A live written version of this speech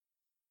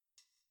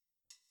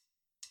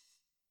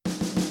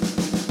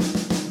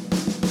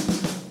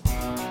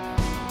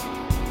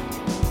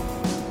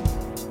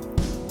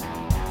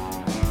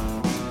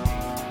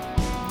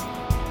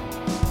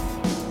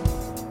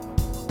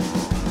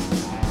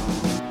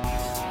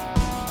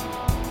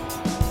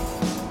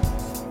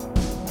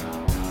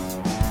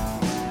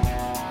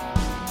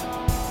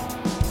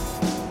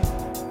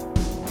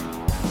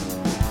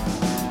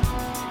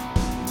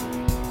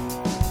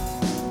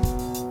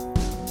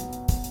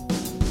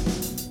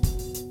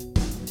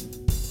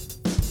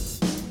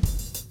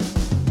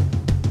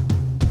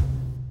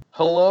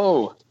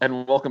Hello,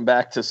 and welcome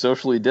back to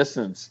Socially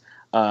Distanced.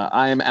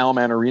 I am Al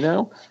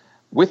Manarino.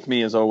 With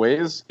me, as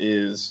always,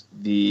 is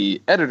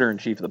the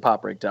editor-in-chief of the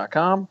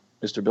PopBreak.com,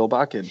 Mr. Bill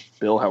Botkin.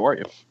 Bill, how are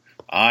you?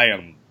 I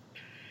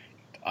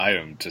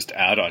am just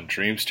out on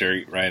Dream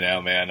Street right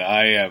now, man.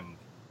 I am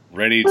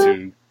ready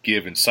to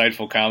give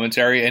insightful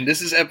commentary, and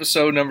this is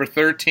episode number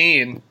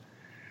 13.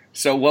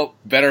 So what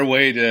better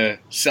way to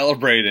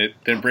celebrate it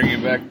than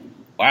bringing back,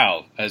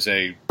 as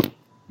a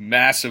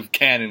massive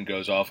cannon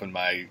goes off in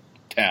my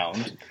town.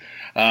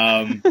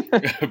 Same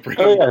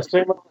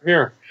over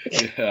here.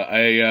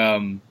 Yeah,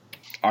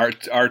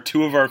 our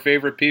two of our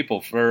favorite people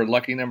for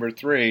lucky number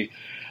 3,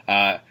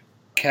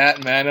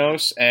 Kat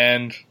Manos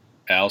and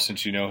Al,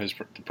 since you know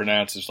to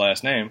pronounce his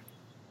last name,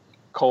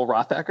 Cole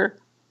Rothacker?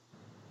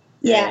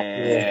 Yeah.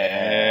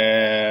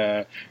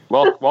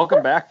 Well,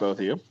 welcome back, both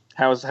of you.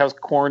 How's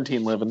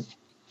quarantine living?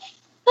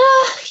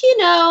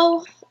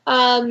 The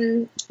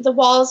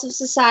walls of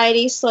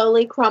society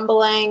slowly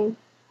crumbling.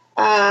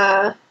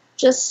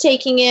 Just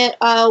taking it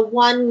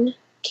one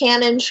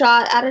cannon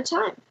shot at a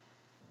time.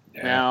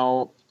 Yeah.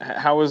 Now,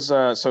 how is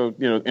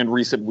in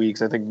recent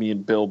weeks, I think me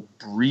and Bill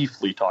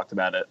briefly talked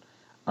about it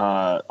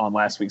on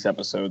last week's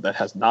episode that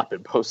has not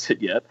been posted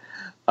yet.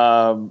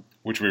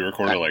 Which we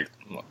recorded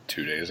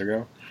 2 days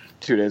ago.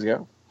 2 days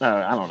ago?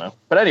 I don't know.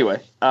 But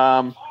anyway,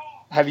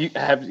 have you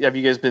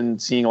guys been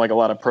seeing a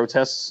lot of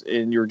protests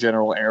in your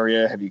general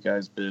area? Have you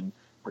guys been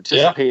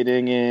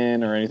participating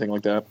in or anything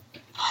like that?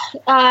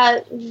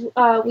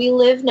 We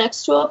live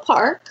next to a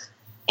park,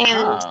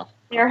 and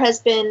there has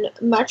been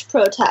much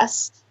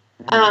protest.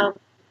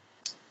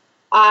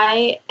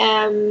 I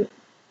am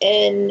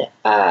an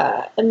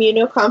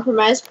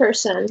immunocompromised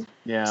person,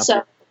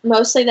 so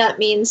mostly that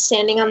means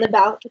standing on the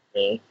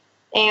balcony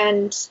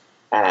and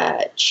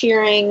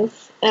cheering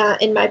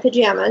in my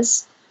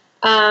pajamas.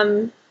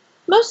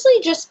 Mostly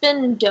just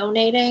been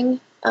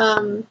donating,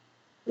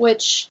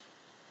 which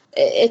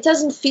it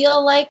doesn't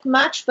feel like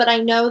much, but I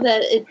know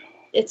that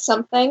it's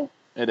something.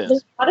 It is.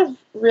 There's a lot of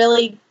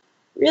really,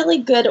 really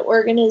good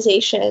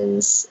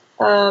organizations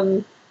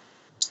that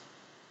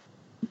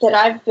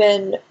I've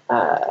been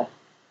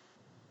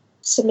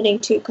submitting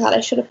to. God,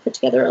 I should have put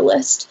together a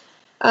list.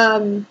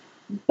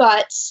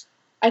 But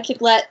I could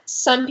let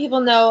some people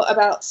know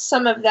about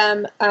some of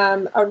them.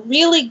 A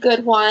really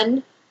good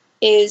one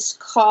is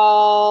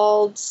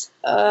called,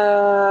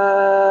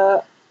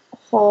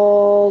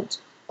 hold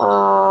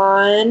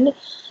on,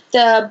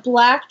 the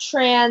Black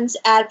Trans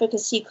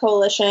Advocacy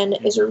Coalition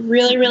is a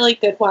really, really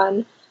good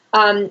one.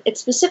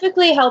 It's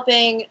specifically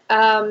helping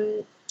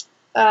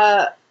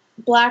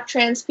Black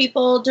trans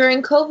people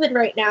during COVID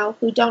right now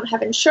who don't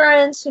have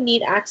insurance, who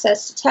need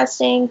access to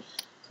testing,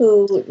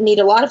 who need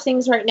a lot of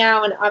things right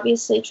now, and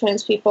obviously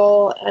trans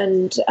people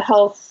and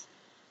health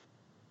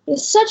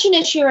is such an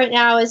issue right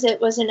now, as it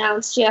was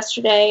announced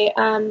yesterday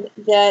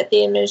that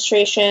the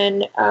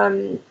administration,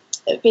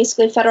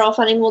 basically federal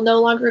funding will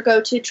no longer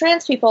go to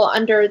trans people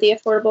under the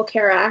Affordable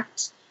Care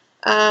Act,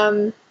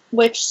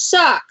 which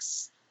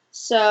sucks.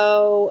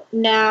 So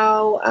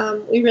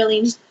now we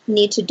really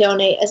need to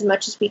donate as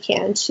much as we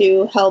can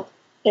to help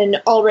an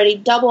already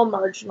double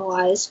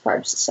marginalized part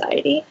of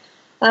society.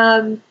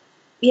 So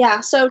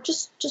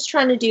just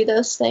trying to do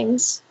those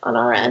things on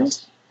our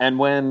end. And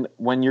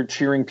when you're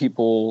cheering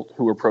people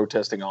who are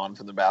protesting on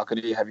from the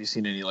balcony, have you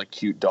seen any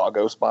cute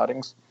doggo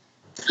spottings?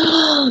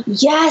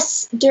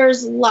 Yes,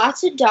 there's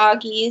lots of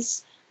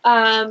doggies.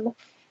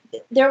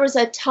 There was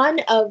a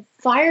ton of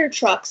fire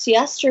trucks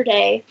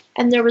yesterday,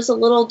 and there was a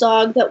little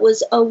dog that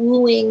was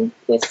wooing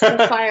with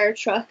the fire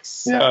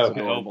trucks. Yeah,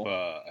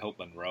 I hope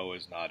Monroe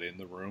is not in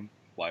the room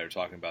while you're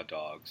talking about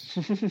dogs.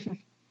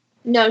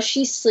 No,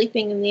 she's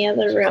sleeping in the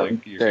other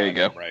room. There you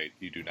go. Right,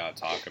 you do not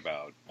talk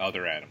about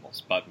other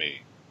animals but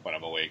me when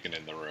I'm awake and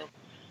in the room.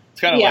 It's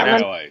kind of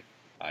how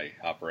I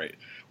operate.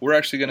 We're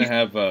actually going to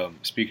have,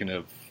 speaking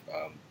of,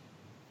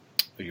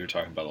 you were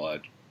talking about a lot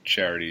of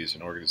charities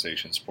and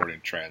organizations supporting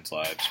trans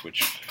lives,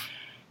 which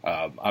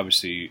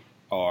obviously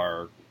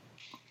are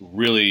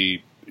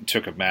really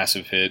took a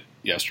massive hit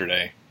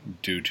yesterday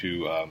due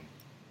to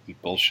the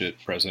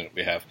bullshit president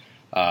we have.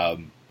 I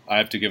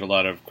have to give a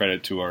lot of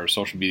credit to our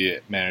social media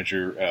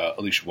manager,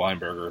 Alicia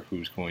Weinberger,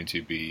 who's going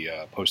to be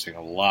posting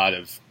a lot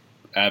of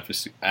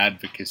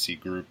advocacy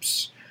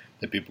groups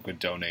that people can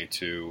donate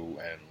to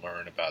and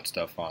learn about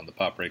stuff on the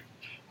Pop Break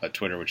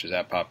Twitter, which is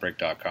at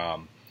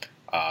popbreak.com.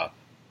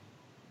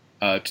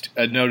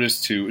 A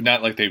notice to,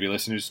 not like they'd be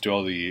listeners, to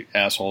all the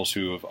assholes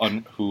who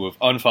have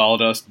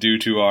unfollowed us due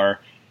to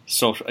our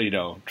social,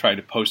 trying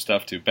to post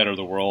stuff to better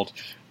the world.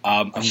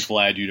 I'm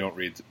glad you don't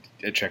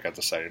check out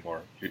the site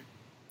anymore.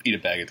 Eat a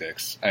bag of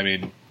dicks. I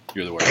mean,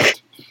 you're the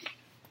worst.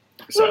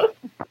 So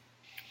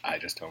I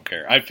just don't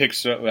care.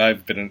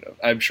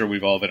 I'm sure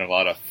we've all been in a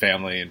lot of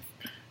family and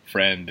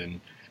friend and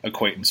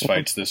acquaintance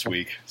fights this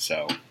week.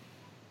 So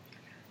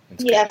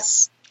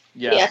yes.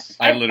 Yes.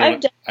 I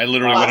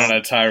literally went on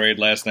a tirade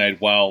last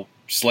night while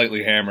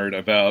slightly hammered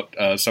about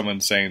someone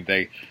saying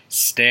they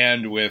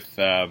stand with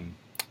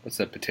what's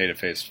that potato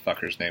face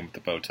fucker's name with the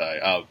bow tie?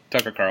 Oh,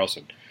 Tucker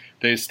Carlson,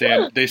 they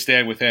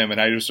stand with him, and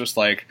I was just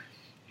like,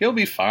 he'll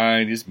be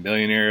fine. He's a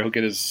millionaire. He'll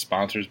get his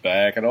sponsors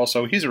back, and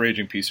also he's a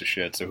raging piece of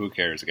shit. So who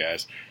cares,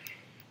 guys?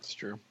 It's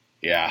true.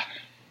 Yeah,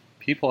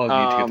 people need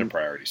to get their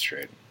priorities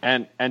straight.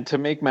 And to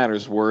make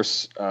matters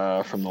worse,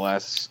 from the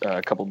last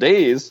couple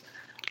days,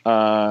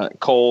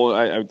 Cole,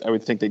 I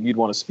would think that you'd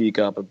want to speak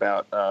up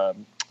about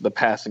the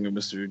passing of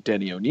Mr.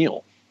 Denny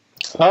O'Neil.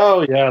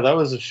 Oh yeah, that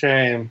was a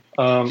shame.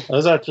 I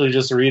was actually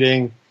just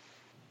reading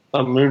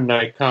a Moon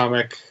Knight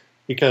comic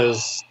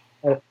because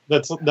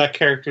that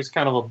character's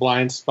kind of a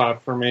blind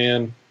spot for me,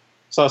 and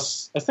so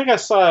I think I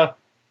saw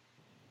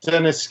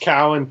Dennis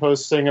Cowan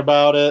posting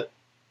about it,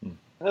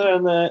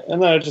 and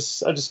then I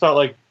just felt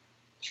like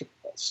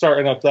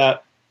starting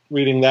up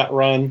reading that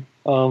run.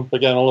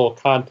 Again, a little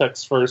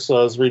context first. So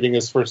I was reading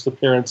his first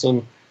appearance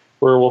in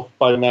Werewolf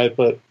by Night,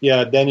 but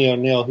yeah, Denny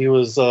O'Neil. He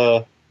was.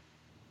 So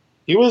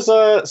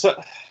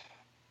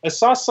I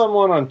saw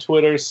someone on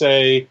Twitter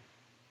say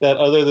that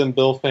other than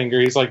Bill Finger,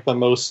 he's like the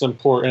most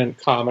important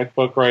comic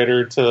book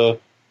writer to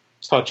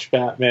touch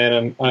Batman,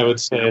 and I would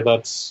say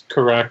that's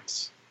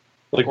correct.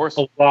 Like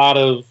a lot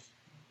of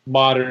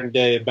modern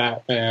day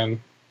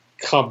Batman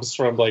comes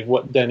from like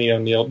what Denny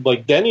O'Neil.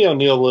 Like Denny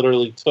O'Neil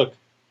literally took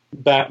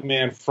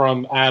Batman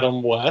from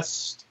Adam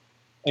West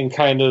and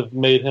kind of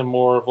made him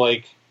more of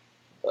like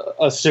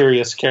a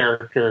serious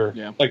character.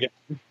 Yeah. Again.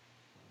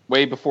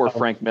 Way before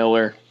Frank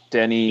Miller,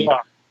 Denny,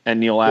 and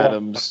Neil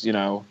Adams,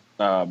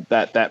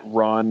 that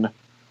run.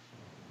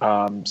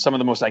 Some of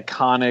the most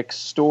iconic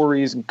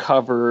stories and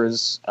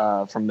covers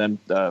from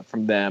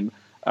them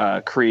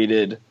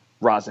created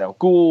Ra's al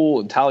Ghul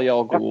and Talia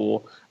al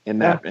Ghul in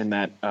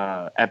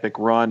that epic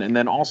run. And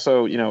then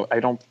also, I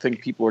don't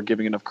think people are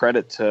giving enough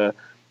credit to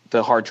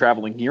the Hard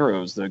Traveling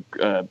Heroes, him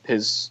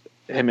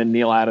and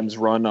Neil Adams'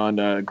 run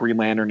on Green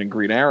Lantern and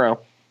Green Arrow.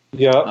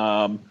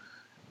 Yeah.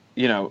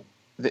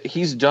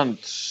 He's done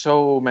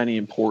so many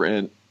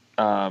important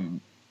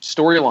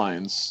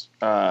storylines,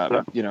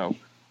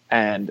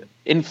 and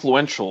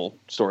influential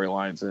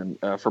storylines,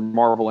 and for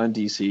Marvel and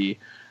DC.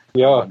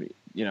 Yeah,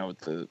 with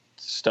the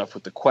stuff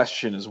with the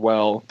Question as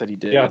well that he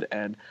did,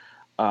 and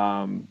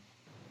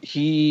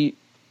he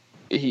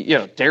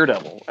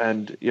Daredevil,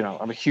 and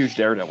I'm a huge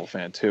Daredevil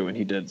fan too, and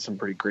he did some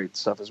pretty great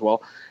stuff as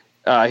well.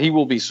 He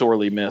will be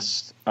sorely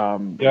missed.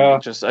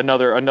 Just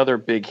another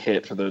big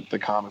hit for the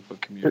comic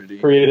book community.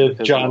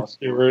 Created John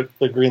Stewart,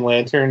 the Green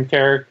Lantern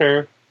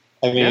character.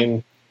 I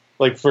mean,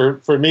 like for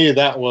me,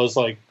 that was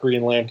like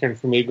Green Lantern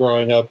for me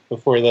growing up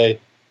before they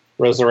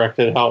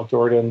resurrected Hal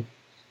Jordan.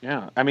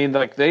 Yeah, I mean,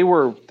 like they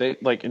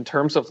in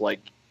terms of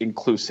like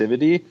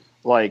inclusivity,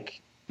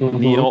 like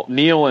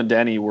Neil and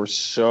Denny were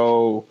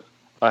so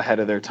ahead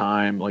of their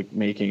time, like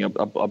making a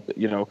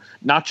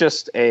not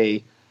just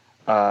a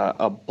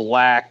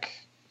black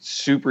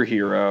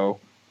superhero,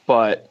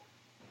 but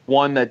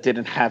one that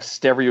didn't have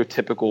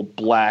stereotypical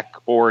black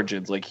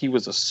origins. Like he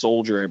was a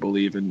soldier, I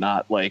believe, and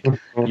not like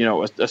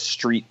a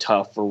street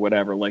tough or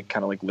whatever. Like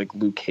kind of like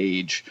Luke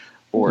Cage,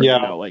 or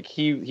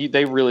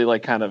they really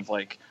like kind of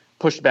like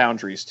pushed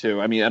boundaries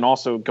too. I mean, and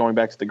also going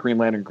back to the Green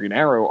Lantern Green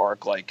Arrow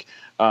arc, like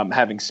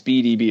having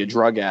Speedy be a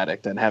drug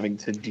addict and having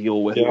to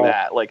deal with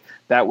that, like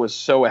that was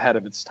so ahead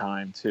of its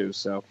time too.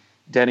 So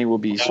Denny will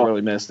be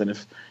sorely missed, and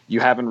if you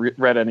haven't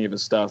read any of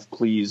his stuff,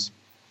 please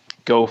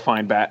go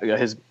find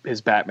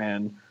his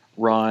Batman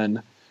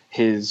run,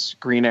 his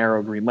Green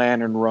Arrow, Green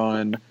Lantern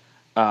run.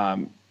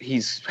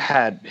 He's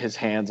had his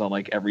hands on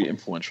like every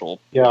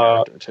influential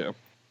character too.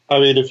 I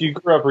mean, if you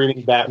grew up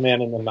reading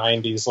Batman in the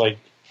 90s, like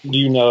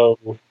you know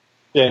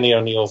Denny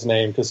O'Neil's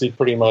name because he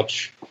pretty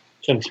much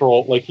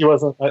controlled. Like he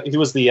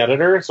was the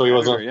editor, so he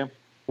wasn't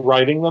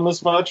writing them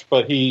as much,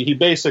 but he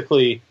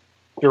basically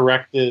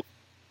directed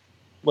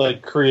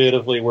like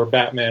creatively where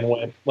Batman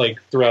went like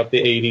throughout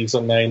the 80s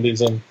and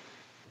 90s and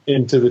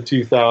into the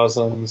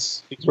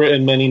 2000s. He's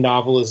written many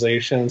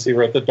novelizations. He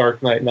wrote the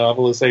Dark Knight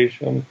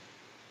novelization.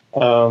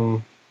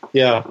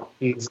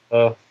 He's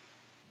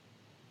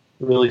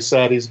really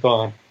sad he's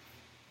gone.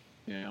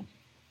 Yeah,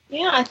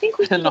 I think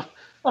we can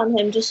on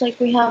him just like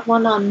we have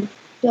one on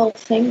Bill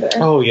Finger.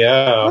 Oh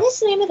yeah. What is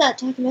the name of that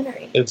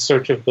documentary? In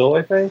Search of Bill,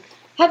 I think.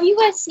 Have you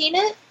guys seen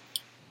it?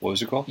 What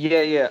was it called?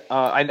 Yeah.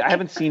 I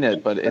haven't seen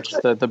it, but it's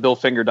the Bill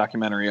Finger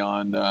documentary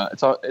on.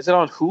 Is it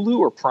on Hulu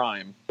or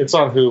Prime? It's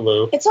on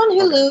Hulu. It's on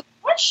Hulu. I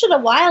watched it a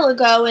while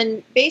ago,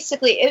 and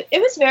basically,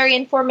 it was very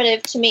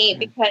informative to me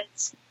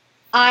because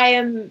I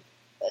am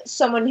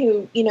someone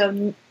who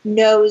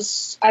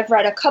knows. I've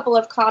read a couple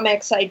of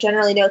comics. I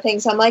generally know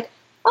things. I'm like,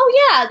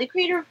 oh yeah, the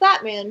creator of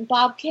Batman,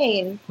 Bob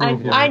Kane.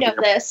 I know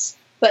this,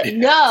 but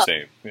no.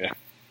 Same. Yeah.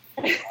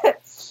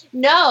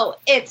 No,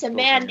 it's a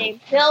man named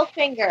Bill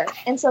Finger.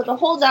 And so the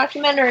whole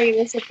documentary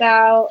was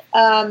about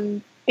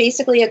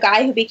basically a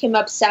guy who became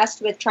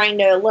obsessed with trying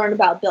to learn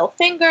about Bill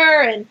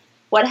Finger and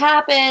what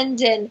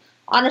happened. And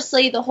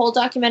honestly, the whole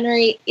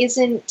documentary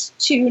isn't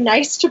too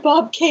nice to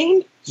Bob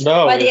Kane.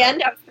 No. By the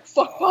end, I was like,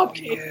 fuck Bob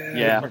Kane.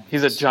 Yeah,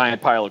 he's a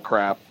giant pile of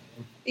crap.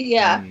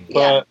 Yeah.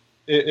 But,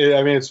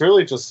 it's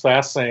really just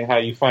fascinating how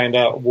you find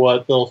out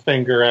what Bill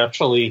Finger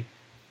actually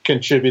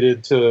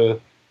contributed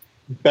to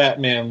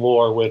Batman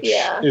lore, which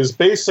is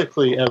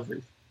basically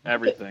everything.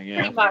 Everything,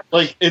 yeah.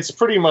 Like, it's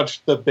pretty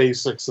much the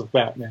basics of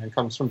Batman. It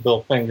comes from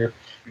Bill Finger.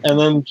 And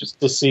then just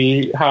to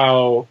see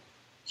how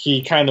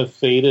he kind of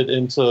faded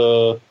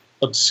into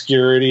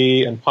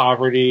obscurity and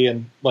poverty,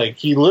 and, like,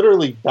 he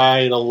literally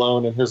died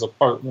alone in his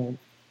apartment.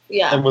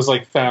 Yeah. And was,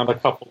 like, found a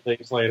couple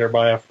days later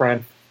by a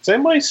friend.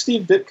 Same way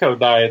Steve Ditko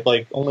died,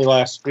 like, only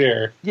last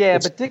year. Yeah,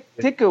 but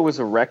Ditko was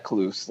a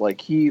recluse.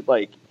 Like,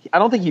 I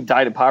don't think he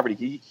died in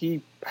poverty.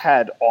 He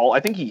had I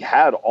think he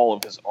had all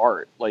of his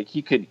art. Like,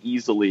 he could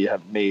easily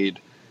have made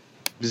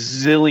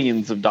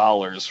zillions of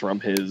dollars from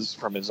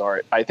his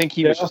art. I think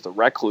he was just a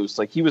recluse.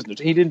 Like, he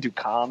didn't do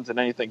cons and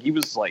anything. He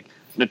was, like,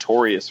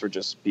 notorious for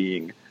just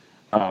being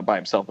by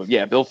himself. But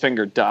yeah, Bill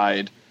Finger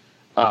died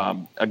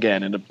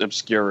again in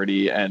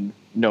obscurity and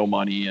no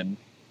money and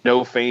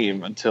no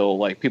fame until,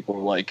 like, people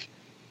were like,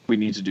 we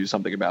need to do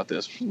something about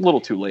this. A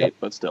little too late,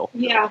 but still.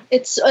 Yeah,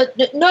 it's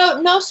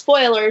no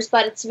spoilers,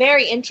 but it's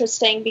very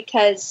interesting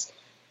because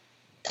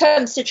it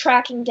comes to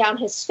tracking down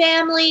his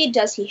family.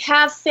 Does he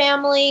have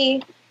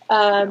family?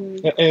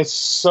 It's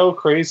so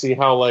crazy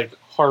how, like,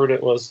 hard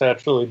it was to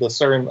actually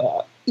discern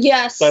that.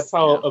 Yes. That's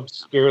how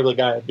obscure the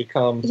guy had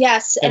become.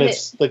 Yes. And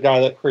it's the guy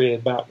that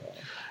created Batman.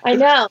 I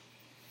know.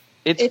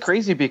 It's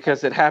crazy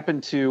because it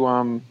happened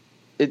to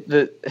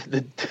the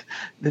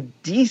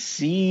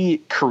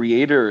DC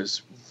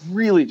creators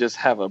really just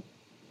have a,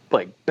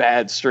 like,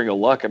 bad string of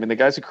luck. I mean, the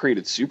guys who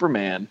created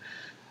Superman,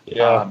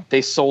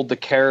 they sold the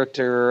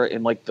character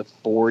in, like, the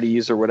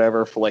 40s or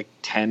whatever for, like,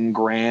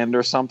 $10,000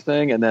 or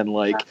something, and then,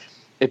 like,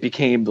 it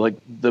became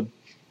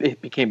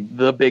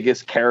the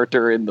biggest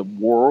character in the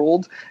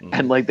world,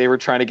 and, like, they were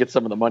trying to get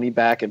some of the money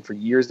back, and for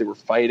years they were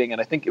fighting, and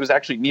I think it was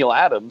actually Neil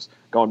Adams,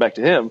 going back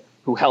to him,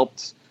 who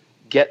helped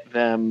get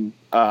them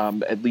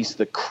at least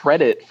the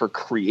credit for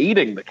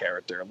creating the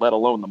character, let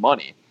alone the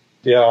money.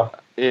 Yeah,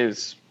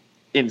 is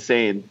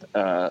insane.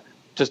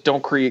 Just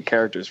don't create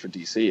characters for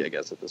DC, I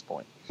guess, at this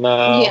point.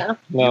 No, yeah,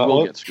 you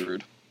will get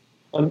screwed.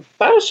 And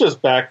that was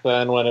just back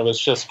then when it was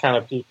just kind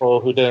of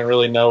people who didn't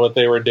really know what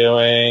they were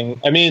doing.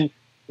 I mean,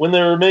 when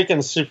they were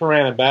making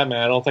Superman and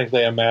Batman, I don't think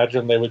they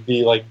imagined they would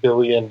be, like,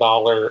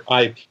 billion-dollar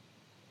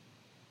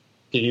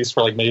IPs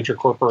for, like, major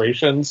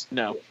corporations.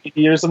 No.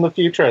 Years in the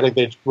future, I think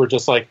they were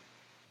just like,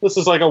 this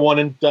is like a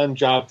one-and-done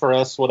job for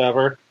us,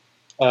 whatever.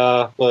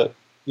 But,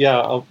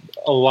 yeah,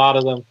 a lot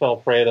of them fell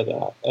prey to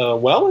that.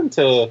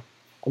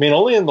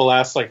 Only in the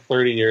last, like,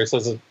 30 years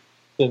have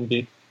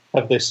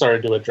they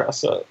started to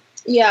address it.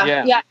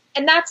 Yeah.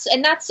 And that's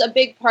a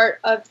big part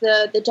of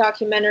the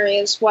documentary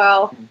as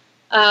well.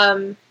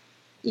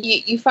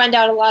 You find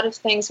out a lot of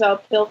things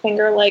about Bill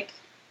Finger, like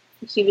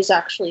he was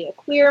actually a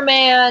queer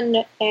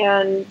man,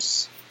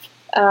 and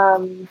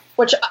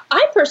which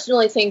I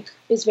personally think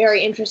is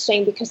very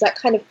interesting because that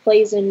kind of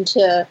plays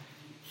into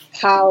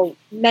how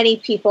many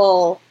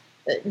people,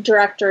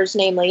 directors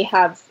namely,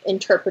 have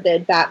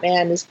interpreted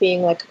Batman as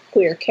being, like, a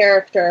queer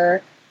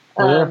character.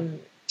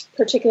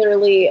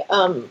 Particularly,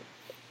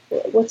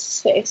 what's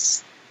his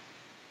face?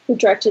 Who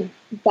directed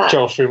that?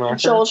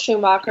 Joel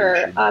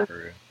Schumacher.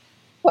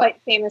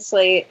 Quite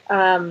famously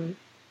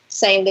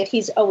saying that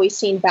he's always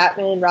seen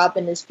Batman and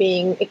Robin as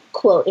being,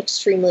 quote,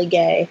 extremely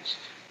gay,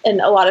 and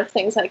a lot of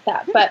things like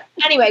that. But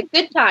anyway,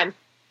 good time.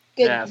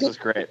 This is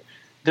great.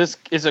 This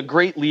is a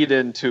great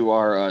lead-in to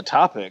our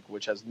topic,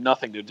 which has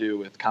nothing to do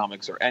with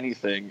comics or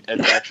anything.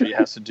 It actually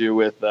has to do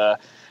with the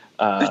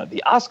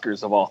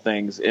Oscars, of all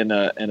things, in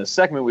a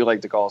segment we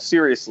like to call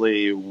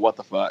Seriously, What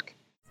the Fuck?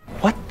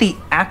 What the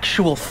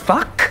actual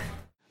fuck?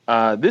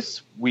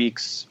 This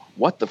week's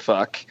What the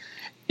Fuck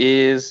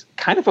is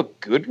kind of a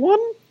good one.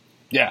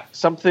 Yeah.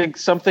 Something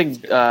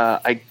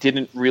I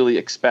didn't really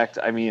expect.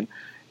 I mean,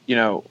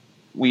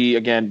 we,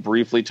 again,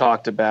 briefly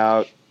talked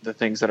about the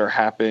things that are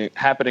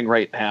happening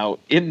right now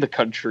in the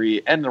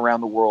country and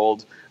around the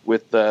world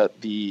with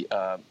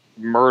the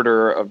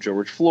murder of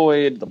George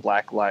Floyd, the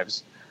Black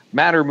Lives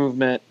Matter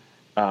movement,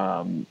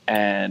 and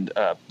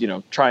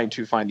trying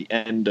to find the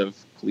end of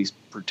police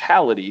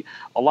brutality.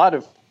 A lot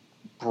of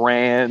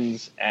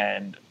brands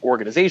and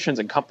organizations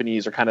and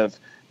companies are kind of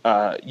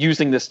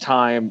using this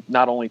time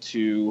not only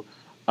to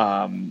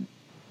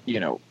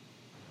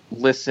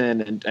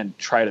listen and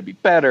try to be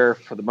better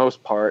for the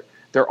most part,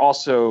 they're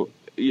also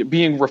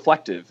being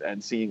reflective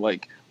and seeing,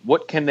 like,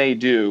 what can they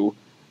do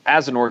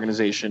as an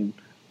organization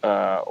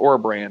or a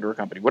brand or a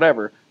company,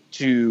 whatever,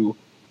 to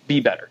be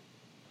better.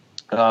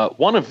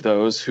 One of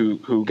those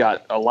who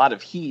got a lot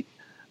of heat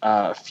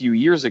a few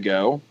years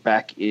ago,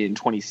 back in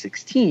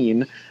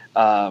 2016,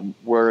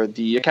 were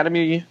the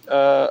Academy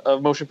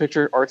of Motion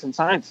Picture Arts and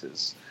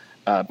Sciences.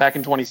 Back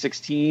in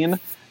 2016,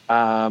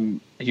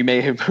 you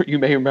may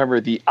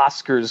remember the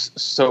Oscars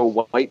So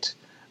White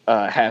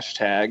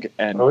hashtag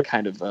and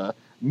kind of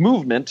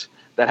movement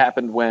that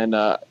happened when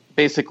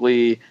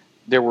basically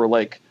there were,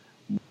 like,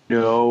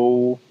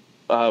 no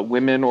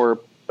women or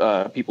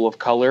people of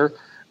color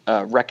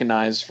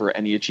recognized for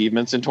any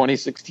achievements in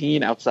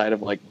 2016 outside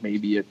of, like,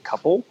 maybe a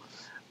couple.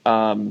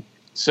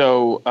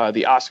 So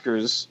the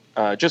Oscars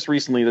just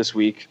recently this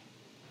week,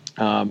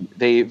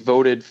 they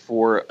voted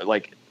for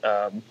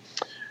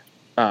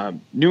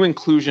new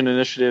inclusion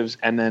initiatives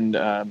and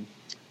then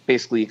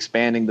basically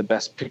expanding the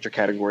Best Picture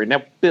category.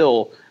 Now,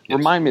 Bill,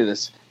 remind me of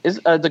this.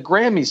 The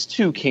Grammys,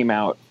 too, came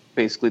out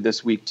basically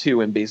this week,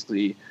 too, and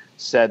basically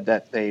said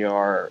that they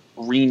are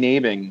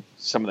renaming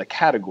some of the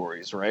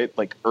categories, right?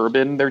 Like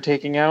urban, they're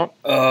taking out.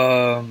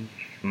 The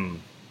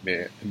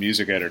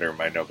music editor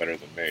might know better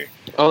than me.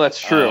 Oh, that's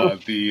true. I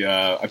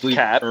believe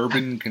Cat.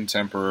 Urban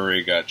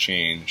Contemporary got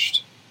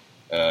changed.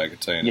 I can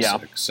tell you in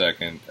a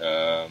second.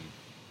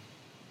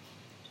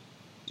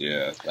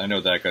 Yeah, I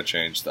know that got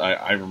changed.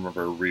 I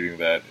remember reading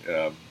that,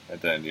 and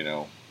then,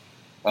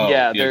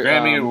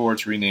 Grammy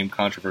Awards renamed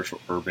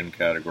controversial urban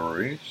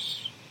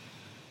categories.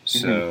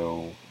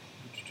 So,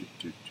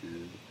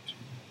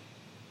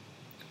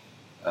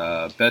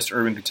 Best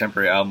Urban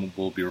Contemporary Album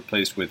will be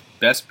replaced with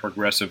Best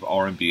Progressive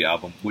R&B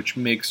Album, which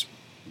makes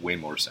way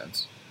more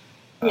sense.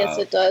 Yes,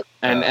 it does.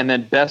 And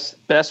then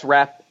Best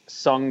Rap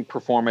Sung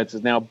Performance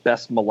is now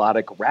Best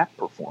Melodic Rap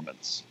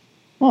Performance.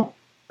 Huh.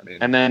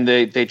 And then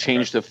they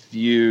changed a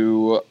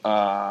few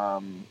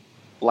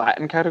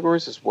Latin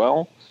categories as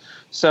well.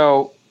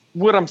 So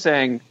what I'm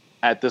saying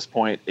at this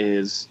point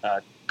is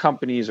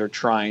companies are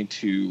trying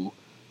to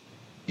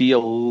be a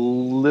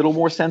little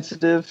more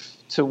sensitive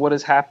to what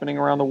is happening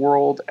around the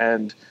world.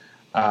 And,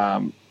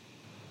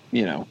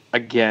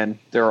 again,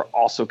 there are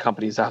also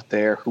companies out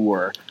there who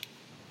are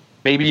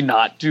maybe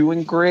not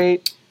doing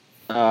great.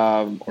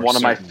 One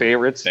of my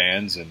favorites.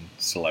 Bands and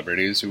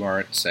celebrities who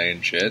aren't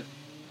saying shit.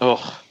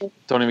 Oh,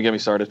 don't even get me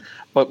started.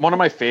 But one of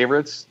my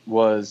favorites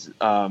was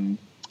on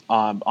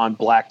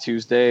Black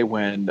Tuesday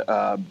when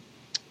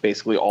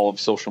basically all of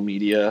social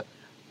media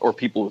or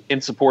people in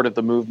support of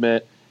the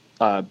movement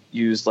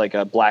used like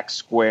a black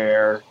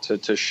square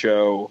to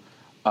show,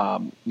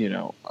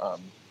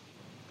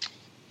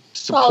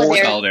 support.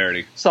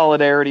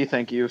 Solidarity.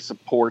 Thank you.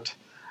 Support.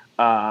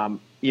 All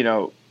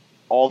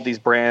these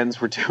brands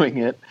were doing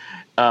it.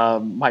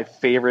 My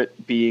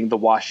favorite being the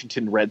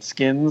Washington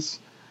Redskins.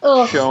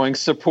 Showing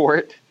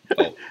support.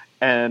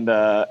 And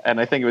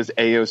I think it was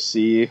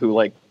AOC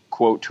who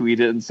quote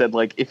tweeted and said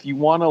if you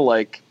want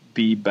to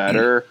be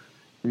better,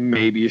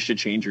 maybe you should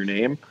change your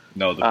name.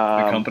 No, the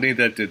company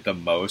that did the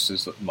most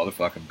is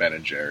motherfucking Ben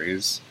and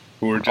Jerry's,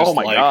 who are just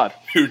God.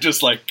 Who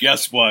just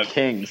guess what?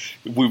 Kings.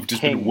 We've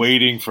just been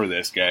waiting for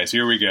this, guys.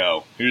 Here we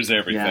go. Here's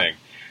everything.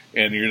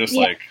 Yeah. And you're just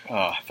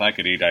if I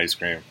could eat ice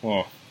cream,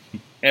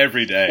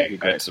 every day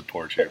I'd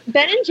support you.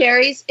 Ben and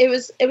Jerry's, it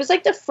was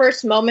the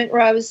first moment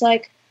where I was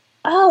like,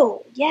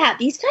 oh, yeah,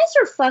 these guys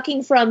are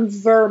fucking from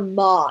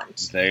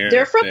Vermont.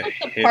 They're from the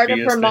part of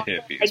Vermont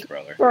hippies,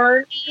 brother.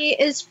 Bernie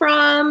is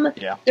from.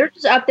 Yeah. They're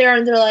just up there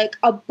and they're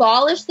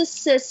abolish the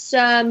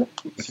system.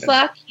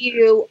 Fuck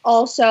you.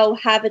 Also,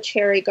 have a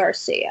Cherry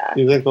Garcia.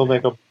 Do you think they'll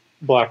make a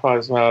Black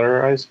Lives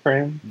Matter ice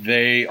cream?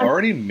 They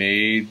already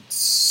made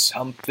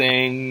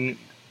something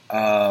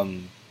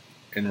in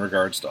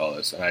regards to all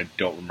this, and I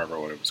don't remember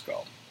what it was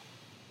called.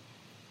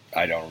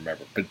 I don't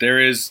remember, but there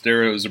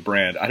was a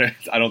brand. I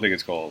don't think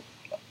it's called.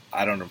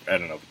 I don't know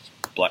if it's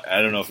black.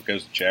 I don't know if it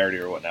goes to charity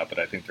or whatnot, but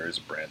I think there is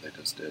a brand they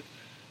just did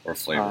or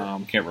flavor.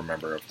 I can't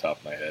remember off the top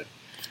of my head.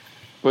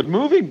 But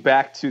moving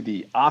back to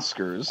the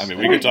Oscars, I mean,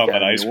 we could talk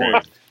about ice cream.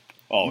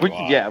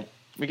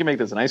 We can make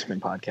this an ice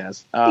cream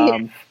podcast.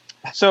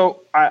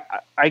 So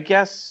I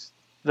guess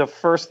the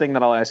first thing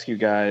that I'll ask you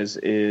guys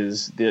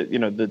is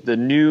the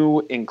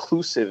new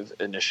inclusive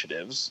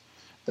initiatives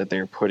that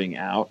they're putting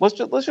out. Let's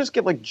just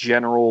get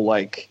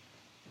general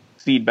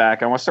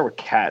feedback. I want to start with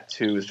Kat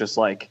too. Is just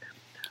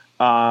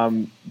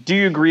do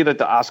you agree that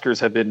the Oscars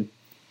have been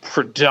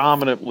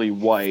predominantly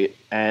white,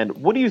 and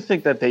what do you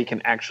think that they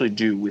can actually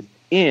do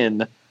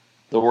within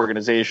the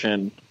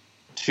organization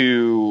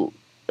to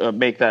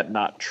make that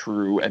not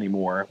true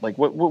anymore?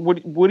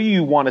 What do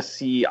you want to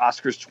see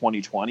Oscars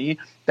 2020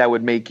 that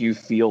would make you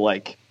feel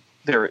like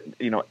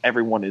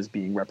everyone is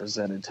being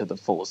represented to the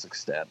fullest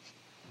extent?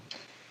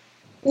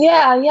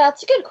 Yeah,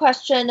 it's a good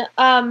question.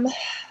 I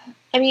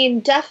mean,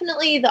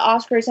 definitely the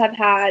Oscars have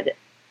had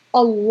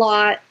a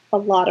lot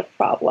of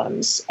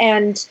problems,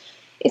 and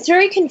it's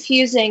very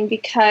confusing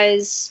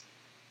because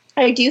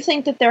I do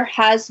think that there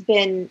has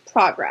been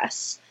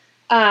progress.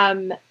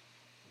 They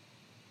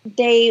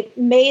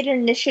made an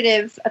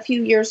initiative a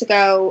few years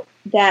ago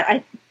that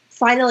I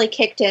finally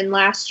kicked in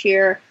last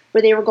year,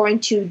 where they were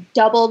going to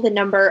double the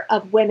number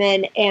of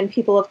women and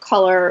people of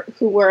color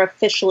who were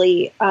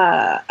officially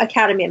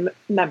Academy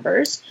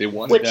members. They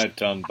wanted that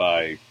done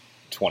by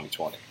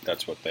 2020.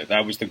 That's what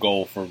that was the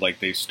goal for.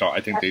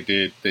 I think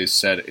they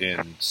set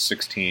in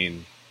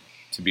 16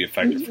 to be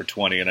effective for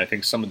 20, and I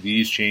think some of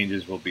these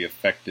changes will be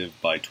effective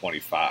by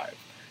 25. I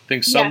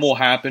think some will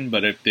happen,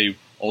 but if they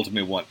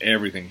ultimately want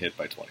everything hit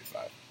by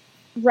 25.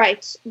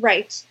 Right.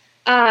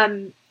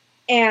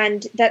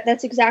 And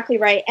that's exactly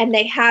right. And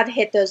they have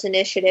hit those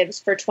initiatives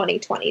for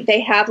 2020.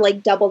 They have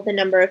doubled the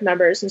number of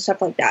members and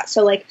stuff like that.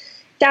 So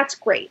that's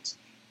great.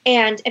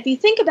 And if you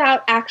think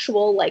about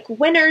actual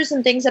winners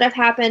and things that have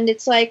happened,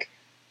 it's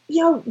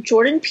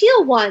Jordan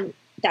Peele won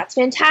that's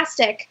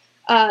fantastic.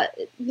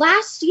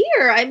 Last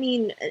year, I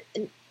mean,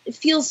 it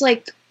feels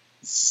like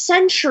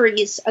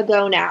centuries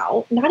ago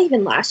now. Not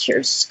even last year,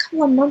 just a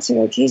couple of months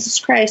ago. Jesus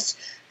Christ!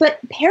 But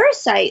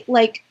Parasite,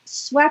 like,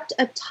 swept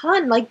a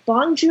ton. Like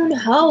Bong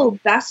Joon-ho,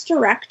 best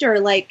director,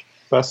 like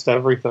best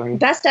everything.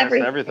 Best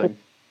everything.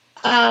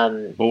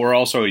 But we're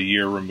also a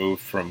year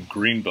removed from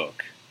Green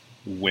Book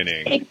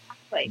winning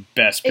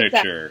Best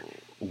Picture,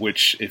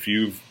 which, if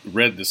you've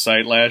read the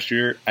site last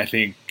year, I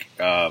think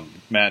Matt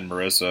and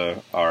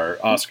Marissa, our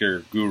Oscar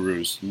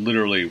gurus,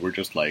 literally were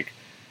just like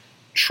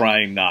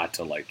trying not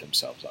to light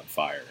themselves on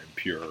fire in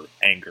pure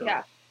anger.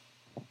 Yeah,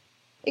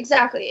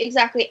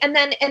 exactly. And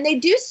they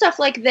do stuff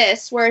like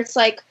this where it's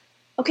like,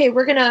 okay,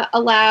 we're going to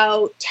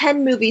allow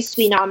 10 movies to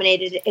be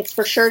nominated. It's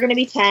for sure going to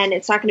be 10.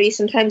 It's not going to be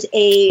sometimes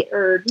 8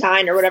 or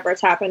 9 or whatever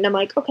it's happened. I'm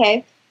like,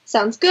 okay,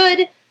 sounds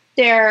good.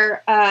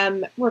 They're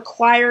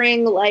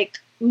requiring, like,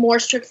 more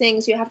strict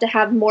things. You have to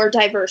have more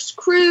diverse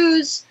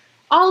crews.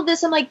 All of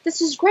this, I'm like,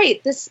 this is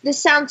great. This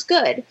sounds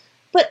good.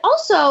 But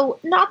also,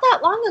 not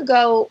that long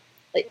ago,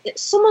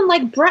 someone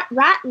like Brett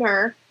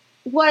Ratner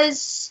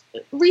was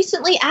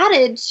recently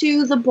added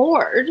to the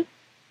board.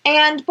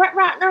 And Brett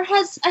Ratner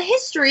has a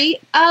history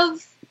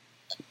of,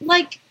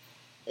 like,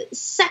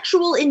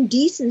 sexual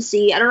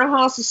indecency. I don't know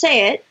how else to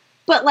say it,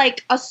 but,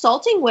 like,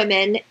 assaulting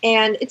women.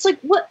 And it's like,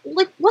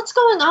 what's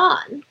going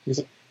on?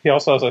 He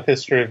also has a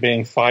history of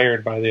being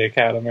fired by the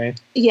Academy.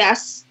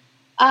 Yes.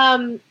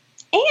 And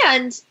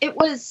it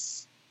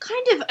was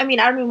kind of, I mean,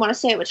 I don't even want to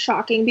say it was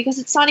shocking because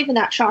it's not even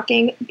that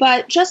shocking.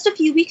 But just a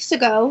few weeks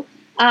ago,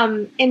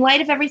 in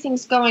light of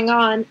everything's going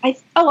on, I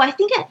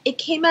think it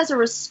came as a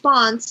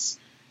response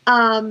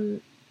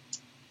to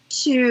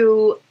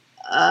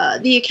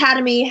the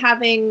Academy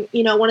having,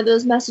 one of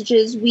those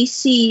messages, we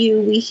see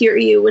you, we hear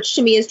you, which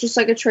to me is just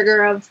like a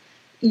trigger of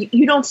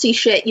you don't see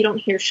shit, you don't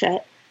hear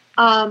shit.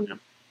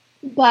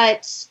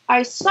 But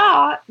I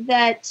saw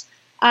that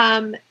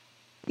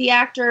the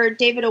actor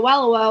David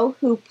Oyelowo,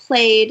 who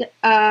played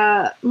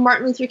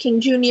Martin Luther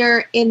King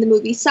Jr. in the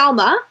movie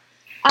Selma,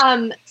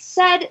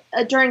 said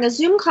during a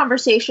Zoom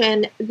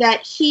conversation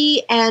that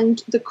he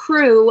and the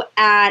crew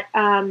at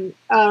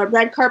a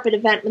red carpet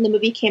event when the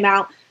movie came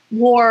out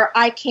wore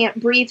I Can't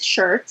Breathe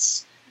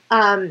shirts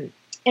in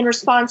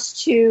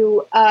response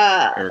to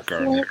Eric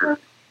Garner.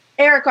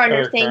 Eric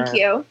Garner, thank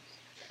you.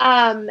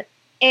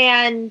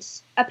 And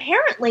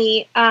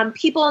apparently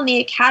people in the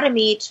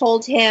Academy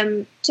told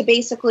him to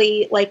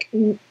basically, like,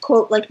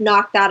 quote, like,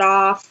 knock that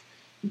off.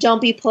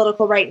 Don't be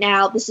political right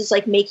now. This is,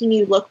 like, making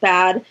you look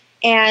bad.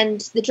 And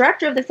the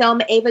director of the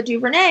film, Ava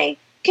DuVernay,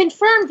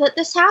 confirmed that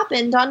this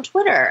happened on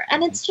Twitter.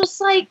 And it's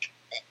just like,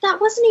 that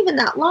wasn't even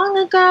that long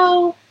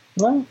ago.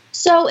 Well,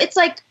 so it's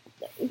like,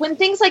 when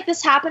things like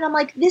this happen, I'm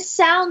like, this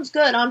sounds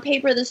good. On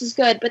paper, this is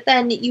good. But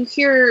then you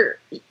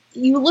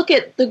look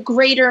at the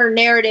greater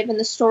narrative in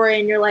the story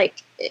and you're like,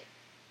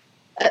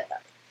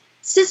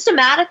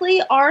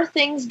 systematically, are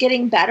things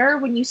getting better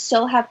when you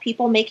still have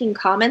people making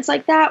comments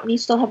like that? When you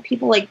still have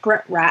people like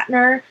Brett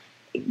Ratner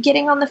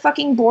getting on the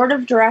fucking board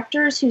of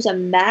directors who's a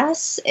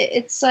mess?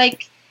 It's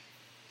like,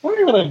 not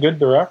even a good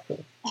director.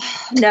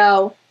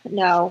 No.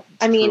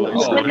 I mean,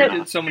 he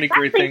did so many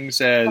great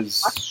things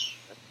as,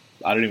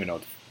 I don't even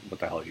know what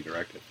the hell he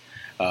directed.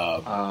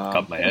 Top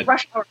of my head.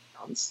 Rush Hour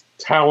films.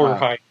 Tower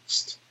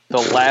Heist.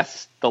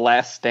 The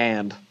Last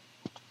Stand.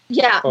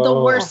 Yeah, the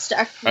worst. So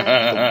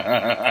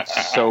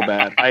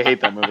bad. I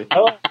hate that movie.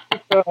 I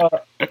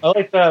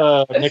like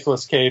that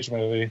Nicolas Cage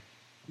movie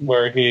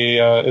where he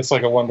it's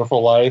like A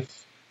Wonderful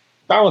Life.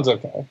 That one's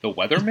okay. The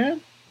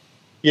Weatherman?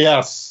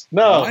 Yes.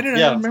 No. Why did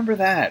I remember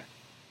that?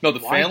 No, The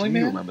Family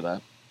Man? You remember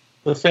that?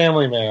 The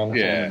Family Man.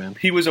 Yeah. Family Man.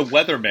 He was a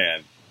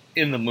weatherman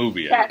in the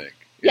movie, I think.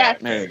 Yeah.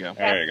 There you go.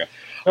 There you go.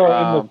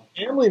 No, in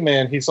The Family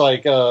Man, he's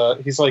like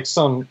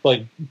some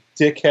like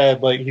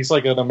dickhead, like he's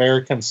like an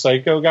American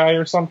Psycho guy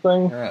or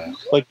something. Yeah.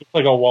 Like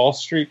a Wall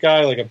Street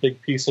guy, like a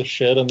big piece of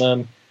shit, and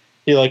then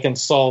he like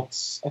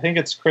insults, I think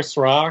it's Chris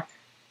Rock,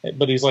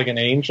 but he's like an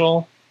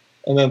angel.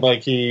 And then,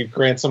 like, he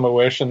grants him a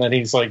wish, and then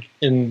he's, like,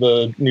 in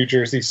the New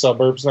Jersey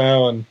suburbs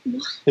now, and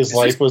his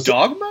life was...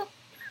 Dogma?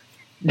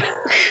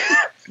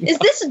 Is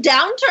this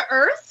down to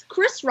earth?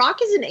 Chris Rock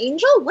is an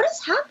angel? What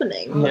is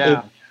happening?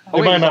 Yeah.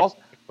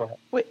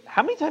 Wait,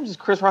 how many times has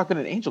Chris Rock been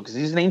an angel? Because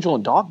he's an angel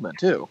in Dogma,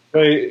 too.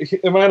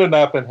 It might have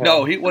not been him.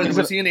 No,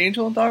 was he an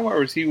angel in Dogma, or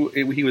was he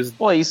was...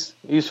 Well, he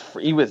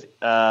was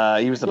an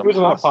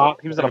apostle.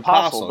 He was an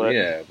apostle, but,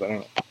 yeah, but I don't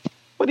know.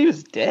 But he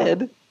was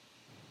dead.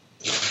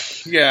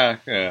 Yeah.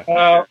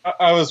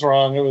 I was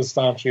wrong. It was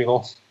Don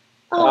Cheadle.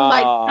 Oh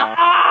my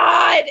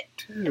god!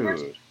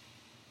 Dude.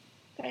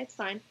 Okay, it's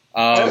fine.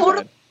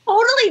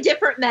 Totally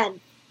different men.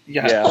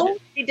 Yeah.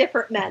 Totally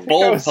different men.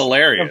 Both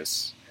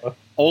hilarious.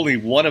 Only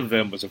one of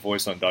them was a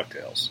voice on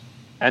DuckTales.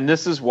 And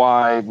this is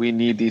why we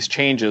need these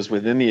changes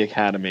within the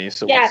Academy,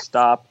 so we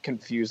stop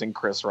confusing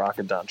Chris Rock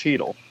and Don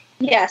Cheadle.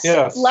 Yes.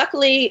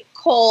 Luckily,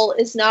 Cole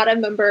is not a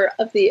member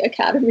of the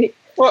Academy.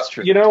 Well,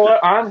 you know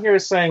what? I'm here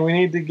saying we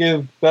need to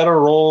give better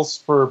roles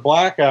for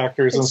black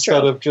actors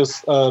instead of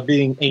just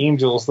being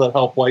angels that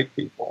help white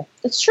people.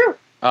 It's true.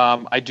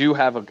 I do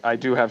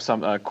have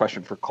some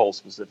question for Cole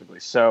specifically.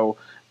 So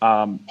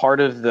part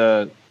of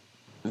the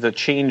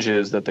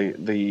changes that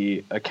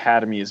the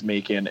Academy is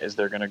making is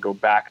they're going to go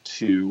back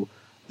to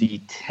the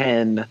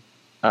 10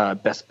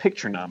 Best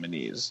Picture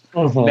nominees.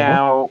 Mm-hmm.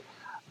 Now,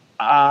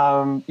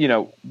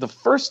 the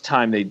first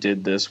time they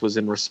did this was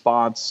in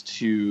response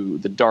to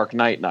The Dark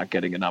Knight not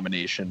getting a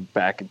nomination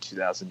back in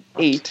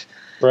 2008.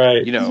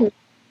 Right.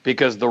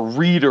 Because The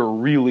Reader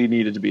really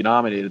needed to be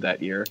nominated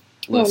that year.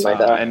 Oh my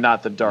God. And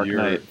not The Dark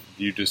Knight.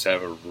 You just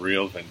have a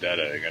real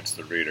vendetta against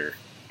The Reader.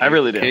 I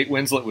really do. Kate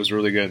Winslet was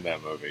really good in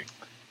that movie.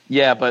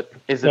 Yeah, but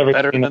is it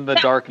better than The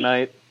Dark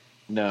Knight?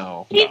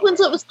 No. Kate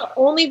Winslet was the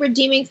only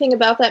redeeming thing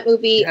about that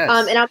movie.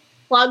 Yes. And I'll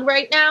plug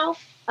right now.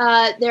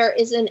 There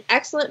is an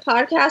excellent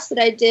podcast that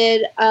I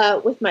did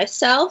with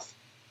myself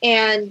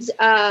and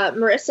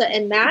Marissa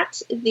and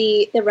Matt,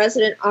 the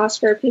resident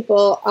Oscar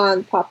people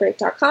on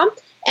popbreak.com.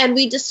 And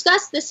we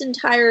discussed this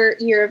entire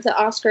year of the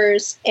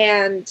Oscars,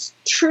 and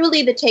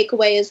truly the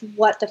takeaway is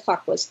what the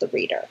fuck was The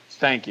Reader?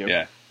 Thank you.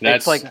 Yeah.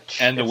 That's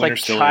and the winner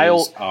still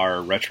is our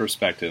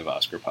retrospective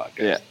Oscar podcast.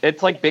 Yeah,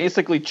 it's like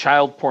basically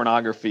child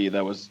pornography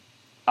that was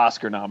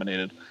Oscar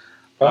nominated.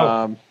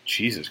 Oh.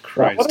 Jesus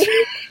Christ!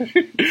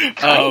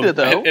 Kinda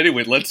though.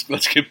 Anyway, let's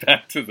get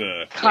back to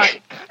the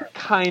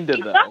kinda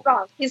He's though. not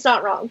wrong. He's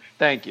not wrong.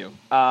 Thank you.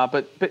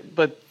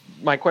 But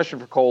my question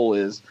for Cole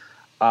is,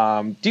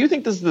 do you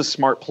think this is the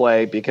smart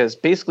play? Because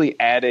basically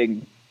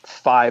adding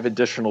 5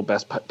 additional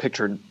Best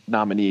Picture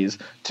nominees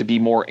to be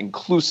more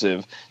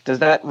inclusive, does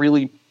that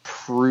really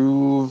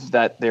prove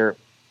that they're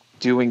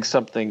doing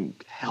something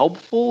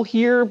helpful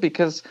here?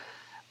 Because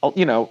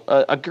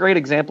a great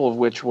example of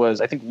which was,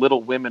 I think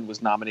Little Women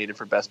was nominated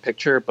for Best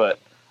Picture, but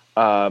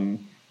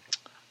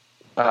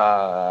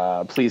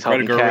Please Help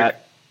Me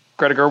Cat.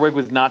 Greta Gerwig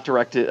was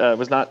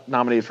not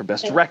nominated for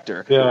Best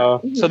Director. Yeah.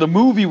 So the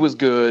movie was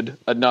good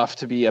enough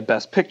to be a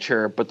Best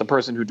Picture, but the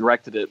person who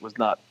directed it was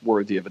not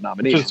worthy of a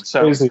nomination. Which is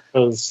crazy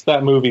because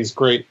that movie's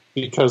great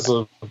because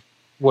of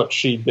what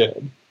she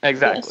did.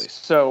 Exactly. Yes.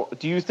 So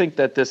do you think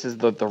that this is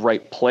the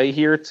right play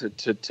here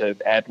to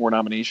add more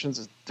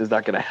nominations? Is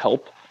that going to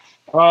help?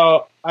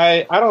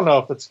 I don't know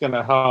if it's going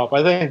to help.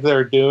 I think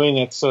they're doing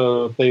it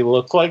so they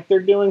look like they're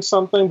doing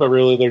something, but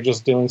really they're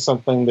just doing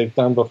something they've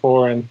done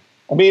before. And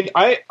I mean,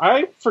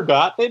 I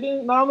forgot they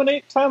didn't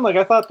nominate 10. Like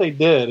I thought they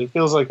did. It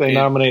feels like they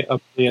nominate a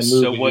billion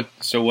movies.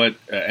 So what?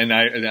 And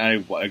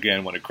I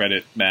again want to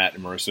credit Matt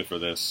and Marissa for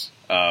this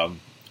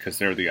because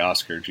they're the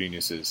Oscar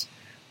geniuses.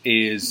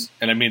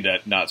 And I mean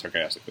that not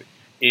sarcastically.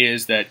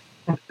 Is that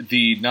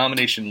the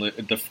nomination?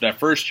 That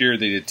first year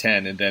they did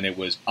 10, and then it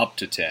was up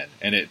to 10,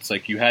 and it's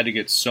like you had to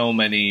get so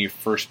many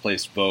first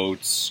place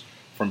votes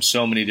from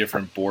so many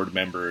different board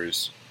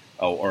members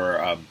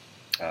or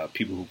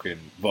people who can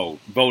vote,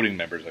 voting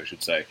members, I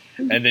should say,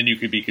 and then you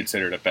could be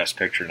considered a Best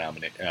Picture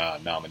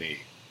nominee.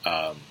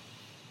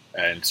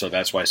 And so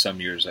that's why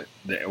some years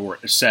there were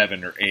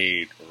 7 or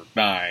 8 or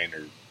 9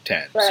 or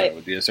 10.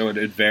 Right. So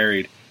it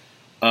varied.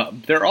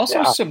 There are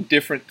also some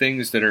different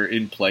things that are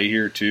in play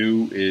here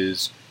too.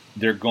 Is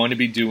they're going to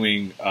be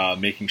doing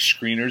making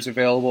screeners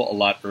available a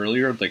lot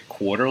earlier, like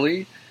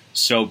quarterly.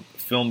 So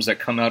films that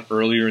come out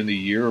earlier in the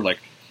year, like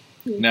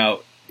now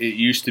it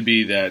used to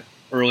be that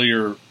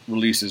earlier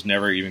releases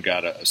never even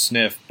got a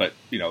sniff, but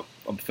a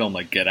film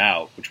like Get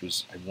Out, which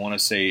was I want to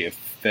say a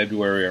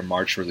February or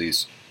March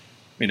release,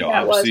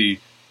 obviously.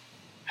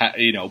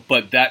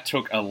 But that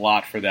took a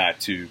lot for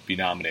that to be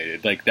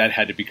nominated. Like that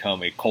had to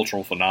become a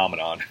cultural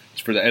phenomenon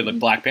for the like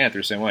Black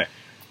Panther, same way,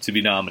 to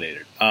be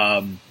nominated.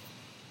 And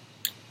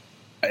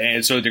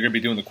so they're going to be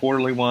doing the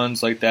quarterly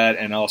ones like that,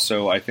 and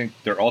also I think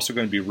they're also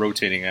going to be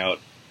rotating out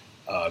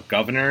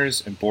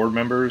governors and board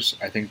members.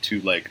 I think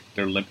to like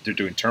they're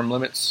doing term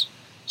limits,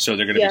 so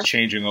they're going to be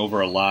changing over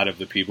a lot of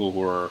the people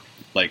who are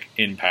like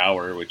in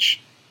power,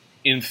 which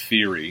in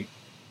theory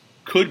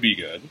could be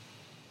good.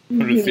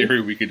 But in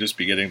theory, we could just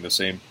be getting the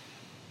same,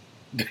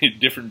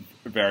 different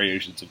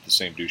variations of the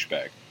same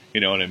douchebag.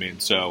 You know what I mean?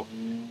 So,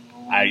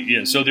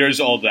 so there's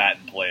all that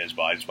in play as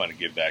well. I just want to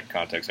give that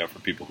context out for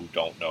people who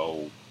don't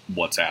know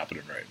what's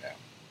happening right now.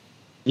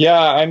 Yeah,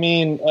 I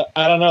mean,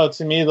 I don't know.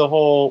 To me, the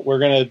whole we're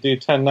going to do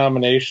 10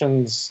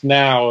 nominations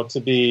now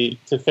to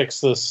fix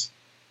this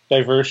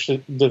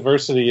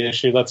diversity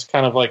issue. That's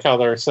kind of like how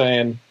they're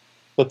saying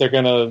that they're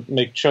going to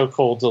make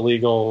chokeholds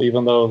illegal,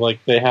 even though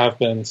like they have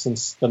been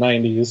since the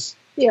 90s.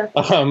 Yeah.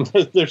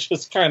 They're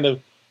just kind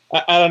of,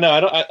 I don't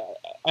know.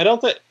 I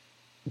don't think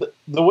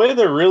the way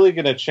they're really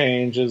going to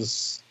change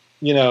is,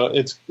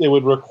 it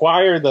would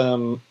require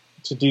them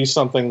to do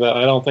something that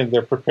I don't think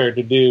they're prepared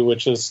to do,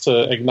 which is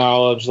to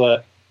acknowledge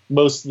that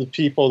most of the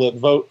people that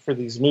vote for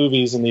these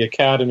movies in the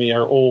Academy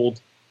are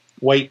old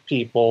white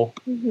people.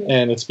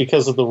 And it's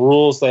because of the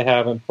rules they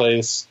have in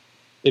place.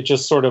 It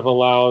just sort of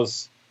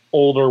allows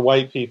older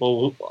white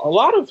people, a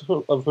lot of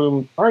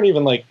whom aren't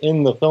even like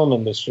in the film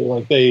industry.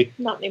 Like they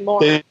not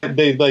anymore.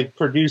 They like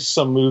produced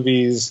some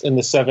movies in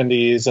the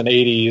 70s and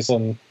 80s,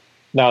 and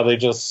now they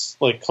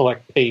just like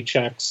collect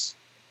paychecks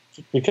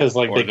because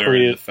like or they're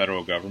in the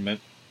federal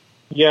government.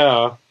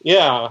 Yeah.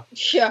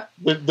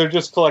 They're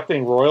just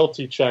collecting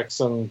royalty checks,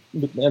 and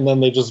then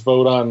they just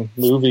vote on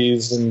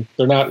movies, and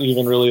they're not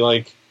even really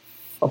like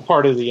a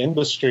part of the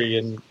industry.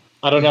 And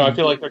I don't know. I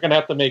feel like they're going to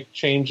have to make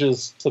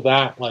changes to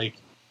that, like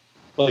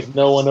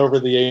no one over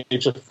the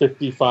age of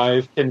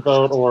 55 can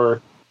vote,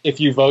 or if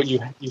you vote, you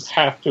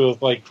have to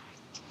have like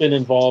been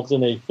involved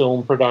in a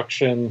film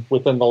production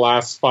within the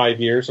last 5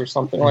 years or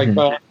something like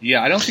that.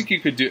 Yeah, I don't think you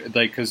could do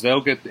like because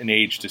they'll get an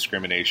age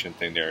discrimination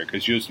thing there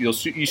because you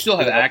still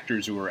have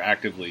actors who are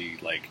actively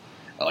like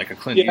a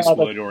Clint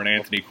Eastwood or an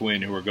Anthony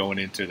Quinn who are going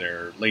into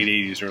their late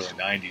 80s, early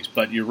 90s.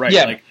 But you're right,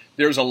 like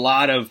there's a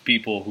lot of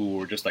people who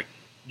were just like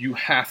you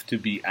have to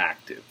be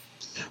active.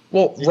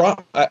 Well,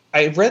 Ron,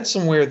 I read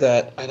somewhere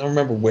that I don't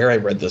remember where I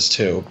read this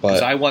too,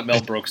 but I want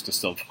Mel Brooks to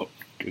still vote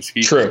because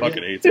he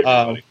fucking hates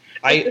everybody.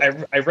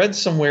 I read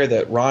somewhere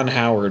that Ron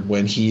Howard,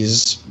 when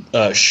he's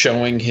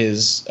showing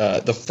his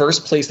the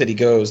first place that he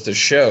goes to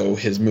show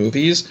his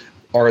movies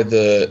are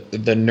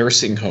the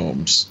nursing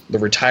homes, the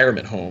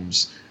retirement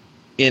homes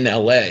in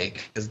L.A.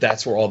 because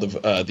that's where all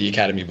the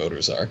Academy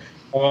voters are.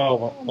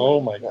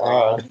 Oh my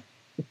God!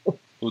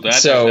 Well,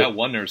 that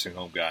one nursing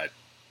home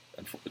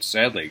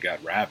sadly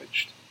got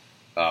ravaged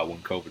when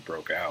COVID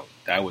broke out.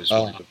 That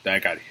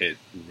that got hit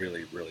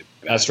really, really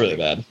bad. That's really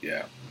bad.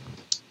 Yeah.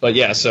 But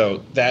yeah,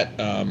 so that's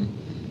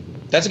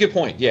a good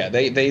point. Yeah,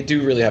 they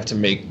do really have to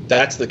make.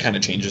 That's the kind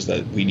of changes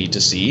that we need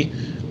to see.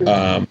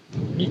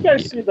 You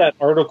guys see that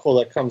article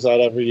that comes out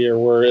every year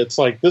where it's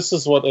like, this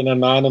is what an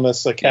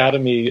anonymous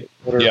Academy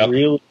voter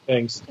really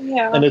thinks,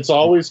 and it's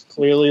always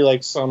clearly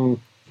like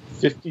some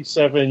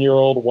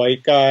 57-year-old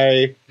white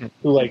guy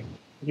who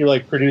he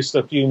produced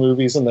a few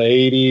movies in the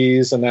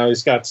 80s, and now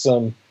he's got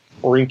some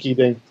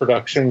rinky-dink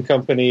production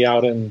company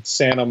out in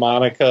Santa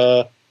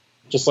Monica,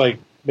 just like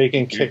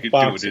making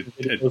kickboxing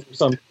videos or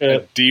some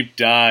shit. A deep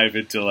dive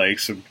into like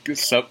some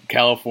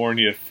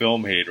California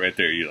film hate right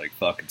there. You're like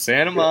fucking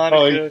Santa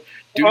Monica.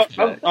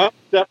 I'm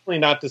definitely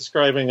not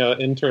describing an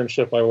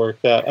internship I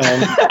worked at.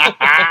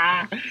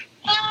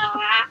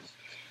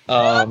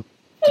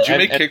 Did you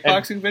make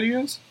kickboxing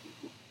videos?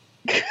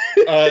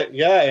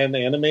 Yeah, and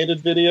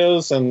animated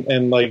videos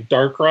and like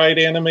dark ride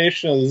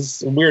animation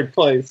is a weird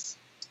place.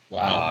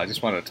 Wow. I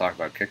just wanted to talk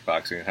about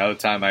kickboxing and how the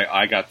time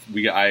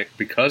I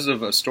because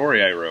of a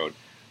story I wrote,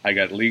 I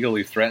got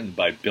legally threatened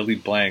by Billy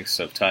Blanks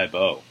of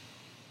Taibo.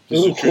 This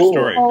is a true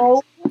story.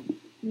 Oh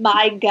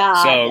my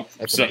God.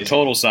 So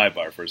total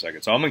sidebar for a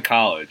second. So I'm in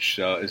college.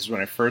 This is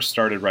when I first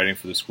started writing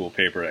for the school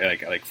paper,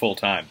 like full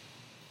time.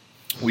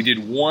 We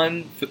did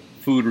one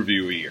food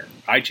review a year.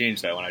 I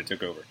changed that when I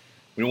took over.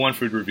 We did one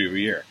food review a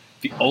year.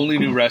 The only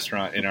new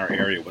restaurant in our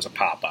area was a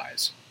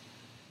Popeyes.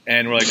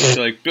 And we're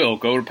like, Bill,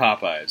 go to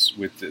Popeyes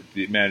with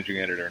the managing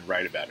editor and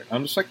write about it.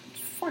 I'm just like,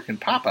 fucking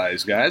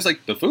Popeyes, guys.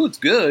 Like, the food's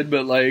good,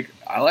 but, like,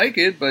 I like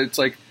it. But it's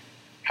like,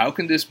 how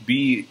can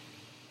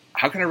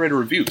I write a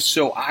review?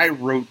 So I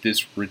wrote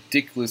this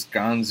ridiculous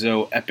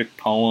gonzo epic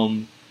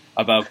poem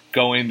about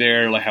going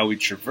there, like how we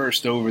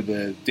traversed over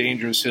the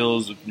dangerous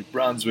hills of New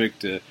Brunswick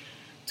to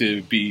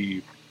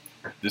be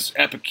this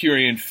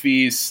Epicurean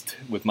feast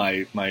with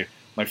my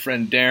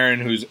friend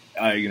Darren, who's,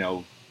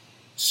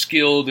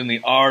 skilled in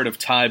the art of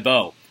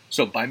Taibo.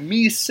 So by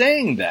me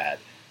saying that,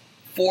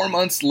 4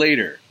 months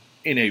later,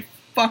 in a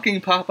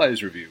fucking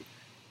Popeyes review,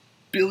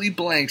 Billy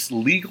Blank's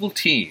legal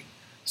team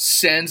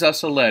sends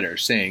us a letter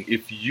saying,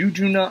 if you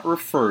do not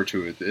refer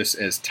to this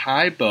as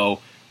Taibo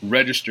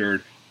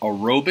registered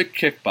aerobic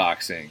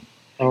kickboxing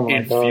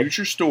in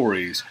future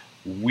stories,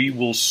 we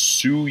will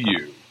sue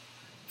you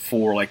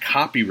for like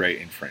copyright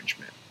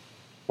infringement.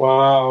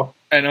 Wow.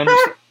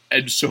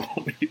 And so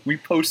we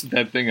posted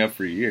that thing up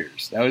for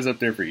years. That was up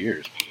there for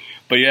years.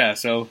 But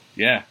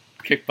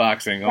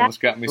kickboxing almost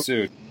got me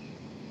sued.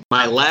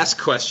 My last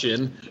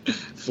question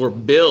for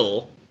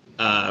Bill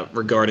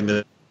regarding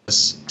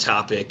this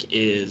topic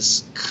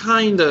is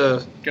kind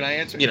of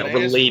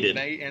related.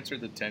 Can I answer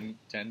the 10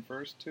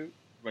 first too,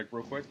 like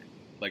real quick?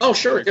 Like,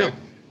 sure, go.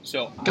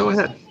 So go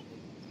ahead.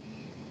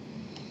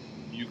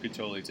 You could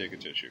totally take a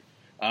tissue.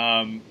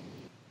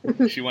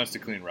 She wants to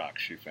clean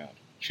rocks. She found.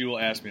 She will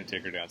ask me to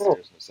take her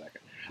downstairs in a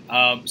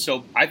second.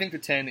 So I think the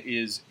 10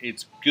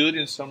 it's good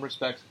in some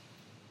respects.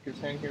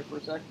 Just hang here for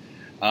a sec.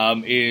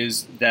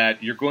 Is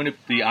that you're going to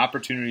the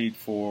opportunity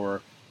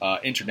for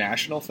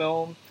international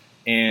film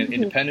and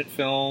independent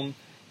film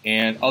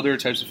and other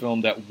types of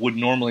film that would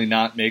normally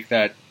not make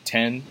that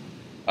 10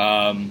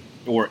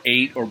 or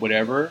 8 or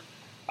whatever.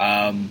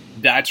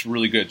 That's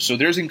really good. So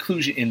there's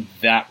inclusion in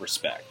that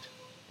respect.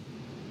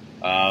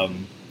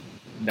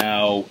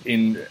 Now,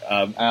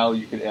 Al,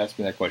 you can ask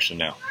me that question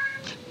now.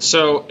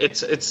 So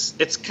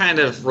it's kind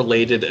of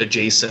related,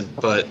 adjacent,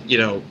 but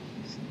me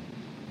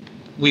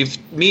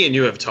and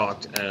you have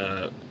talked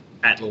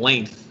at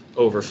length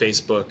over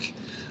Facebook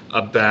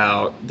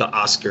about the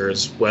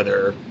Oscars,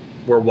 whether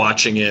we're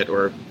watching it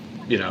or,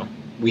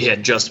 we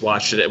had just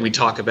watched it, and we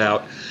talk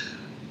about,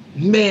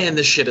 man,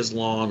 this shit is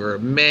long, or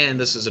man,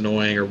 this is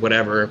annoying, or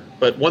whatever.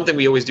 But one thing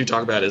we always do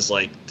talk about is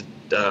like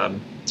the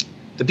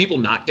people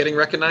not getting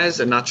recognized,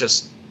 and not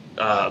just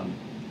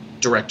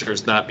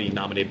directors not being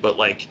nominated, but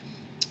like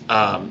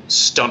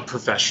stunt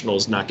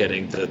professionals not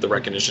getting the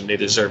recognition they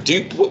deserve.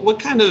 What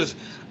kind of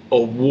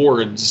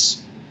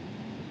awards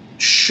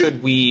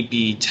should we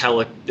be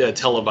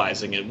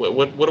televising, and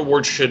what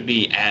awards should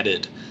be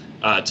added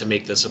to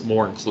make this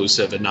more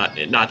inclusive, and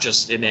not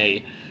just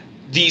in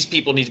these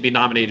people need to be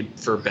nominated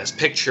for Best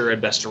Picture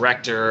and Best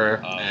Director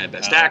and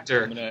Best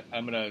Actor?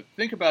 I'm gonna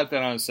think about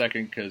that on a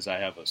second, because I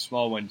have a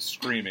small one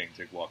screaming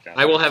to walk down.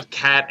 I will have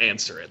Kat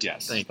answer it.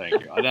 Yes, thank you.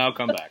 And I'll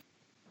come back.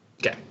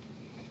 Okay.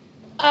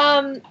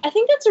 I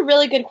think that's a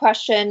really good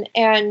question,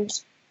 and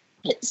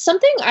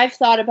something I've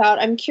thought about.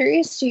 I'm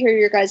curious to hear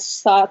your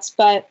guys' thoughts,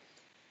 but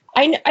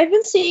I've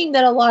been seeing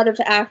that a lot of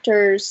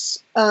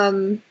actors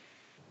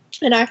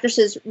and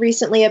actresses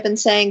recently have been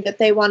saying that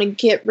they want to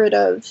get rid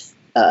of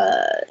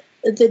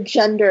the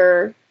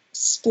gender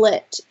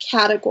split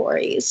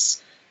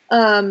categories,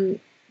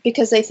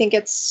 because they think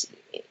it's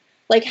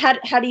like,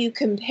 how do you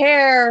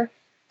compare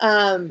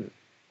a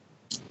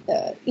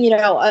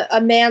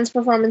man's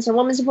performance and a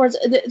woman's performance,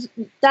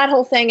 that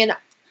whole thing. And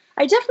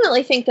I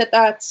definitely think that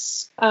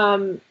that's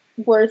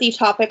worthy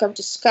topic of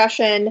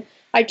discussion.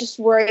 I just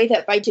worry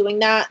that by doing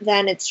that,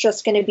 then it's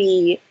just going to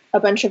be a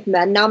bunch of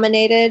men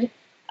nominated,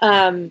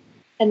 and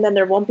then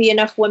there won't be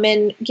enough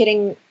women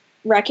getting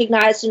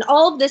recognized. And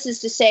all of this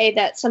is to say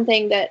that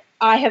something that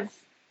I have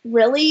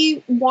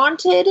really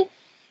wanted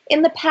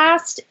in the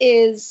past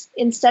is,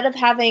 instead of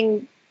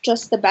having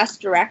just the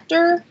best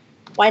director,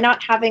 why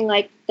not having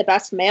like the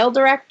best male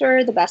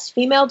director, the best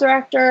female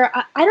director?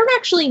 I don't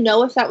actually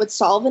know if that would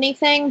solve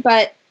anything,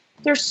 but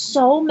there's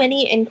so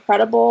many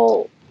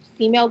incredible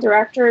female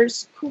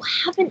directors who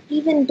haven't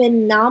even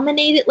been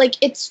nominated. Like,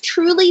 it's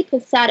truly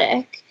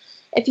pathetic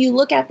if you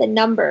look at the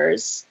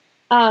numbers,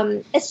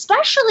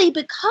 especially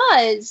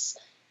because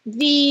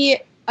the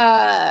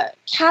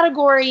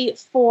category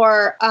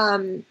for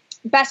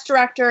best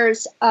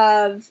directors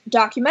of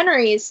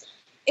documentaries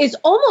is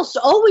almost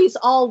always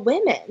all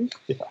women.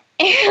 Yeah.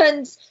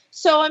 And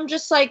so I'm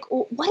just like,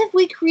 what if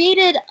we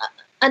created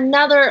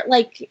another,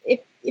 like,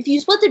 if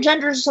you split the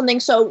genders or something,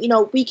 so,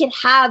 we can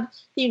have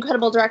the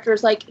incredible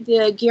directors like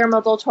the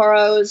Guillermo del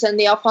Toros and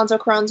the Alfonso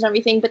Cuaróns and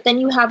everything, but then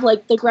you have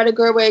like the Greta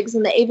Gerwigs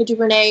and the Ava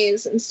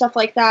DuVernays and stuff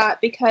like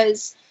that,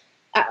 because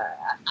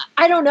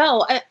I don't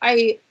know.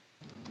 I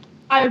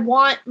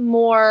want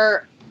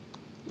more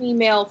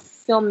female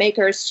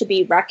filmmakers to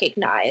be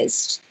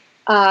recognized.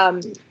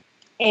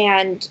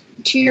 And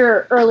to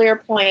your earlier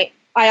point,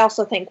 I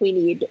also think we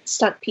need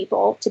stunt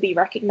people to be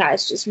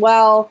recognized as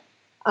well,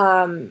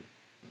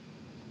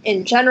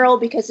 in general,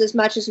 because as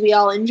much as we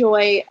all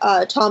enjoy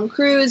Tom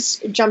Cruise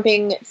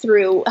jumping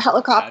through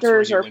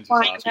helicopters or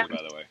flying Oscar,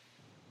 by the way.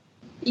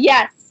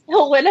 Yes,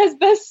 he'll win as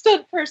best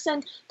stunt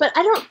person, but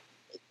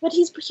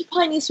he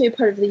probably needs to be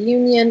part of the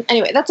union.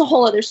 Anyway, that's a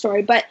whole other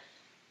story. But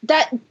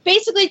that,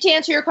 basically, to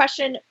answer your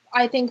question,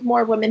 I think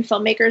more women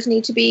filmmakers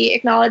need to be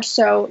acknowledged.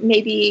 So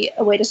maybe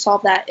a way to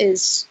solve that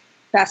is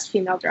best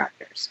female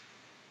directors.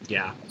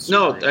 Yeah.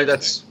 No,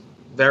 that's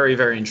very,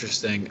 very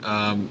interesting.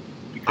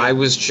 I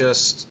was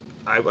just,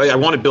 I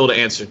wanted Bill to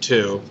answer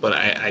too,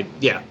 but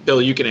yeah,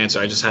 Bill, you can answer.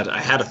 I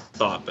had a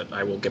thought, but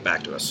I will get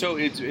back to it. So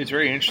it's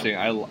very interesting.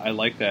 I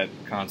like that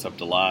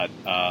concept a lot,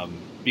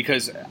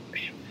 because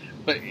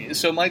I've been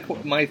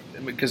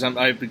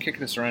kicking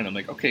this around. I'm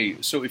like,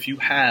 okay, so if you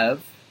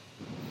have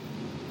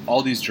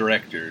all these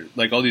directors,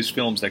 like all these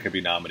films that could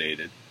be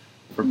nominated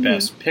for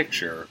Best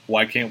Picture,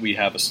 why can't we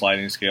have a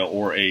sliding scale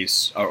or a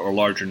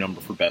larger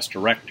number for Best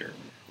Director,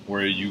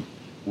 where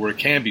it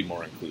can be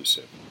more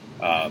inclusive?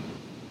 But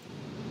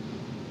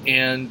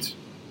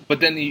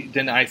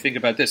then I think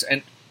about this,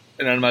 and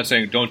I'm not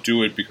saying don't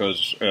do it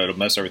because it'll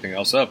mess everything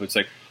else up. It's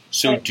like,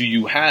 so do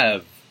you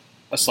have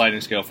a sliding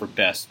scale for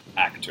Best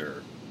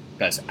Actor,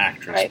 Best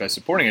Actress, Best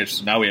Supporting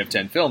Actress? Now we have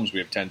 10 films, we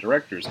have 10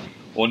 directors.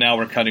 Well, now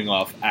we're cutting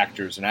off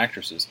actors and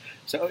actresses.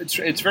 So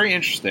it's very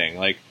interesting.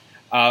 Like,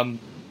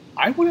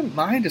 I wouldn't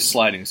mind a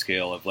sliding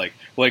scale of like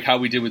how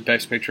we did with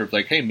Best Picture, of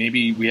like, hey,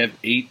 maybe we have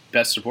 8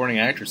 Best Supporting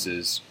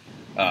Actresses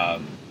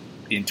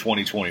in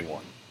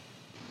 2021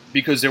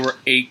 because there were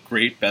 8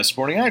 great Best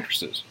Supporting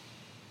Actresses.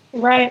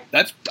 Right.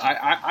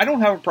 I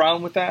don't have a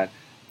problem with that,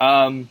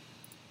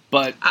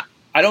 but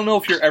I don't know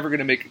if you're ever going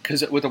to make it,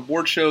 because with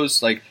award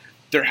shows, like,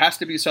 there has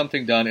to be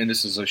something done, and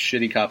this is a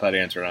shitty cop-out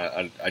answer,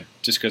 and I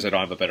just because I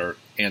don't have a better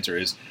answer,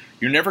 is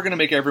you're never going to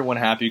make everyone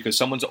happy because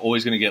someone's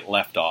always going to get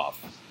left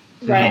off.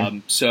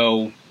 Right.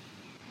 So,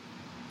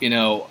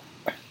 I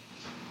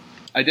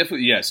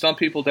definitely, stunt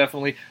people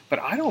definitely, but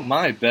I don't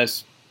mind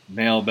best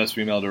male, best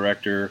female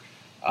director,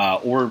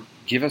 or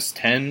give us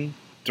 10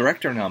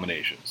 director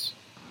nominations,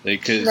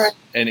 because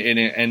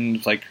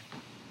and like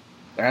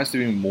there has to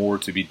be more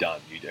to be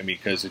done. I mean,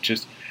 because it's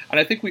just, and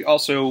I think we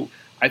also,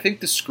 I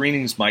think the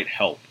screenings might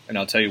help, and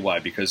I'll tell you why.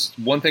 Because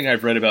one thing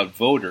I've read about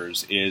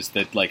voters is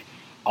that like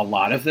a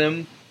lot of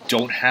them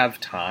don't have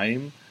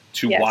time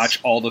to watch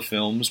all the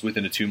films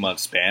within a 2-month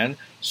span,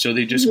 so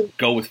they just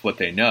go with what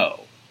they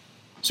know.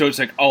 So it's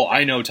like, oh,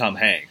 I know Tom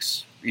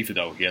Hanks, even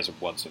though he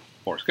hasn't won since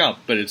Forrest Gump,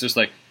 but it's just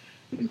like,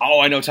 oh,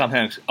 I know Tom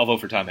Hanks, I'll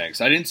vote for Tom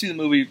Hanks. I didn't see the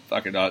movie,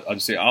 fuck it, I'll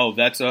just say, oh,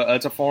 that's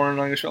a foreign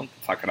language film,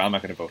 fuck it, I'm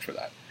not going to vote for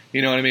that.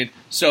 You know what I mean?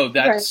 So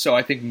so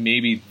I think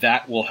maybe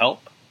that will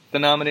help the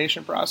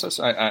nomination process.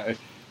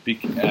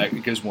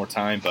 It gives more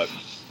time, but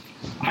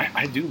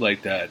I do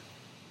like that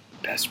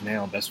best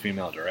male, best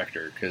female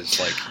director,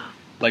 because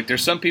like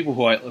there's some people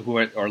who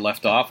are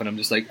left off, and I'm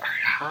just like,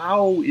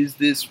 how is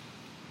this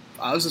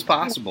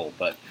possible?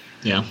 But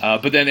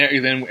but then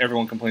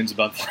everyone complains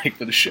about the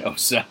length of the show,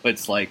 so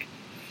it's like,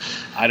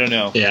 I don't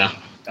know. Yeah.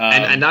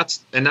 And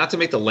not to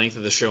make the length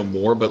of the show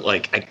more, but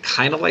like I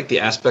kind of like the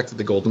aspect of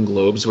the Golden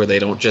Globes where they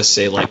don't just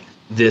say like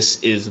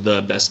this is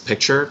the best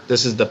picture,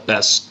 this is the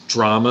best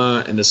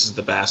drama, and this is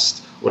the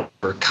best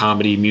whatever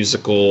comedy,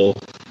 musical,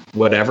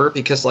 whatever.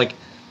 Because like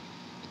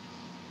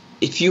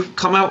if you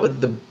come out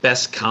with the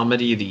best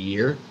comedy of the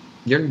year,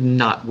 you're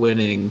not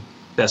winning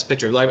best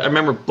picture. Like I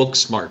remember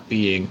Booksmart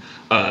being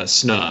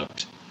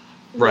snubbed.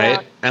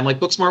 Right? Yeah. And like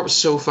Booksmart was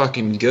so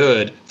fucking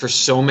good for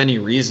so many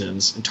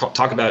reasons. And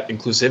talk about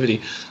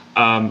inclusivity.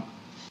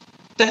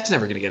 That's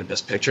never going to get a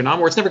best picture. Not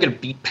more. It's never going to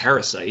beat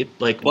Parasite.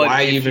 Like, but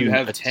why even you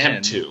have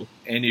attempt 10 to?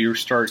 And you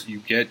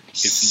get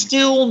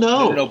still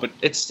no. No, but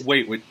it's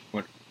wait.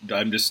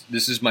 This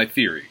is my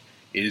theory.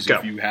 Is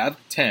if you have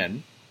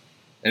 10,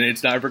 and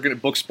it's not ever going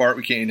to Booksmart.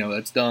 We can't.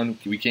 That's done.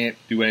 We can't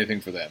do anything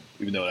for them,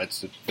 even though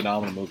that's a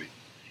phenomenal movie.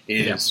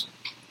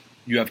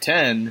 You have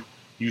 10.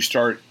 You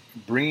start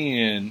bringing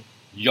in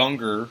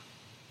younger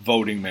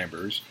voting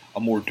members, a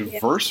more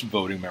diverse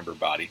voting member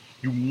body,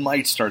 you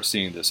might start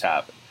seeing this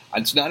happen.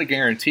 It's not a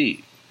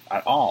guarantee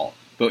at all,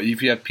 but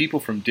if you have people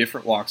from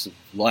different walks of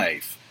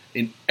life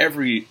in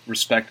every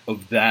respect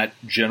of that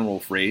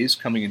general phrase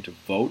coming into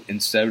vote,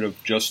 instead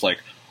of just like,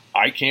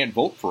 I can't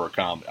vote for a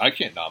comedy, I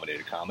can't nominate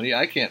a comedy,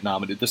 I can't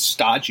nominate the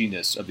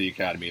stodginess of the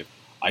Academy of,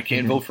 I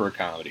can't vote for a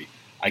comedy,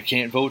 I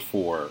can't vote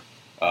for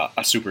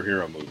a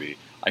superhero movie,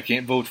 I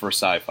can't vote for a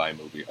sci-fi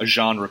movie, a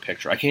genre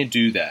picture. I can't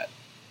do that.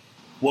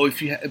 Well,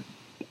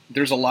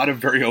 there's a lot of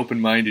very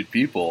open-minded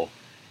people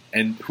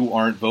and who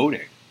aren't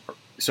voting,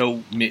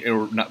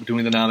 or not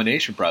doing the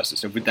nomination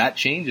process. If that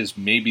changes,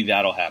 maybe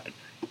that'll happen.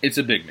 It's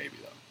a big maybe,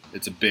 though.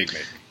 It's a big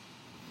maybe.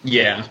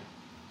 Yeah.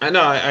 I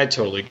know. I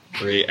totally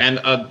agree. And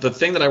the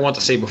thing that I want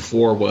to say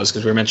before was,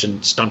 because we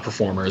mentioned stunt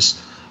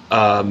performers,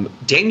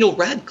 Daniel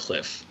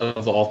Radcliffe,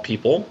 of all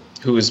people,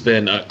 who has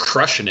been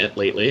crushing it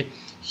lately,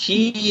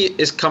 he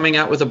is coming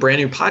out with a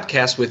brand new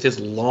podcast with his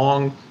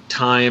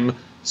long-time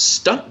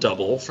stunt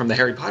double from the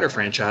Harry Potter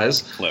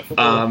franchise. Cliff.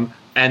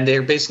 And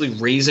they're basically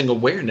raising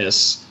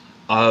awareness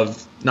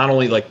of not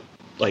only like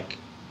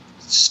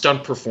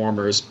stunt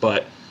performers,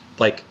 but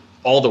like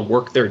all the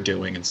work they're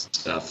doing and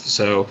stuff.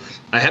 So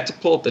I have to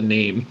pull up the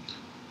name,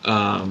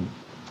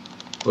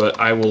 but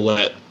I will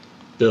let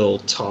Bill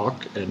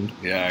talk. And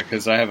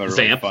because I have a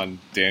really fun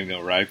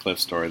Daniel Radcliffe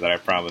story that I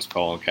promised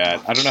Cole and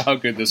Kat. I don't know how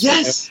good this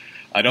is.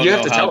 I don't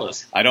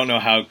know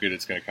how good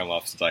it's going to come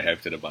off since I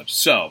hyped it a bunch.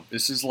 So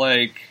this is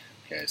like,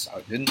 so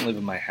I didn't live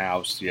in my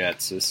house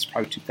yet. So this is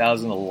probably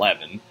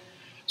 2011.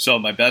 So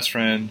my best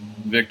friend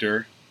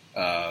Victor,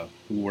 who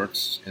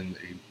works in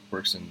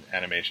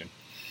animation,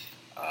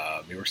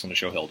 he works on the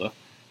show Hilda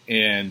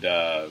and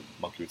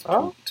Monkey with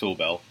Tool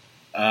Bell.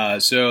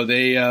 So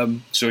he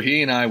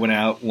and I went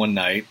out one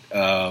night,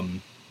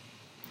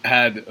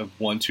 had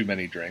one too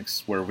many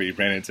drinks, where we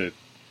ran into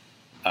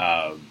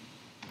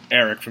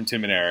Eric from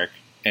Tim and Eric.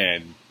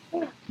 And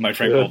my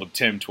friend called him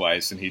Tim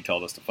twice, and he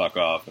told us to fuck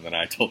off, and then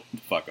I told him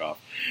to fuck off.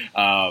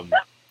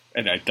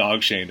 And I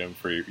dog-shamed him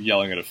for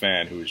yelling at a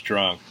fan who was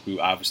drunk, who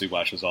obviously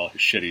watches all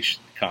his shitty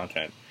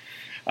content.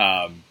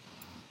 Sorry,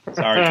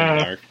 Tim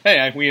and Eric.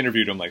 Hey, we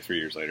interviewed him like 3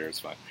 years later. It's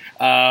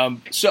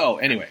fine. So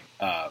anyway,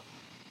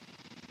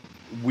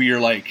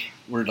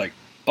 we're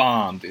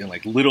bombed in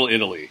like Little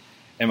Italy,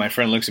 and my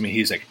friend looks at me.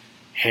 He's like,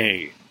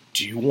 "Hey,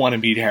 do you want to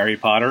meet Harry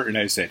Potter?" And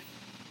I said,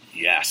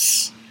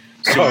 "Yes."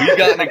 So we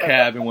got in a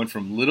cab and went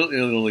from Little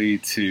Italy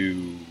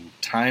to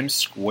Times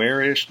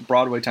Square-ish,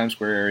 Broadway, Times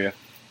Square area.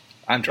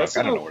 I'm drunk.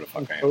 I don't know where the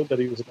fuck I am. That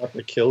he was about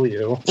to kill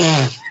you.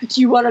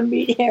 Do you want to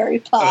meet Harry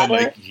Potter? I'm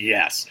like,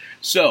 yes.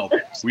 So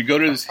we go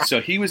to this.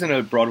 So he was in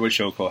a Broadway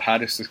show called How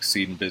to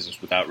Succeed in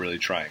Business Without Really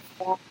Trying.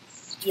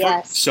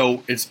 Yes.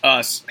 So it's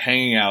us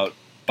hanging out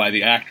by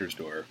the actor's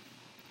door.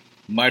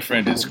 My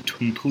friend is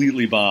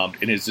completely bombed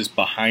and is just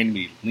behind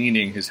me,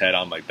 leaning his head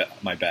on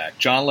my back.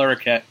 John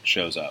Larroquette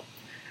shows up.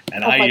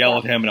 And I yell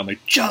at him, and I'm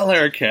like, John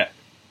Larroquette,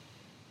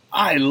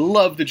 I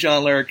love the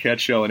John Larroquette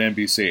show on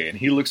NBC. And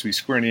he looks at me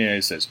square in the eye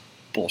and says,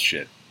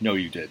 bullshit. No,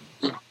 you didn't.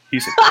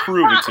 He said,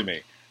 prove it to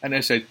me. And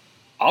I said,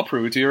 I'll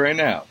prove it to you right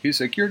now. He's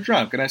like, you're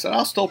drunk. And I said,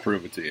 I'll still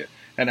prove it to you.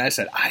 And I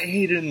said, I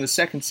hated in the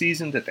second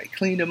season that they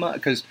cleaned him up.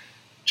 Because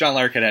John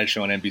Larroquette had a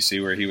show on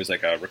NBC where he was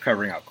like a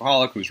recovering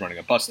alcoholic who was running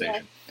a bus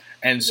station.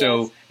 And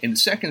so in the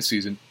second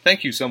season,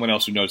 thank you, someone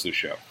else who knows this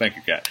show. Thank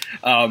you, Kat.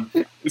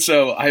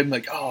 So I'm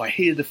like, I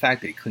hated the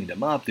fact they cleaned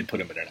him up. They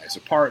put him in a nice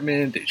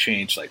apartment. They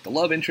changed like the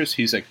love interest.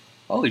 He's like,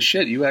 holy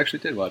shit, you actually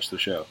did watch the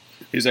show.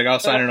 He's like, I'll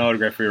sign an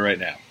autograph for you right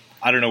now.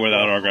 I don't know where that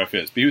autograph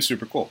is, but he was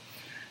super cool.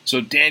 So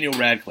Daniel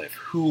Radcliffe,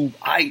 who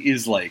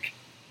is like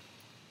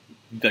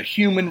the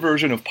human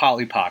version of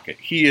Polly Pocket.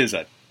 He has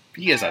a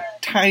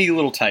tiny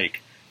little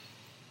tyke.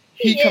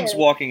 He comes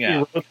walking out. He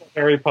wrote the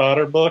Harry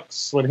Potter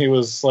books when he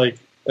was like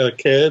a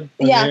kid.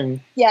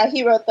 Yeah,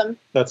 he wrote them.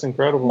 That's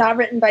incredible. Not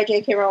written by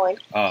J.K. Rowling.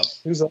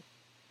 Who's that?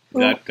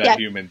 That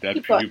human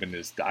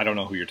is. I don't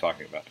know who you're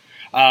talking about.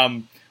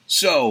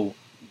 So,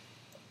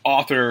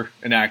 author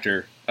and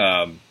actor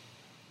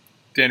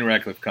Daniel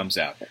Radcliffe comes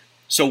out.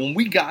 So when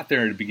we got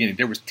there at the beginning,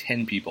 there was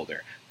 10 people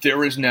there.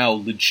 There is now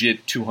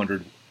legit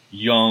 200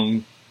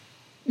 young,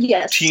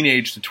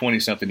 teenage to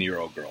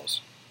 20-something-year-old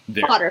girls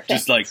there, Potter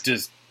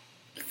just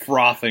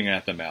frothing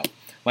at the mouth.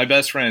 My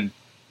best friend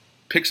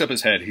picks up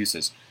his head. He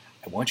says,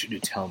 I want you to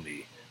tell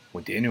me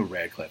when Daniel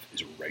Radcliffe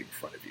is right in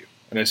front of you.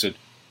 And I said,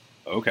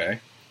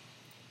 okay.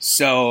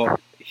 So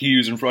he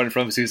was in front of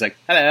us. He's like,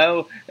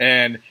 hello.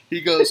 And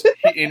he goes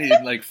in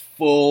like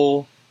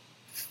full-throated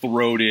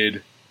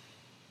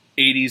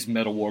 80s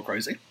metal war cry.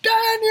 He's like,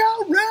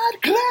 Daniel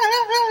Radcliffe!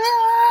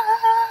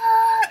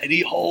 And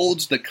he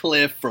holds the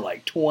cliff for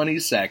like 20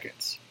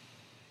 seconds.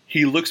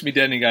 He looks me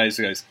dead in the eyes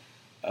and goes,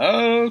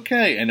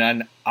 okay. And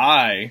then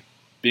I,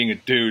 being a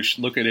douche,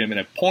 look at him and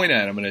I point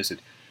at him and I said,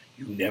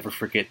 you never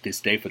forget this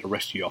day for the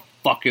rest of your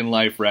fucking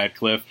life,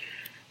 Radcliffe.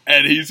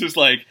 And he's just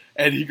like,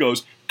 and he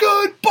goes,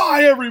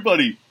 goodbye,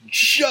 everybody!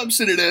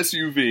 Jumps in an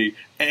SUV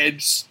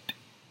and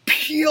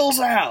peels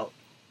out.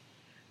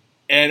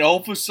 And all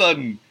of a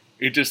sudden,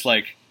 it just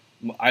like,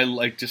 I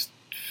like just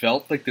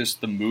felt like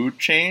the mood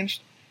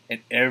changed, and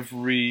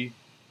every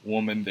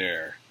woman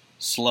there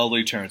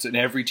slowly turns, and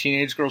every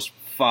teenage girl's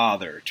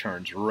father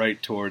turns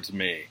right towards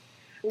me,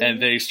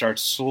 and they start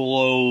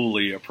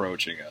slowly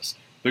approaching us.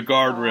 The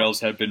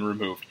guardrails have been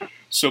removed.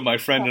 So my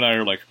friend and I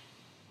are like,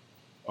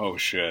 oh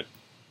shit.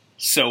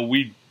 So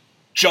we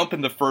jump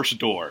in the first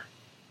door.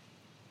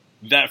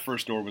 That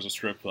first door was a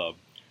strip club.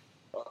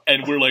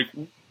 And we're like,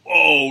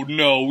 oh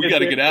no, we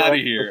gotta get out of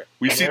here.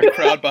 We see the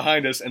crowd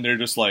behind us, and they're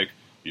just like,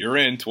 you're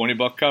in,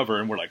 $20 cover.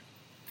 And we're like,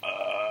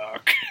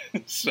 fuck.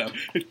 So,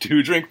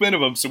 2-drink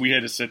minimum, so we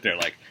had to sit there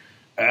like,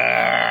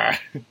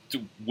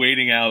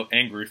 waiting out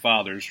angry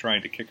fathers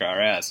trying to kick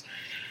our ass.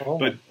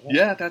 But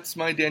yeah, that's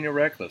my Daniel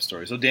Radcliffe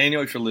story. So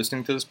Daniel, if you're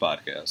listening to this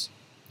podcast,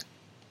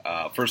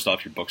 first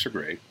off, your books are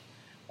great.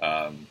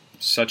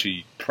 Such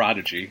a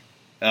prodigy.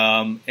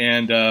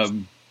 And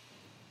I'm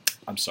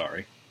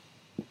sorry.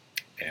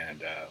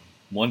 And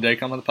one day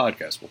come on the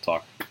podcast. We'll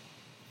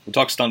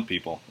talk stunt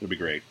people. It'll be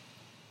great.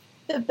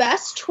 The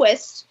best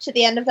twist to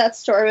the end of that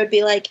story would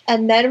be like,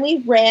 and then we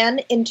ran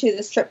into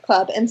the strip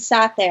club and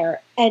sat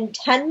there, and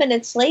 10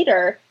 minutes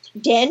later,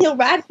 Daniel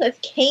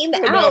Radcliffe came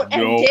out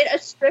and did a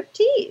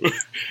striptease.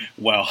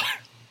 Well,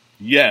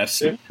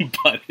 yes,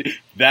 but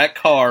that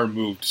car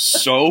moved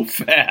so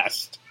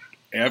fast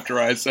after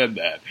I said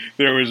that.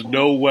 There was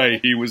no way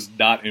he was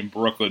not in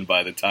Brooklyn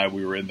by the time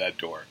we were in that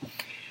door.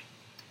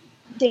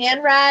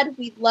 Dan Rad,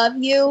 we love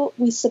you.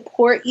 We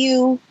support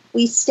you.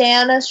 We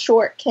stan a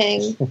short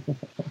king.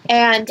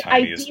 And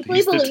I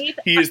deeply believe...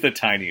 He is the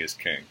tiniest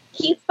king.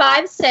 He's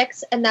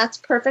 5'6", and that's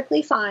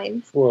perfectly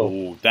fine.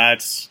 Whoa,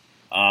 that's...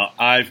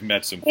 I've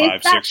met some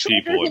 5'6"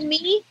 people. Is that than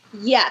me?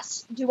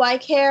 Yes. Do I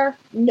care?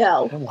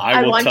 No.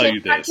 I will tell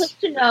you this.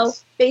 To know,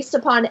 based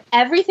upon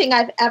everything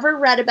I've ever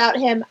read about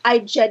him, I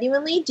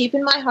genuinely, deep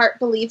in my heart,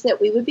 believe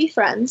that we would be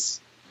friends.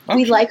 Okay.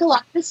 We like a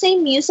lot of the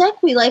same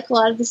music. We like a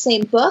lot of the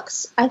same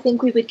books. I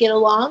think we would get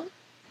along.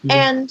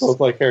 And both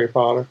like Harry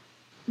Potter.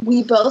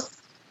 We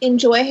both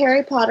enjoy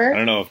Harry Potter. I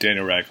don't know if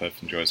Daniel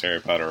Radcliffe enjoys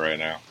Harry Potter right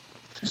now.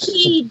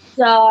 He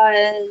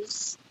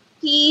does.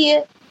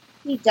 He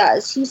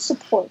does. He's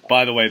supportive.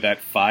 By the way, that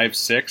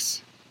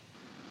 5'6",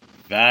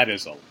 that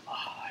is a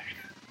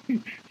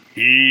lie.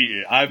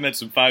 I've met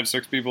some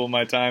 5'6" people in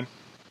my time.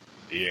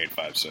 He ain't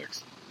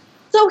 5'6".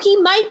 So he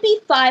might be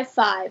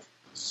 5'5".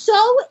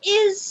 So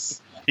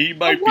is... He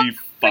might be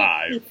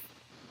 5.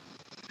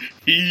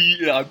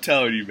 I'm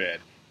telling you, man.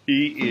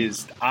 He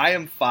is... I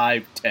am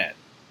 5'10".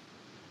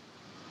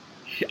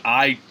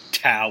 I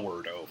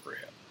towered over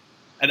him.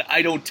 And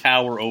I don't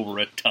tower over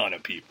a ton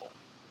of people.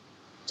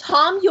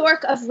 Tom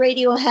York of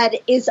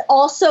Radiohead is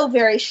also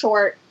very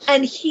short,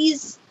 and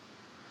he's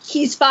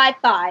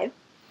 5'5",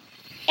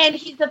 and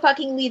he's the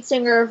fucking lead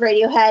singer of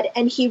Radiohead,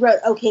 and he wrote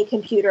OK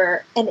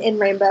Computer and In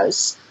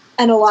Rainbows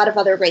and a lot of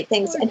other great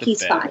things, and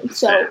he's fine.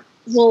 So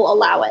we'll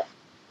allow it.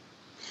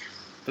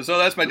 So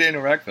that's my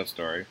Daniel Radcliffe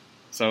story.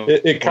 So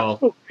it kind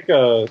of like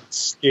a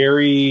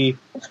scary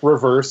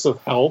reverse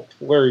of Help,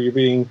 where you're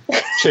being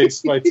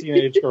chased by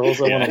teenage girls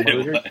that want to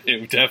murder.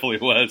 It definitely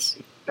was.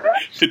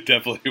 It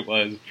definitely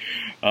was.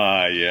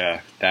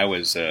 Yeah, that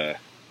was a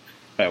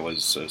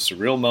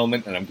surreal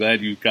moment, and I'm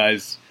glad you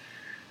guys.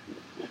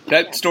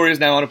 That story is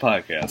now on a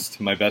podcast.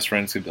 My best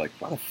friend's gonna be like,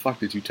 "Why the fuck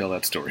did you tell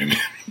that story, man?"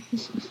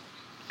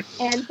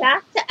 And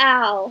back to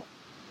Al.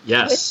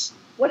 Yes.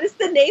 What is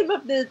the name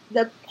of the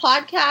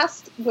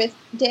podcast with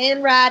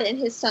Dan Rad and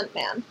his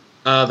stuntman?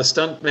 The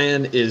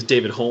stuntman is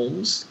David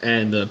Holmes,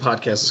 and the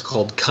podcast is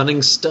called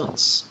Cunning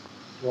Stunts.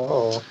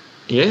 Whoa.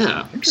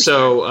 Yeah.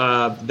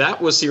 So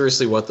that was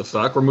Seriously What the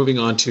Fuck. We're moving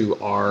on to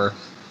our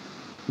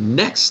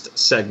next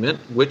segment,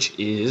 which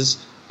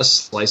is A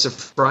Slice of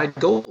Fried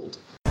Gold.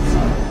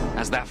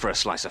 How's that for a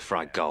slice of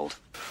fried gold?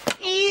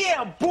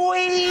 Yeah,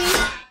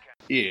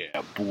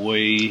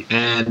 boy.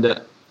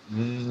 And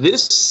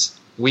this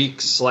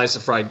week's Slice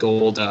of Fried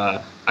Gold,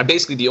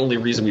 basically the only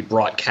reason we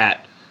brought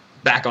Kat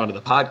back onto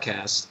the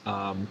podcast,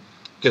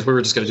 because we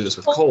were just going to do this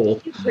with Cole.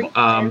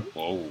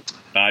 Whoa.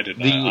 I did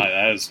not.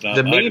 That is not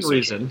the my main decision.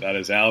 reason. That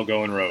is Al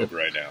going rogue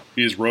right now.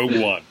 He is Rogue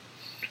One.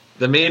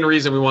 The main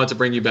reason we wanted to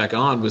bring you back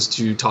on was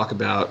to talk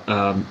about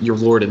your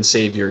Lord and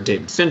Savior,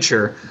 David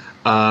Fincher,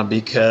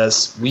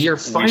 because we are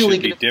finally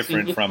going to be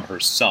different from her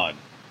son,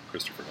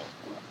 Christopher Nolan.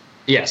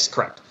 Yes,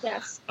 correct.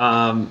 Yes.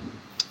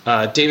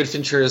 David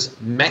Fincher's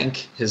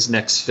Mank, his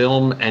next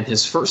film, and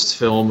his first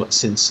film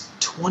since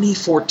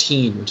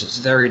 2014, which is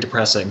very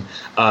depressing,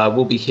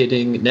 will be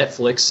hitting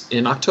Netflix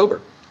in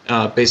October.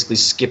 Basically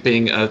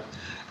skipping,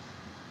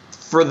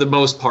 for the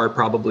most part,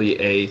 probably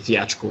a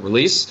theatrical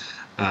release.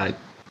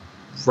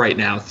 Right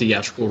now,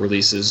 theatrical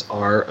releases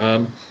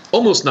are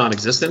almost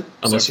non-existent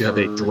unless you have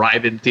a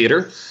drive-in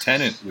theater.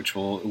 Tenet, which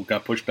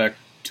got pushed back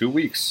 2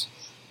 weeks.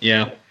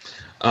 Yeah.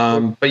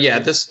 But yeah,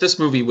 this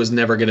movie was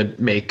never going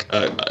to make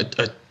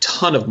a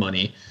ton of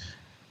money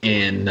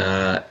in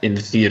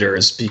the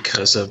theaters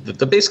because of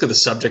basically the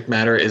subject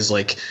matter is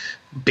like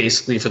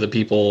basically for the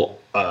people,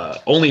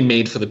 only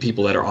made for the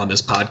people that are on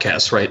this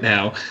podcast right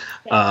now.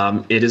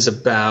 It is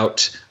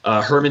about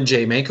Herman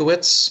J.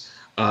 Mankiewicz,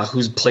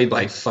 who's played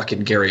by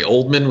fucking Gary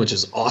Oldman, which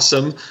is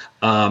awesome.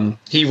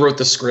 He wrote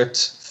the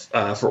script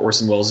for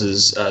Orson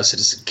Welles'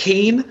 Citizen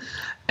Kane,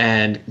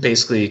 and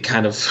basically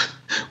kind of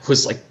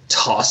was like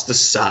tossed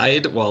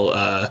aside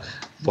while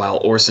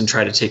Orson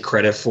tried to take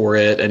credit for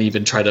it and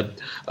even try to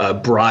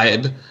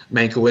bribe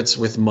Mankiewicz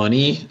with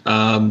money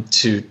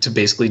to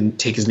basically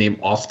take his name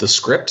off the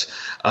script.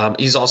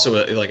 He's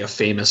also a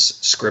famous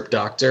script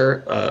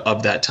doctor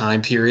of that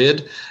time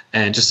period,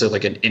 and just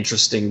an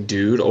interesting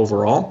dude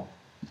overall.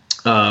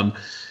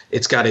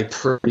 It's got a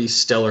pretty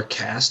stellar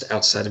cast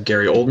outside of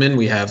Gary Oldman.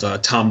 We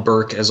have Tom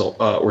Burke as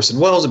Orson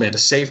Welles, Amanda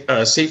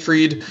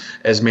Seyfried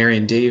as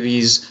Marion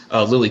Davies.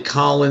 Lily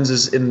Collins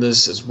is in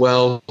this as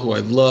well, who I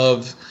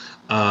love.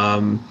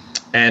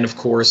 And, of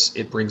course,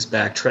 it brings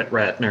back Trent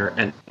Reznor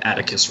and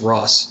Atticus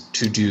Ross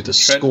to do the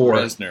score.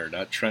 Trent Reznor,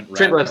 not Trent Ratner.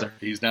 Trent Reznor.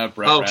 He's not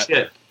Brett Oh, Ratner.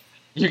 shit.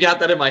 You got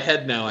that in my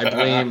head now.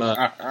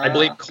 I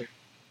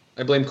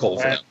blame Cole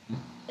for that.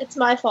 It's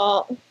my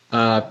fault.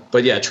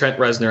 But yeah, Trent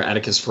Reznor,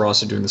 Atticus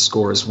Ross are doing the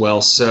score as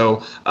well.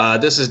 So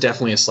this is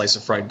definitely a slice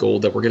of fried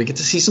gold that we're going to get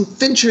to see some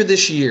Fincher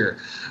this year.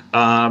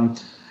 Kat,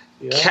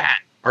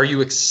 are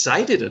you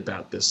excited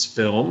about this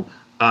film?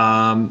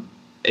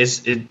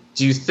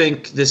 Do you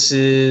think this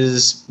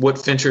is what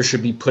Fincher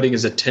should be putting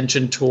his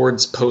attention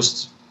towards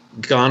post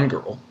Gone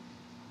Girl?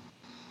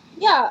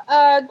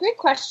 Yeah, great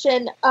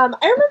question. I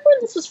remember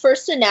when this was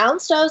first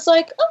announced, I was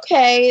like,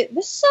 okay,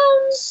 this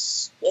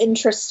sounds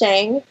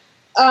interesting.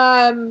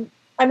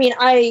 I mean,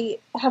 I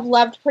have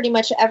loved pretty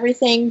much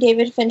everything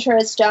David Fincher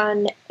has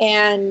done,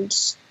 and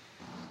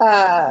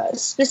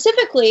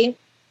specifically,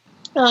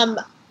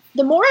 the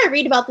more I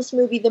read about this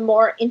movie, the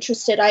more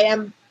interested I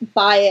am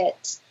by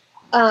it.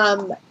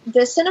 The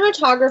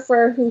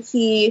cinematographer who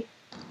he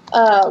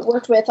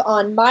worked with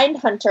on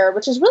Mindhunter,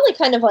 which is really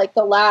kind of like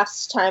the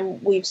last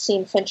time we've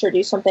seen Fincher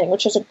do something,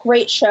 which is a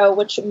great show,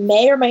 which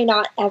may or may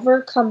not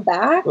ever come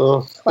back.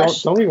 Ugh,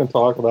 don't even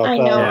talk about that. I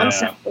know, Yeah. I'm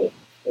sorry.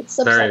 It's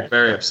Very, upsetting.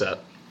 very upset.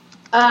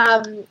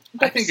 I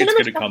think it's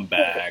going to come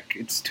back.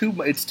 It's too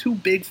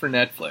big for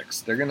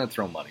Netflix. They're going to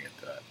throw money at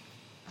that.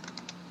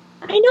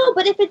 I know,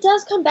 but if it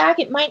does come back,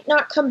 it might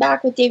not come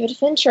back with David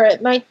Fincher.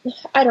 It might.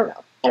 I don't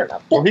know.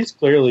 But Well, he's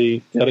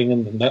clearly getting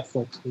into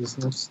Netflix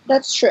business.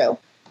 That's true.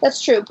 But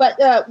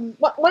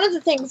one of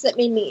the things that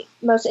made me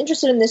most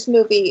interested in this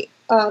movie,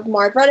 the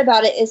more I've read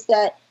about it, is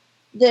that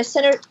the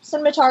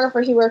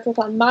cinematographer he worked with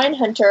on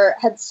Mindhunter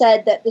had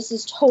said that this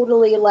is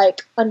totally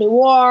like a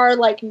noir,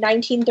 like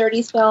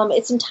 1930s film.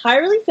 It's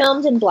entirely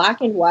filmed in black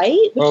and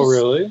white. Oh,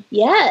 really?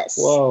 Yes.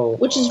 Whoa.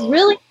 Which is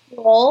really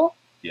cool.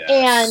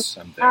 Yes,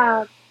 I'm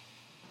there.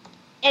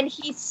 And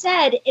he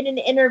said in an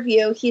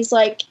interview, he's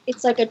like,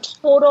 it's like a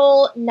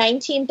total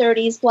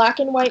 1930s black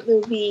and white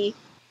movie.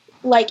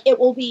 Like, it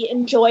will be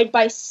enjoyed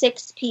by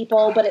 6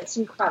 people, but it's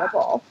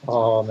incredible.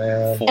 Oh,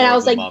 man. 4 and I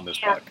was of them like, on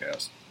this yeah.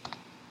 podcast.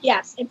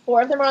 Yes, and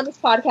 4 of them are on this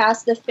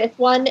podcast. The 5th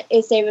one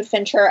is David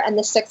Fincher, and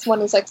the 6th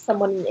one is like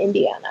someone in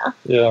Indiana.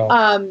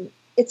 Yeah.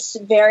 It's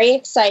very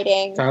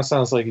exciting. Kind of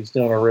sounds like he's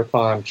doing a riff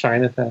on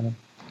Chinatown.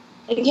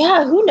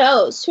 Yeah, who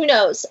knows?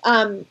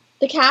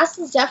 The cast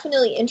is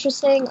definitely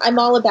interesting. I'm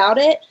all about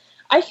it.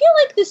 I feel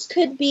like this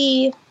could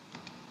be,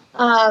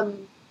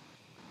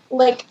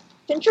 like,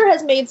 Fincher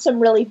has made some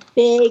really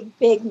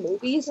big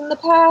movies in the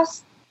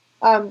past,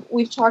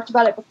 We've talked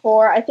about it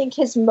before. I think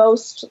his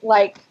most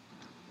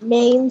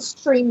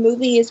mainstream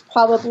movie is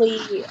probably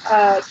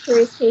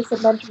Curious Case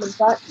of Benjamin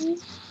Button.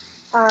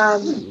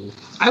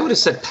 I would have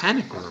said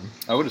Panic Room.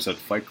 I would have said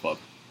Fight Club.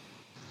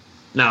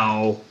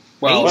 No.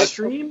 Well,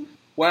 mainstream?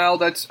 Well,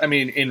 that's, I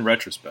mean, in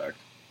retrospect.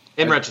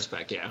 In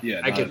retrоспect, yeah.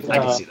 Yeah, I can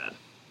see that.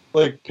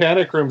 Like,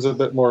 Panic Room's a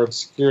bit more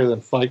obscure than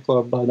Fight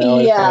Club by now.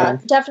 Yeah,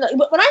 definitely.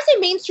 But when I say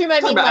mainstream,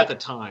 I mean at the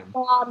time.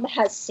 Mom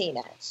has seen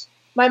it.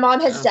 My mom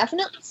has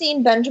definitely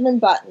seen Benjamin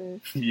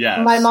Button. Yes.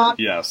 My mom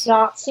has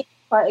not seen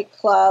Fight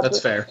Club.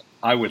 That's fair.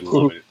 I would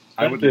love it.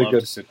 I would love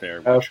to sit there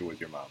and watch it with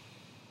your mom.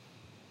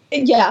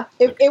 Yeah,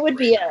 it would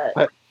be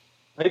a...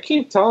 I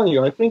keep telling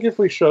you, I think if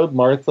we showed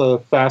Martha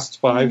Fast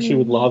 5, she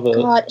would love it.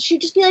 God,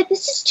 she'd just be like,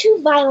 this is too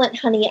violent,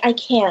 honey. I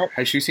can't.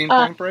 Has she seen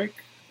Point Break?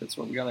 That's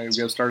what we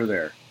gotta start her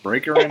there.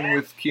 Break her in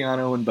with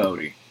Keanu and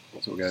Bodhi.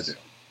 That's what we gotta do.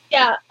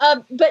 Yeah,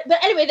 but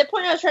anyway, the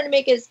point I was trying to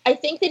make is I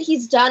think that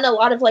he's done a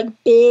lot of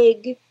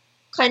big,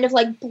 kind of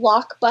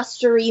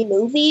blockbustery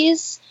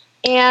movies,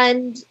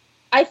 and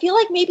I feel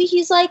like maybe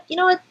he's like, you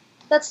know what,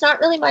 that's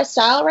not really my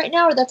style right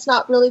now, or that's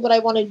not really what I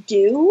want to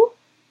do.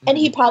 And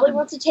he probably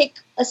wants to take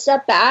a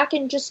step back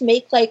and just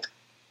make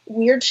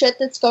weird shit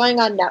that's going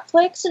on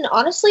Netflix. And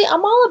honestly,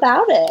 I'm all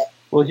about it.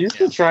 Well, he's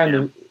been trying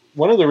to.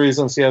 One of the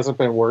reasons he hasn't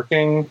been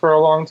working for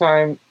a long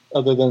time,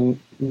 other than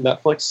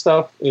Netflix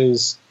stuff,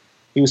 is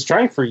he was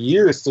trying for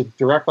years to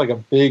direct a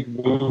big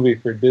movie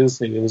for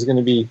Disney. It was going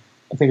to be,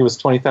 I think it was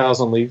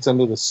 20,000 Leagues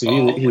Under the Sea.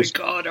 Oh my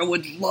God, I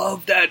would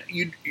love that.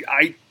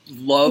 I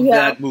love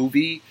that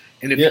movie.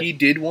 And if he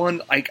did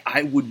one,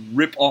 I would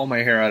rip all my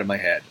hair out of my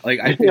head.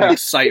 I'd be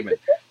excitement.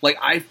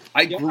 I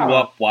grew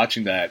up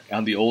watching that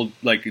on the old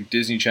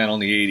Disney Channel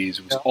in the 80s.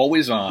 It was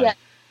always on. Yeah.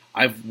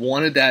 I've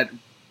wanted that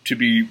to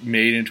be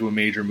made into a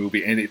major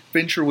movie, and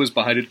Fincher was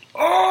behind it.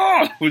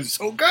 Oh, it was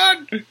so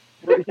good.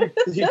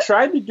 He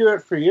tried to do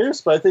it for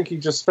years, but I think he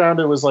just found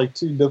it was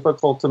too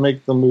difficult to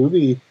make the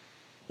movie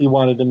he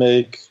wanted to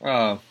make.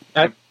 I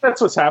think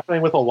that's what's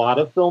happening with a lot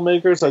of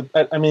filmmakers.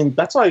 I mean,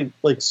 that's why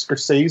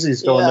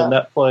Scorsese's going to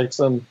Netflix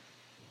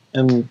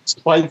and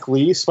Spike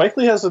Lee. Spike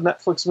Lee has a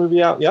Netflix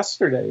movie out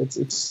yesterday.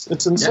 It's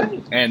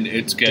insane, and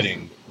it's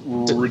getting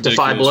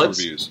ridiculous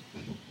reviews.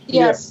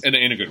 Yes, in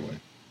a good way,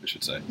 I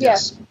should say.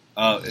 Yes.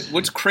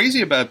 What's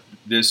crazy about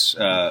this,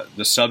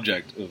 the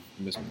subject of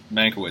Ms.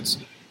 Mankiewicz,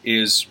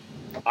 is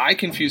I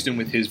confused him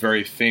with his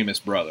very famous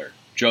brother,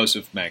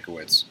 Joseph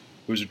Mankiewicz,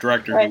 who's a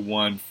director who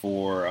won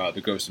for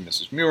The Ghost of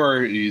Mrs.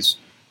 Muir. He's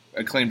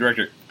an acclaimed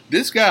director.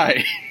 This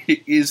guy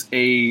is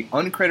a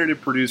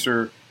uncredited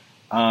producer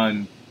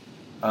on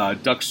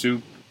Duck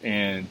Soup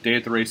and Day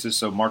at the Races,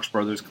 so Marx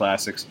Brothers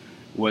classics.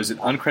 Was an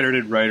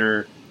uncredited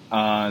writer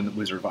on The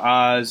Wizard of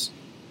Oz,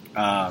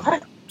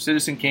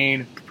 Citizen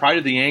Kane, Pride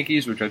of the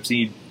Yankees, which I've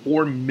seen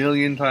 4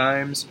 million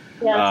times.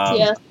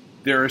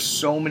 There are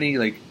so many,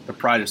 The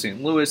Pride of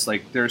St. Louis.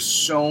 There are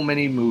so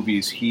many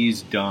movies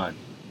he's done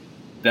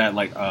that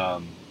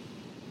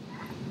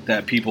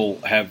that people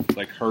have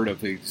heard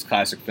of these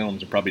classic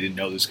films and probably didn't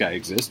know this guy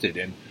existed.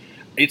 And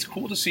it's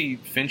cool to see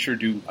Fincher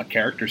do a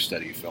character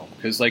study film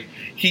because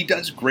he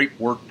does great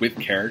work with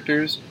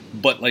characters,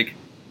 but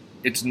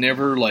it's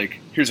never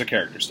here's a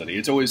character study.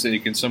 It's always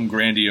in some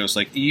grandiose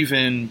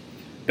even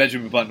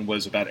Benjamin Button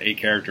was about a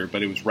character,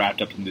 but it was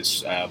wrapped up in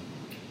this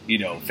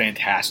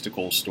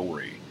fantastical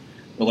story,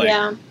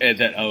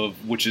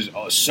 which is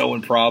so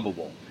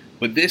improbable.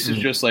 But this is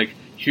just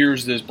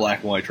here's this black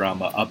and white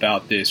drama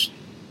about this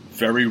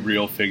very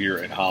real figure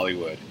in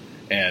Hollywood,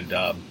 and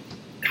God,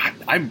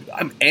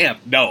 I'm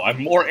amped. No,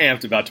 I'm more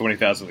amped about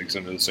 20,000 Leagues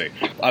Under the Sea.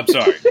 I'm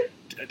sorry,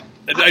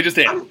 I just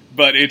am.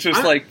 But it's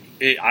just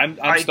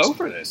I'm stoked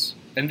for this.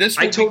 And this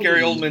will be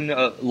Gary Oldman.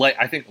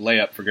 I think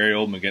layup for Gary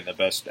Oldman getting the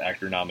Best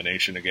Actor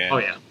nomination again. Oh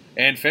yeah,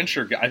 and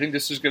Fincher. I think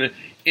this is gonna.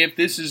 If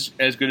this is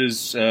as good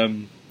as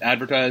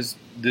advertised,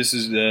 this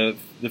is the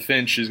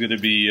Finch is going to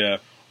be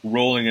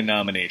rolling in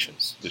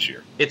nominations this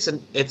year. This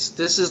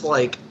is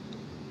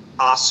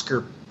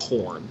Oscar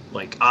porn,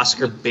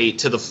 Oscar bait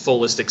to the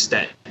fullest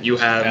extent. You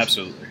have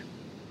absolutely.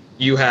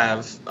 You have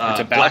it's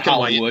about black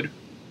Hollywood. And white.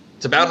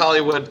 It's about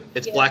Hollywood.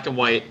 It's black and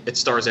white. It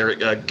stars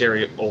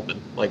Gary Oldman.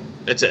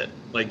 That's it.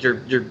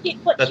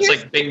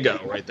 That's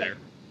bingo right there.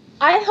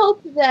 I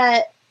hope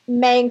that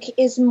Mank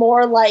is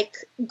more like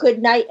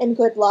Good Night and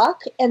Good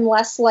Luck and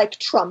less like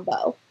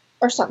Trumbo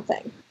or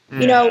something.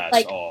 You know,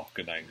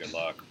 Good Night and Good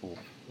Luck. Ooh.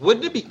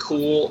 Wouldn't it be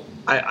cool?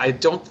 I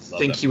don't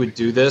think he would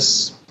do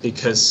this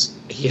because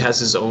he has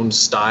his own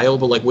style,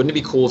 but wouldn't it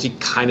be cool if he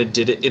kind of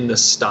did it in the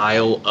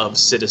style of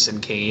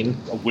Citizen Kane?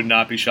 I would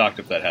not be shocked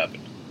if that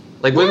happened.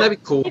 Wouldn't that be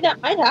cool? That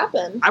might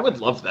happen. I would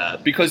love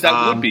that. Because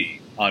that would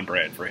be on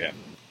brand for him.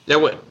 That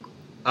would.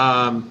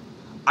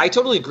 I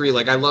totally agree.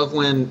 I love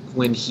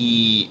when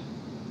he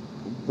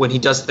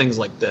does things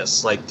like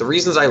this. The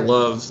reasons I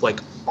love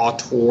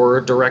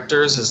auteur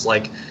directors is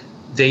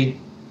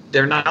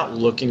they're not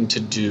looking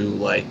to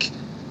do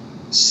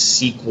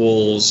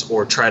sequels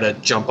or try to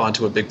jump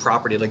onto a big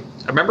property. I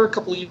remember a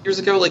couple of years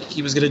ago,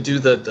 he was going to do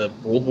the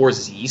World War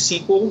Z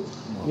sequel,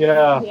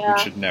 Yeah.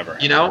 Which should never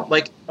happen. You know,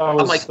 like That I'm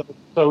was like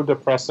so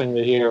depressing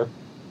to hear.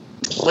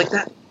 like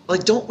that.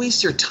 Like, don't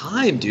waste your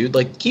time, dude.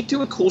 Like, keep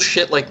doing cool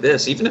shit like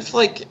this. Even if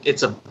like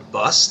it's a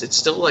bust, it's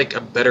still like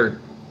a better.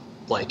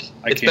 Like,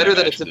 it's better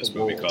that it's in this the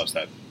movie world. cost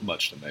that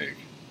much to make.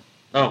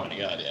 Oh my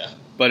god, yeah.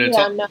 But it's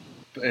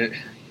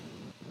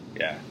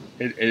Yeah,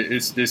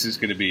 this is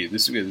gonna be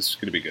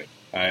good.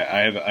 I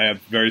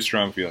have very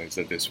strong feelings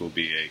that this will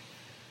be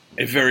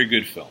a very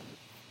good film.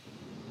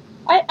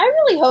 I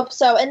really hope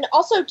so. And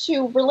also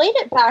to relate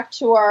it back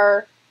to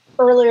our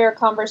earlier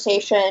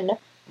conversation,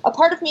 a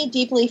part of me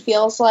deeply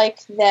feels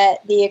like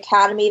that the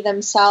Academy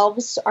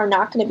themselves are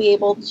not going to be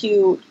able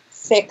to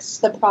fix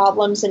the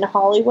problems in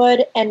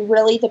Hollywood, and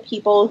really the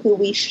people who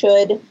we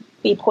should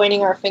be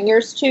pointing our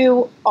fingers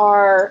to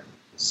are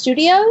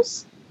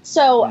studios.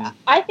 So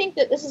I think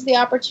that this is the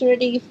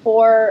opportunity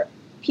for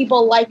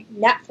people like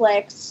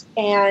Netflix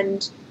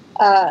and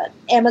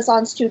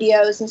Amazon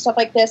Studios and stuff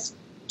like this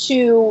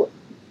to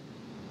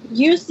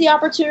use the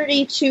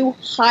opportunity to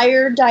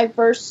hire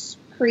diverse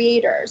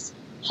creators,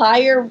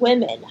 hire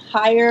women,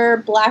 hire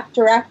Black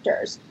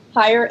directors,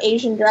 hire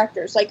Asian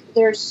directors. Like,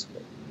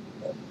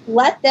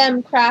 let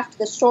them craft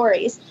the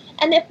stories.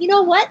 And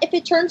if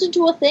it turns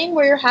into a thing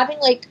where you're having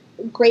like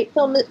great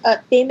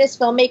famous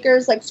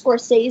filmmakers like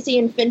Scorsese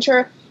and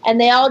Fincher, and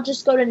they all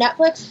just go to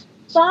Netflix,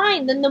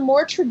 fine. Then the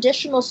more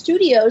traditional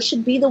studios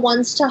should be the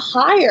ones to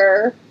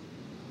hire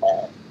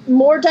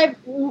more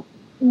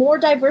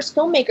diverse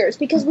filmmakers,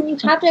 because when you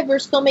have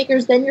diverse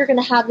filmmakers, then you're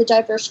going to have the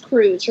diverse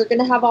crews. You're going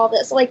to have all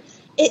this. Like,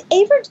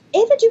 Ava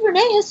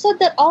DuVernay has said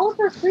that all of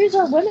her crews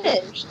are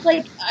women. She's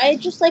like, I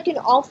just like an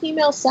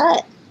all-female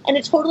set, and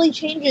it totally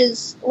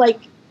changes like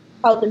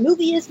how the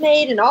movie is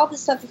made and all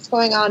this stuff that's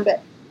going on.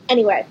 But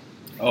anyway.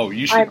 Oh,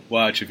 you should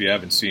watch, if you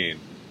haven't seen,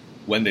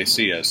 When They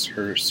See Us,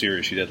 her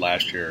series she did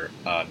last year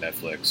on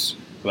Netflix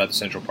about the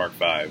Central Park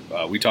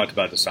Five. We talked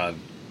about this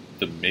on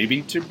the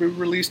maybe to be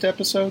released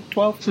episode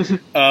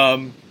 12.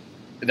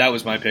 That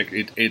was my pick.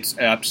 It's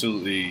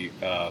absolutely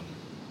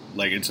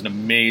it's an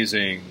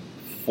amazing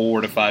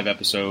 4 to 5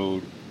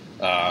 episode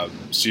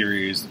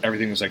series.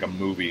 Everything is like a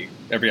movie.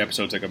 Every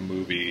episode's like a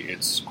movie.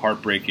 It's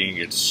heartbreaking.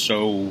 It's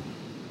so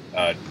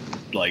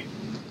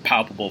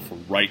palpable for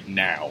right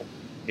now.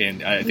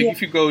 And I think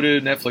if you go to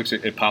Netflix,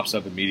 it pops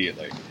up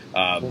immediately.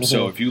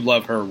 So if you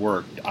love her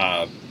work,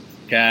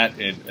 Kat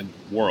and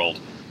World,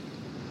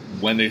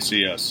 When They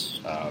See Us,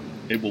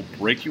 it will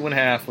break you in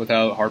half with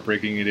how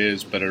heartbreaking it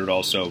is, but it would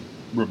also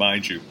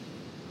remind you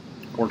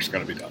work's got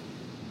to be done.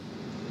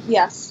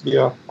 Yes.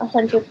 Yeah.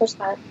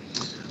 100%.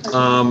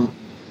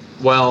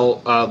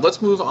 Well,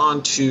 let's move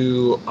on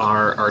to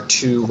our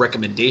two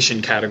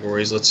recommendation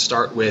categories. Let's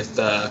start with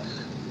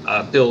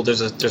Bill.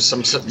 There's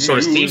some sort of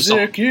theme song.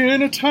 Music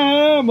in a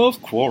time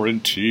of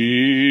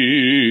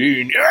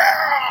quarantine.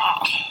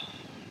 Yeah.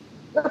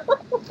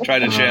 Try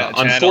to channel.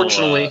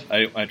 Unfortunately,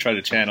 I try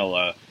to channel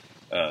a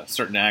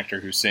certain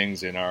actor who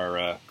sings in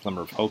our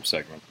Glimmer of Hope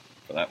segment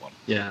for that one.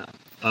 Yeah.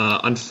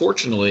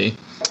 Unfortunately,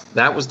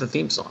 that was the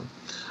theme song.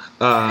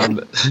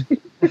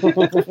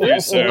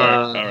 Yes, sir.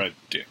 All right,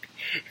 Dick.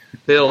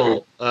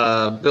 Bill,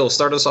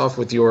 start us off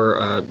with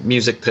your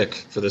music pick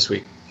for this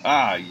week.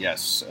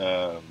 Yes.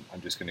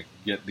 I'm just going to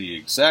get the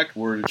exact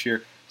wordage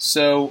here.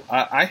 So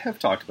I have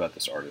talked about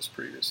this artist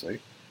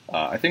previously.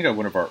 I think on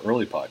one of our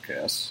early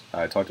podcasts,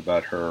 I talked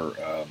about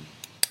her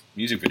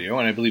music video,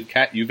 and I believe,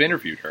 Kat, you've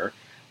interviewed her.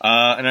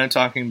 And I'm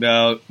talking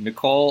about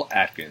Nicole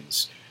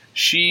Atkins.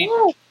 She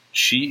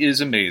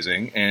is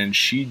amazing, and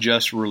she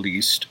just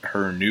released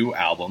her new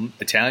album,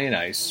 Italian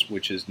Ice,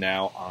 which is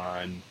now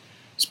on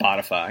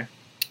Spotify.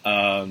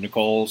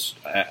 Nicole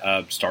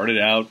started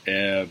out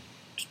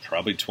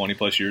probably 20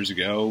 plus years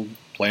ago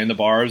playing the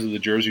bars of the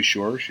Jersey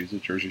Shore. She's a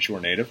Jersey Shore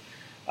native.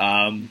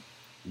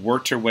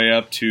 Worked her way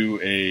up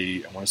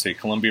to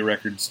Columbia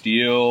Records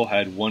deal,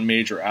 had one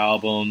major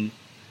album,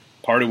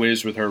 parted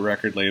ways with her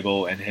record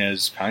label, and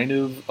has kind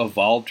of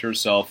evolved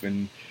herself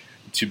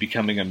into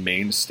becoming a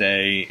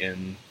mainstay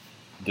in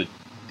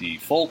the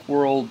folk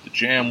world, the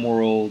jam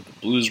world, the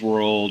blues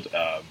world.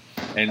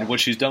 And what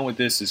she's done with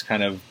this is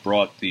kind of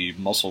brought the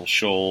Muscle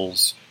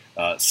Shoals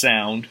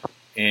sound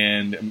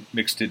and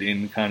mixed it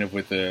in kind of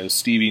with a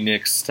Stevie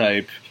Nicks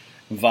type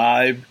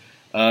vibe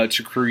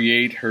to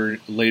create her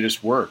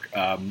latest work.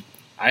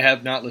 I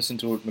have not listened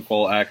to a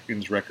Nicole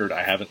Atkins record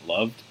I haven't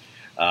loved.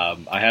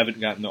 I haven't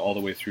gotten all the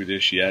way through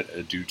this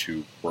yet due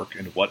to work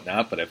and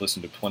whatnot, but I've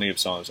listened to plenty of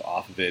songs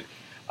off of it.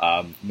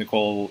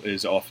 Nicole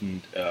is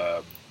often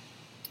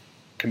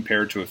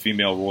compared to a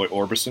female Roy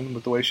Orbison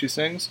with the way she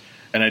sings,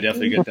 and I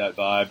definitely get that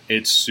vibe.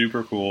 It's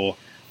super cool.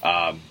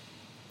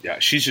 Yeah,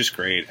 she's just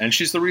great, and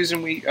she's the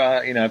reason we,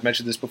 I've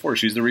mentioned this before,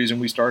 she's the reason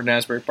we started in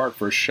Asbury Park.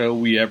 First show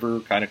we ever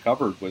kind of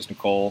covered was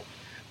Nicole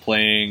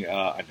playing,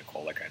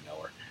 Nicole like I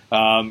know her,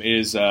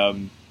 is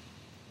the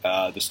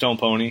Stone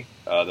Pony,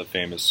 the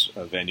famous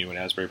venue in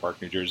Asbury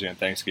Park, New Jersey on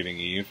Thanksgiving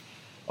Eve.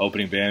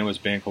 Opening band was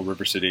a band called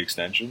River City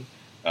Extension.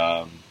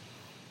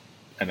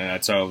 And then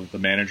that's how the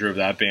manager of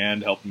that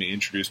band helped me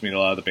introduce me to a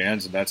lot of the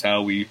bands, and that's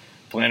how we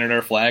planted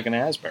our flag in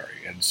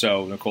Asbury. And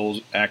so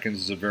Nicole Atkins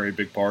is a very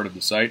big part of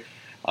the site.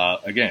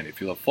 Again, if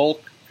you love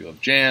folk, if you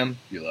love jam,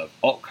 you love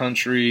alt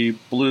country,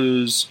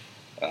 blues,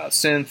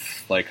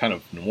 synth, like kind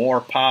of noir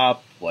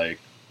pop, like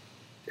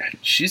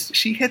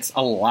she hits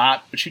a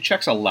lot, but she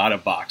checks a lot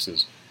of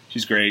boxes.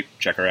 She's great.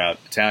 Check her out.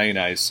 Italian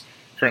Ice,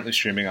 currently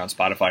streaming on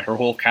Spotify. Her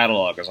whole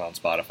catalog is on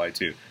Spotify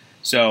too.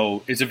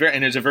 So it's a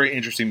very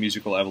interesting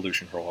musical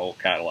evolution, her whole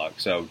catalog.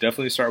 So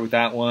definitely start with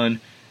that one,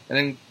 and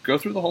then go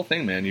through the whole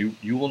thing, man.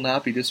 You will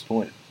not be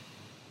disappointed.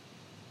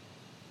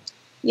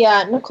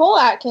 Yeah, Nicole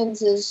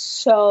Atkins is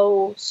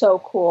so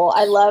cool.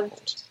 I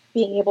loved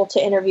being able to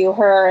interview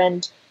her,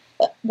 and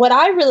what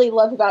I really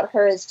love about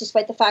her is,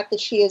 despite the fact that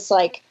she is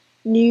like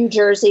New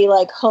Jersey,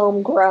 like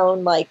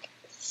homegrown, like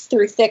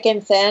through thick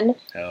and thin.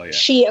 Hell yeah.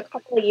 She a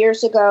couple of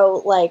years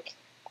ago, like.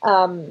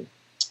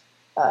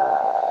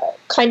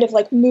 Kind of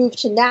like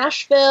moved to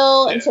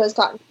Nashville, and so has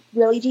gotten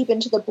really deep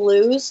into the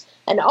blues.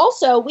 And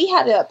also, we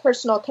had a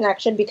personal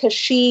connection because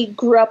she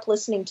grew up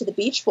listening to the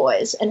Beach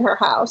Boys in her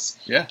house.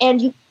 Yeah.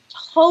 And you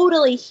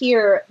totally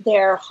hear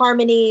their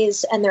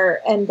harmonies and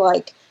their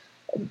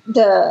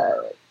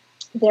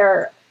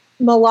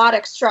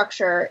melodic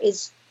structure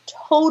is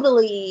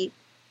totally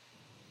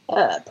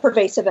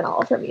pervasive in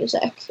all of her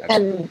music.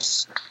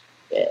 And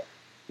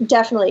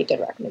definitely a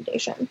good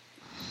recommendation.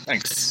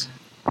 Thanks.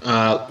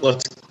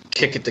 Let's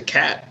kick it to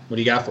Kat. What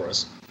do you got for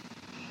us?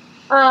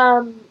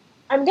 I'm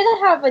going to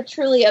have a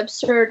truly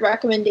absurd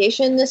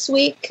recommendation this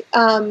week,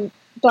 but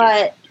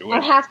I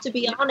have to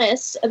be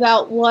honest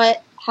about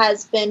what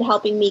has been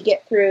helping me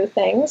get through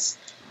things.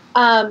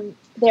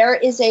 There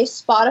is a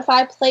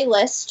Spotify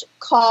playlist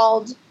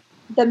called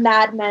the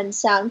Mad Men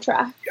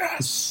soundtrack.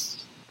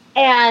 Yes.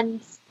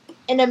 And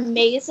an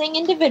amazing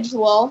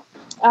individual.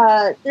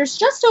 There's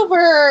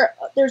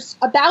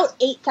about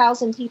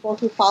 8,000 people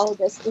who follow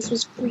this. This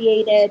was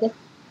created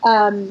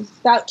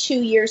about 2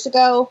 years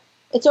ago.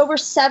 It's over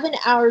 7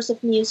 hours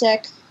of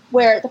music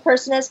where the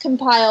person has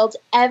compiled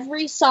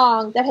every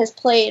song that has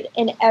played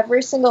in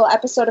every single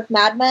episode of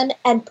Mad Men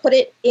and put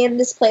it in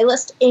this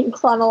playlist in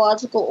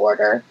chronological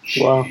order.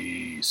 Wow.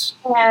 Jeez.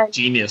 And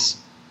Genius.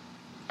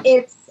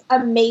 it's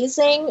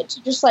amazing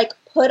to just like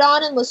put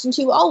on and listen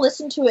to. I'll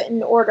listen to it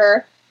in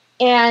order,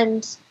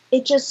 and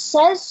it just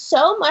says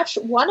so much,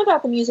 one,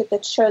 about the music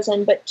that's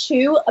chosen, but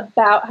two,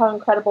 about how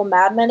incredible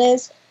Mad Men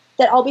is,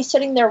 that I'll be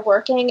sitting there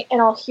working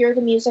and I'll hear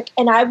the music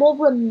and I will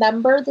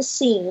remember the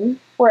scene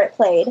where it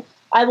played.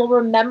 I will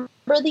remember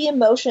the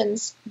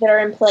emotions that are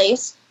in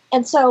place.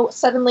 And so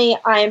suddenly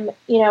I'm,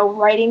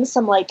 writing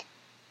some like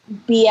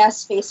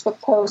BS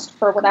Facebook post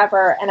for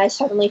whatever, and I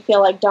suddenly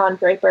feel like Don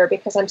Draper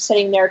because I'm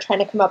sitting there trying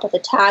to come up with a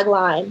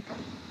tagline,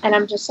 and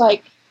I'm just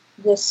like,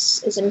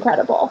 this is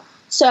incredible.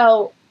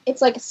 So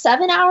it's like a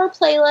 7-hour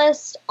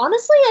playlist.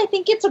 Honestly, I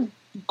think it's a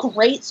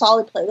great,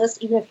 solid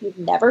playlist, even if you've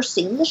never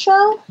seen the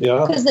show,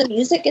 because the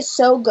music is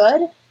so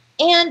good.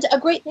 And a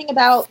great thing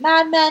about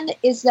Mad Men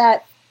is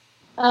that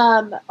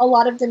a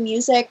lot of the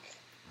music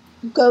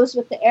goes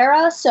with the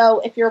era. So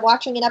if you're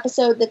watching an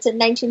episode that's in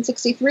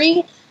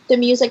 1963, the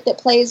music that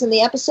plays in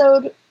the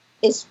episode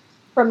is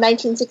from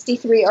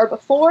 1963 or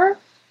before.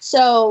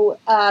 So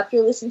if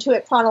you listen to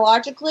it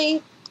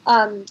chronologically,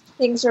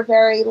 things are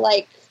very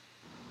like,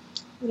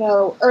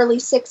 early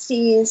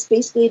 60s,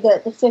 basically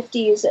the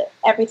 50s,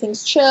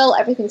 everything's chill,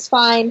 everything's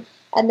fine.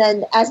 And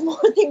then as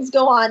more things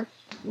go on,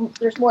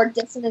 there's more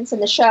dissonance in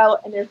the show,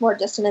 and there's more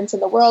dissonance in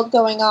the world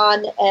going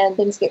on, and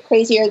things get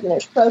crazier, then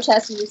there's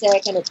protest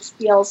music, and it just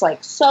feels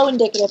like so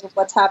indicative of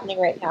what's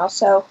happening right now.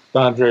 So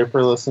Don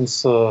Draper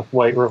listens to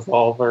White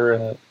Revolver,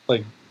 and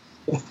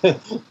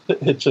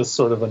it just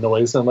sort of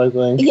annoys him, I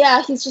think.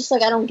 Yeah, he's just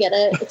like, I don't get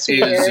it. It's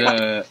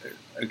weird.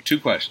 2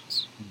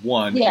 questions.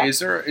 One, is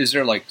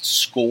there like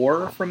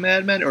score from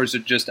Mad Men, or is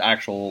it just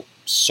actual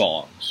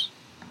songs?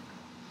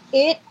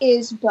 It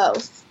is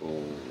both.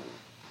 Ooh,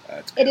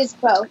 that's good. It is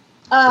both.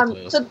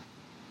 So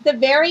the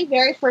very,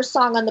 very first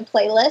song on the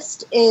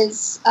playlist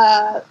is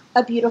A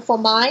Beautiful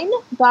Mind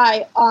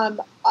by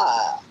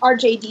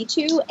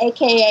RJD2,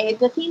 a.k.a.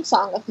 the theme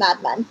song of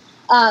Mad Men.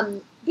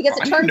 Because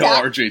it turns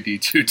out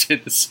RJD2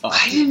 did the song.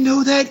 I didn't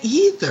know that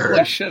either.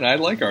 Holy shit, I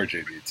like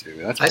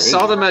RJD2. That's I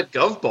saw them at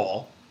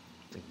GovBall.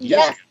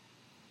 Yes.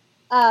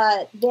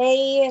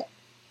 They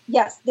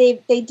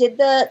did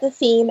the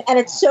theme, and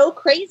it's so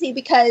crazy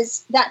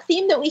because that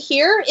theme that we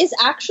hear is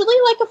actually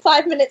like a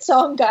 5-minute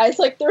song, guys.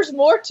 Like, there's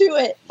more to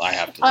it. I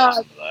have to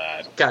listen to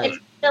that. Guys,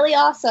 it's really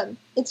awesome.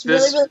 It's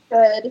really, really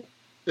good.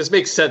 This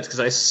makes sense because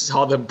I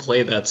saw them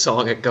play that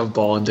song at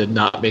GovBall and did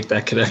not make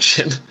that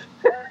connection.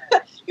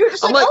 You were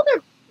just like, oh,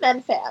 they're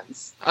Men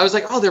fans. I was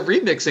like, oh, they're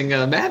remixing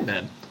Mad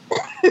Men.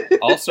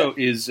 Also,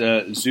 is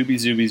Zooby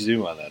Zooby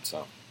Zoo on that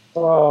song?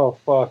 Oh,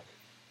 fuck.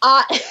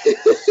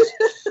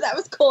 That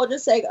was cool,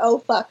 just saying, oh,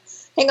 fuck.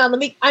 Hang on,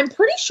 I'm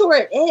pretty sure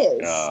it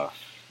is.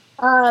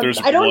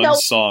 There's one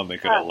song they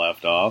could have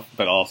left off,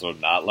 but also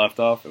not left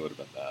off. It would have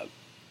been bad.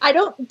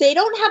 They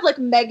don't have, like,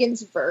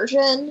 Megan's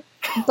version,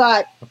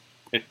 but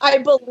I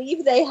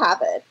believe they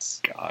have it.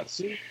 God.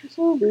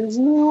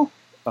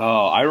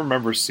 Oh, I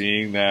remember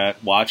seeing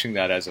that, watching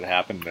that as it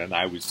happened, and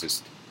I'm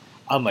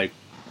like,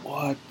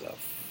 what the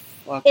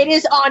fuck? It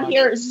is on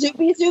here,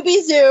 Zooby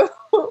Zooby Zoo,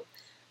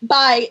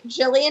 by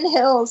Jillian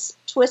Hills.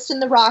 Twist in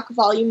the Rock,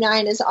 Volume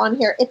 9 is on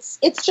here.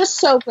 It's just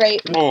so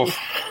great. Oh.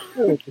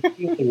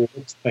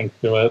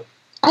 Think to it.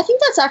 I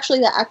think that's actually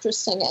the actress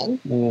singing.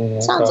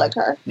 Sounds like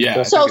her. Yeah,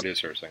 I so think it is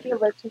her singing. The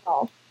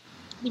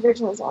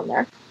original's on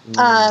there.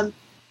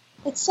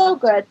 It's so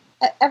good.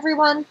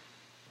 Everyone,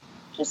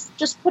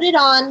 just put it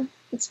on.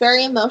 It's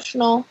very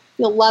emotional.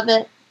 You'll love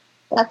it.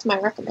 That's my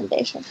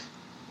recommendation.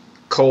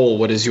 Cole,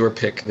 what is your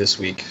pick this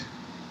week?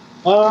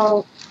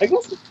 I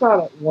guess it's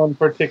not one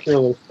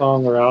particular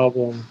song or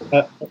album.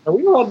 Are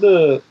we allowed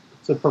to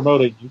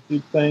promote a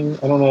YouTube thing?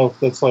 I don't know if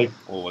that's like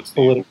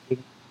politically.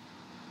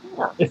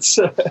 Yeah. It's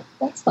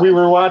That's fine. we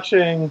were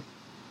watching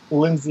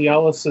Lindsay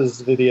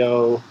Ellis's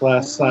video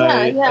last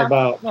night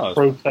about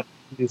protest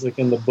music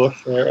in the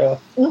Bush era.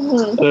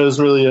 Mm-hmm. It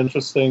was really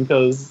interesting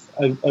because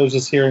I was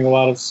just hearing a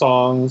lot of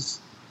songs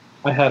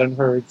I hadn't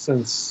heard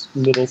since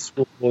middle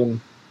school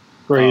and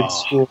grade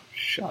school.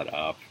 Shut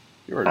up.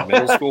 You were in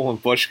middle school in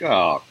Bush?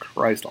 Oh,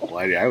 Christ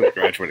almighty. I was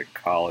graduating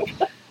college.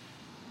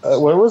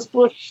 Where was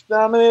Bush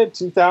nominated?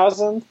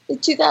 2000?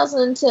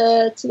 2000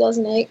 to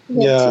 2008.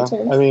 Yeah.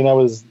 I mean, I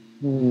was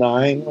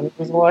 9 when he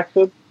was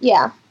elected.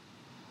 Yeah.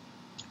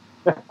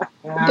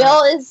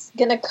 Bill is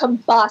going to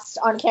combust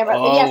on camera.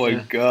 Oh, my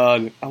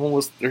God. I'm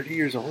almost 30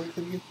 years older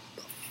than you?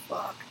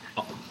 What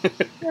the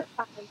fuck? You're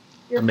fine.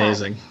 You're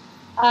Amazing.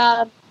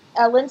 Fine.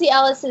 Lindsay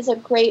Ellis is a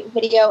great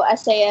video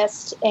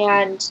essayist,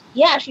 and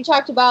yeah, she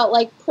talked about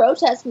like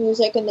protest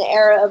music in the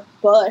era of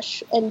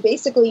Bush, and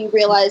basically you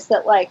realize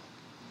that like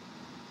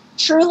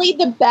truly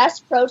the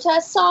best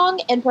protest song,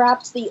 and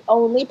perhaps the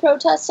only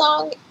protest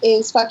song,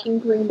 is fucking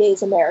Green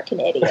Day's American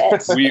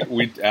Idiot.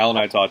 Al and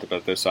I talked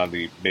about this on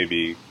the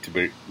maybe to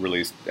be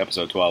released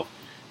episode 12.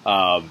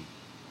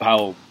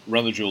 How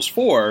Run the Jewels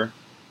 4,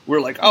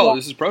 we're like, oh,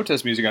 this is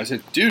protest music. I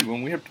said, dude,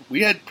 when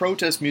we had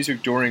protest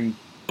music during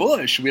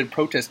Bush, we had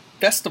protest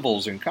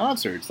festivals and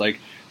concerts.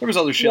 Like there was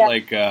other shit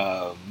like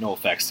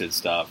NoFX did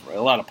stuff. A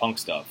lot of punk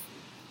stuff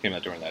came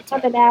out during that time.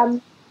 Eminem,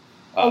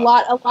 a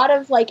lot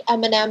of like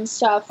Eminem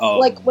stuff.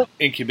 Like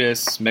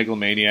Incubus,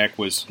 Megalomaniac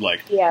was like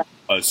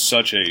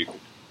such a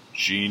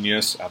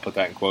genius. I put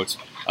that in quotes.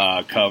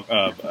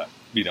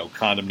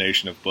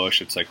 Condemnation of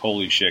Bush. It's like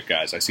holy shit,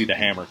 guys! I see the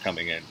hammer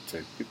coming in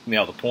to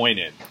nail the point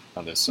in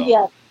on this song.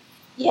 Yeah.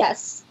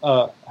 Yes.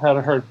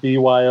 Hadn't heard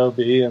BYOB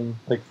in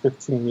like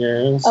 15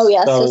 years. Oh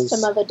yeah,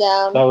 System of a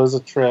Down. That was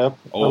a trip.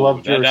 Oh, I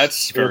loved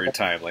that's very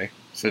timely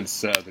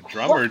since the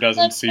drummer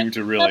doesn't seem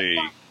to really.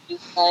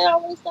 I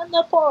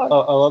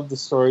love the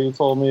story you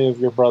told me of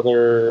your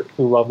brother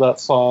who loved that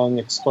song,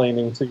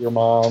 explaining to your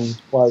mom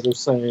why they're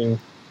saying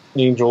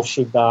angels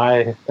should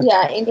die.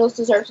 Yeah, angels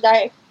deserve to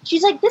die.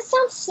 She's like, this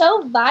sounds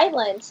so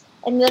violent.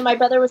 And then my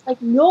brother was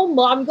like, no,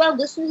 Mom, you gotta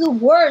listen to the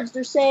words.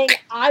 They're saying,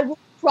 I will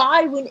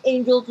cry when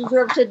angels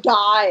deserve to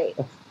die.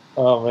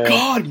 Oh, man.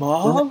 God,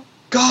 Mom.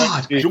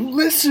 God, don't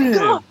listen.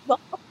 God,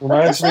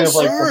 reminds me of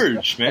like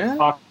surge, man.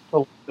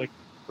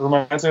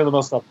 Reminds me of the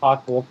most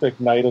apocalyptic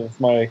night of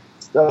my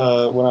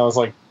when I was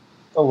like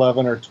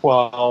 11 or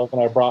 12,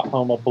 and I brought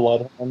home a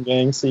Bloodhound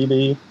Gang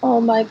CD. Oh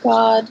my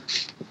God.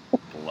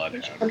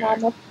 Bloodhound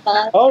Gang.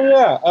 Oh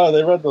yeah. Oh,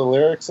 they read the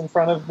lyrics in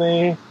front of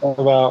me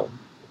about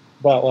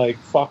like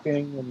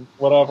fucking and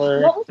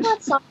whatever. What was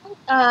that song?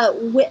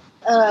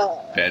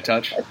 Bad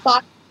Touch.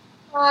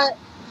 Foxtrot.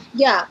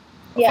 Yeah.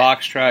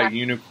 Foxtrot,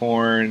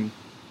 Unicorn.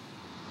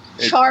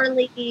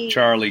 Charlie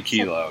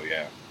Kilo.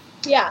 Yeah.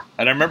 Yeah.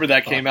 And I remember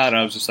that came out, and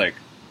I was just like,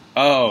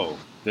 oh,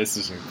 this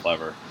isn't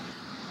clever.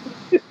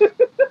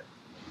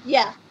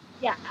 Yeah.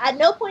 At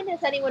no point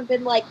has anyone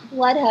been like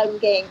Bloodhound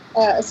Gang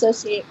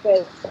associated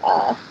with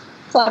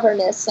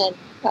cleverness and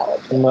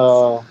college.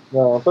 No,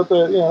 but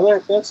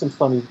that's some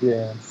funny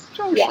jams.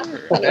 Oh, yeah.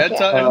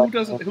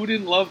 Sure. Who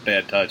didn't love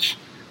Bad Touch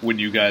when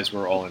you guys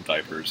were all in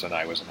diapers and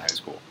I was in high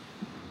school?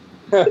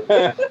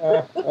 It's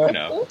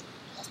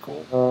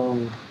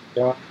cool.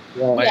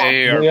 My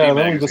AARP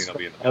magazine will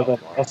be in the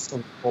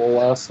Evanescence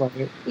last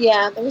night.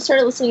 Yeah, then we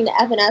started listening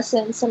to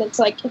Evanescence, and it's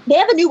like they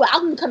have a new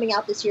album coming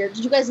out this year.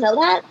 Did you guys know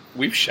that?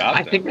 We've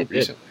shot them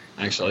recently,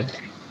 actually.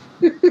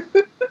 And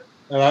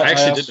I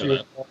actually did know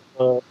that.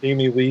 The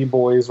Amy Lee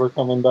boys were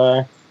coming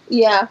back.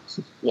 Yeah.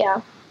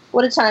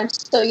 What a time!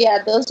 So yeah,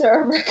 those are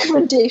our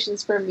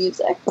recommendations for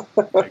music.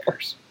 What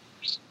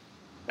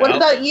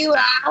about you,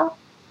 Al?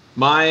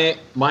 My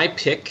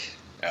pick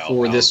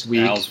for this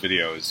week. Al's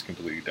video is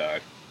completely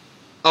died.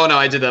 Oh no,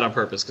 I did that on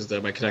purpose because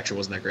my connection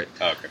wasn't that great.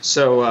 Okay.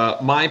 So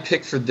my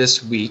pick for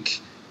this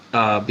week,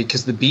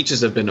 because the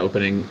beaches have been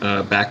opening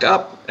back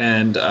up,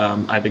 and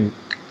I've been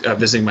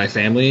visiting my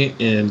family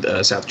in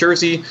South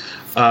Jersey.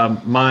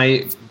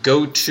 My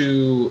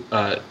go-to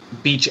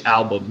beach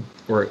album,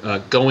 or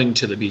going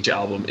to the beach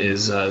album,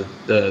 is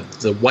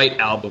the White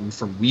Album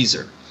from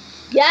Weezer.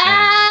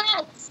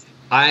 Yes.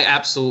 I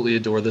absolutely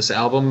adore this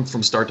album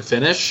from start to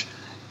finish.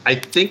 I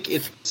think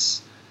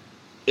it's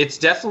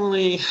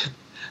definitely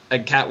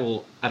and Kat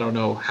will, I don't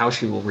know how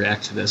she will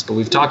react to this, but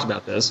we've talked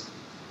about this.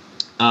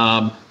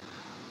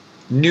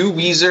 New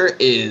Weezer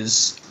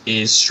is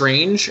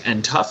strange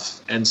and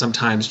tough and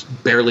sometimes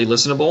barely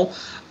listenable.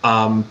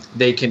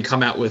 They can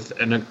come out with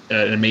an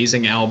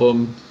amazing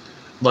album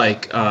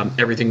like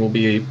Everything Will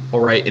Be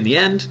Alright in the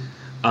End,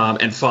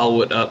 and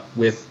follow it up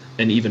with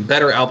an even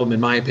better album,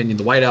 in my opinion,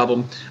 the White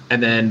Album,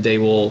 and then they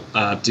will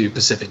do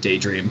Pacific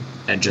Daydream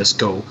and just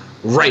go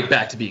right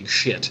back to being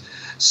shit.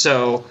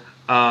 So,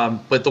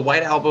 but the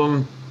White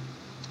Album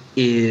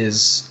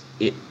it's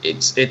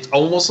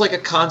almost like a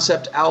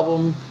concept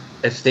album,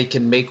 if they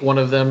can make one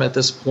of them at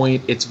this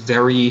point. It's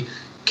very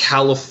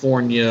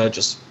California,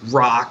 just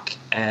rock,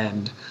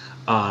 and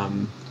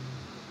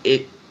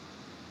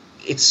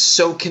it's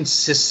so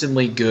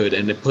consistently good,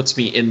 and it puts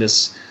me in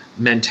this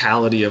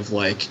mentality of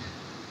like,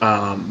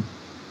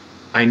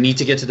 I need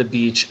to get to the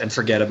beach and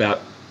forget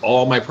about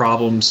all my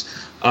problems.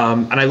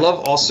 And I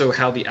love also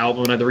how the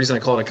album, and the reason I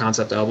call it a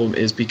concept album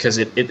is because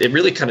it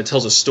really kind of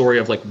tells a story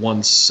of like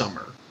one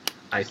summer,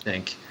 I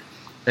think.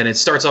 And it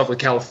starts off with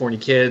California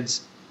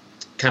kids,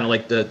 kind of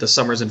like the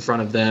summers in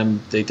front of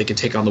them. They can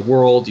take on the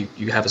world.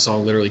 You have a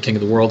song, literally King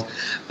of the World.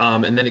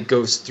 And then it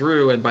goes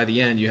through, and by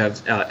the end you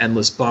have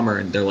Endless Bummer,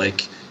 and they're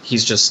like,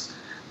 he's just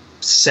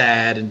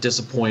sad and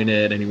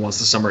disappointed, and he wants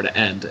the summer to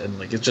end, and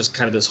like it's just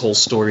kind of this whole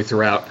story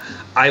throughout.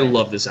 I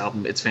love this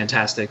album. It's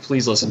fantastic.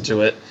 Please listen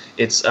to it.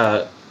 It's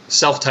a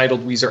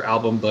self-titled Weezer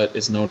album, but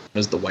it's known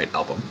as the White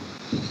Album.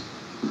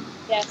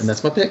 Yes. And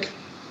that's my pick.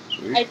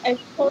 I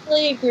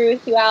totally agree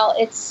with you, Al.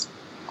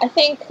 I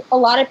think a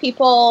lot of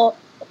people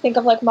think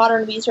of like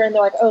modern Weezer and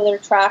they're like, oh, they're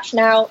trash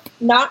now.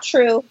 Not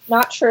true.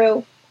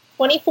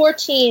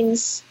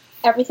 2014's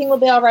Everything Will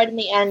Be Alright in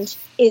the End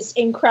is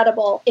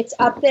incredible. It's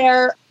up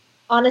there,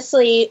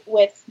 honestly,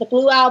 with the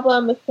Blue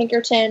Album, with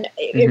Pinkerton.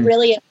 It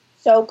really is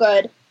so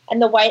good.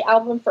 And the White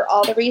Album, for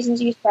all the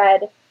reasons you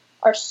said,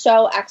 are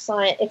so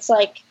excellent. It's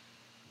like,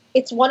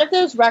 it's one of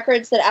those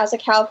records that as a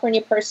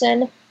California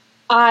person,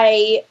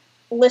 I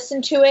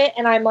listen to it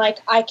and I'm like,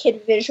 I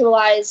could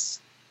visualize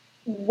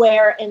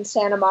where in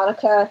Santa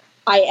Monica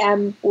I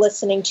am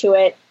listening to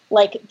it.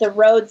 Like the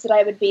roads that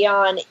I would be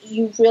on,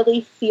 you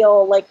really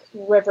feel like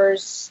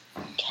Rivers,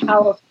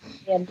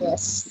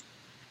 California-ness.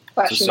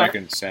 It's the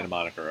second Santa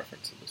Monica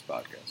reference in this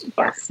podcast.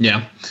 Yes.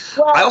 Yeah.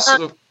 Well, I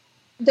also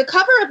the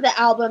cover of the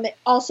album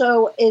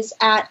also is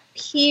at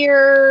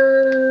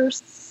Pier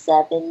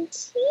 17.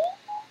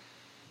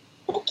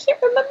 I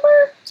can't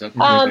remember. Is that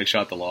where they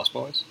shot the Lost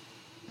Boys?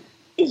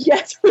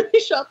 Yes, where they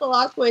shot the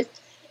Lost Boys.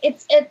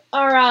 It's at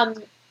our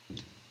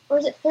or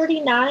is it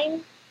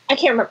 39? I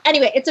can't remember.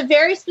 Anyway, it's a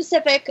very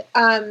specific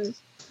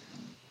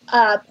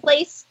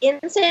place in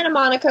Santa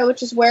Monica,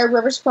 which is where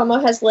Rivers Cuomo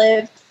has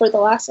lived for the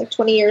last like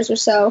 20 years or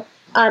so.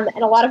 And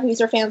a lot of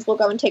Weezer fans will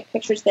go and take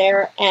pictures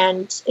there,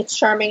 and it's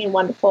charming and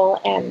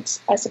wonderful, and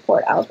I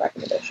support Al's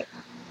recommendation.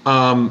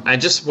 I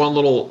just one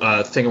little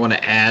thing I want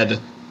to add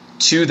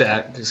to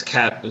that, because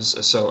Kat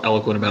was so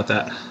eloquent about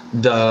that.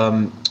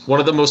 One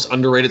of the most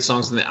underrated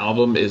songs on the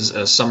album is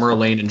Summer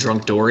Lane and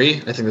Drunk Dory.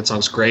 I think that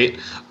song's great.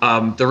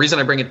 The reason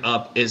I bring it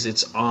up is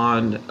it's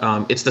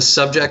the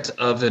subject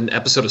of an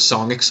episode of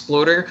Song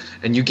Exploder,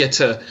 and you get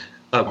to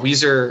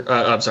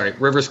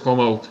Rivers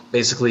Cuomo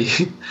basically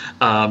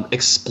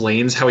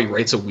explains how he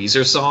writes a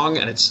Weezer song,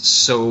 and it's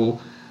so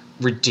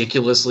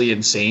ridiculously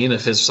insane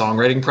of his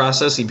songwriting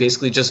process. He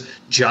basically just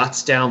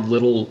jots down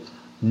little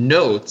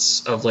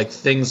notes of like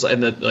things,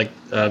 and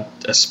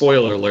a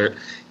spoiler alert,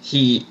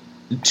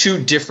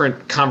 two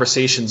different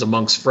conversations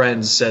amongst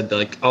friends said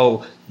like,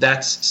 oh,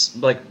 that's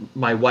like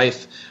my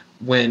wife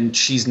when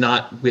she's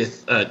not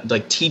with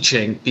like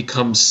teaching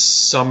becomes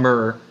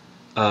Summer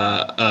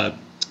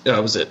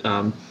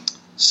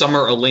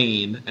Summer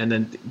Elaine, and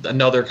then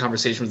another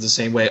conversation was the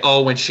same way.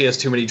 Oh, when she has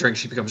too many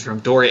drinks, she becomes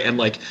Drunk Dory, and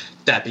like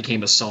that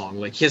became a song.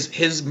 Like his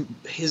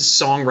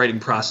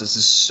songwriting process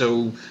is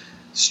so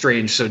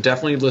strange. So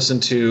definitely listen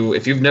to,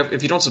 if you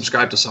don't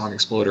subscribe to Song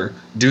Exploder,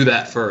 do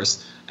that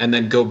first, and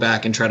then go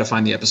back and try to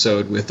find the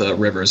episode with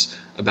Rivers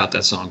about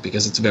that song,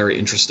 because it's very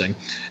interesting.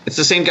 It's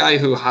the same guy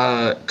who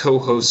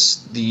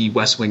co-hosts the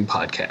West Wing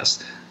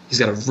podcast. He's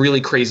got a really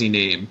crazy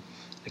name.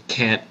 I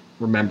can't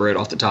remember it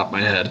off the top of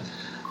my head.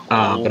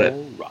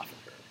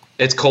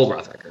 It's Cole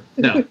Rothacker.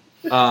 No.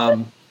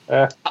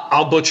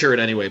 I'll butcher it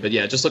anyway, but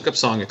yeah, just look up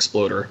Song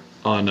Exploder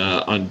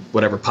on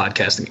whatever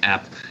podcasting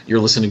app you're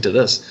listening to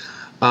this.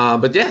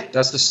 But yeah,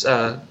 that's this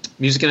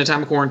music in a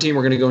time of quarantine.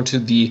 We're going to go into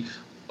the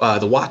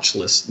watch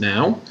list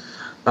now.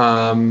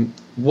 I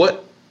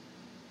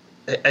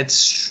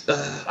was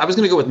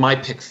going to go with my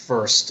pick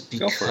first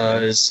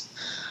because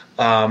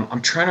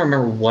I'm trying to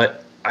remember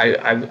what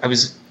I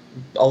was.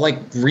 I'll like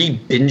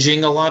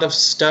re-binging a lot of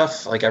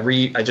stuff. Like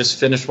I just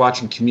finished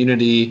watching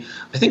Community.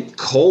 I think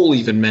Cole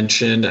even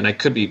mentioned, and I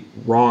could be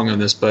wrong on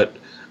this, but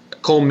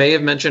Cole may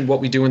have mentioned What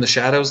We Do in the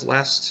Shadows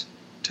last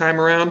time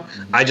around.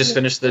 Mm-hmm. I just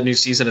finished the new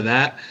season of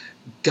that.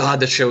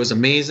 God, the show is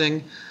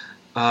amazing.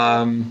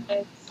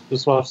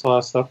 Just watched the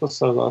last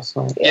episode last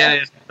night.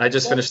 Yeah, I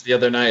just finished the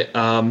other night.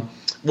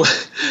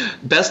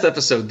 Best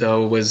episode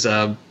though was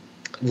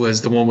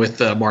was the one with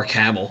Mark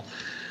Hamill.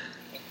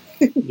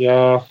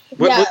 Yeah.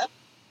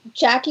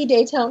 Jackie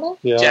Daytona.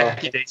 Yeah.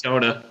 Jackie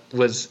Daytona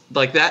was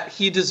like that.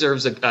 He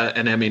deserves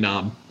an Emmy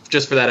nom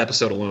just for that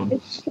episode alone.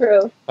 It's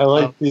true. I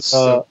like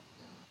I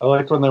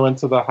liked when they went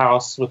to the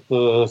house with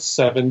the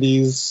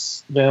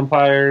 70s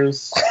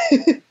vampires.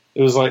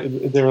 It was like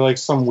they were like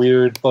some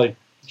weird, like,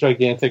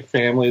 gigantic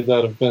family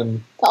that have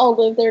been all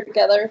live there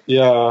together.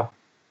 Yeah.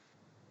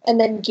 And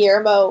then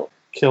Guillermo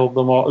killed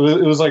them all.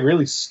 It was like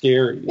really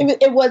scary.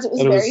 It was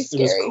very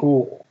scary. It was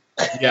cool.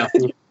 Yeah.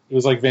 It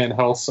was like Van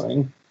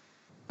Helsing.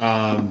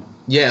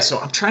 Yeah, so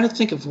I'm trying to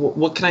think of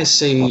what can I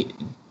say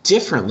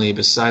differently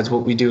besides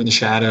what we do in the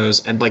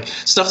shadows and like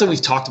stuff that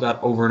we've talked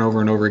about over and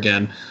over and over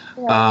again.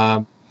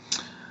 Yeah.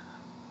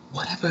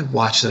 What have I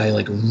watched that I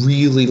like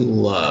really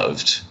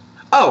loved?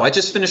 Oh, I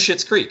just finished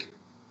Schitt's Creek.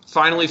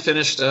 Finally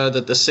finished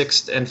the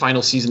sixth and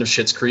final season of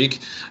Schitt's Creek.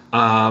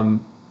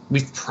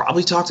 We've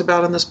probably talked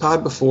about it on this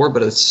pod before,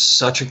 but it's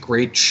such a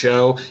great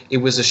show. It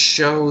was a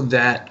show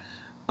that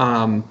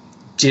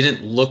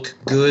didn't look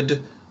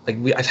good. Like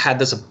I've had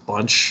this a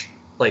bunch,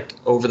 like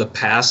over the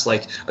past,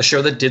 like a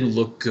show that didn't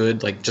look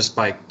good, like just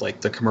by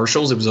like the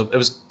commercials. It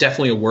was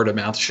definitely a word of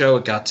mouth show.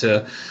 It got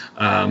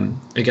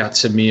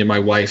to me and my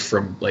wife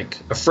from like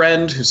a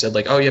friend who said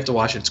like, oh, you have to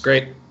watch it. It's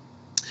great.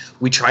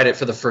 We tried it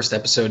for the first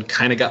episode,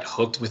 kind of got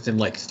hooked within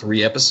like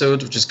 3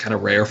 episodes, which is kind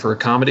of rare for a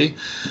comedy.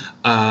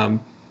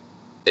 Dan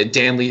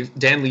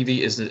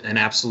Levy is an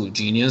absolute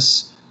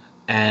genius,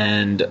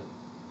 and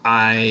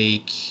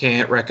I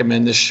can't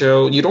recommend this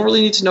show. You don't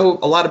really need to know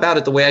a lot about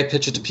it. The way I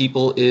pitch it to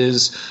people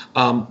is,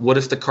 what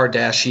if the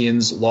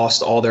Kardashians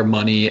lost all their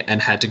money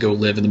and had to go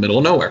live in the middle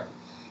of nowhere?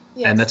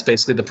 Yes. And that's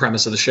basically the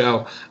premise of the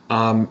show.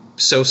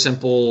 So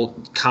simple.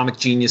 Comic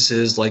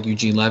geniuses like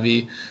Eugene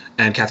Levy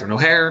and Catherine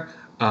O'Hare,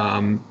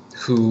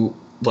 who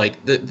like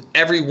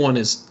everyone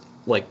is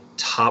like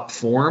top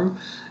form,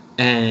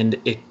 and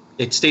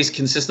it stays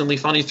consistently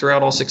funny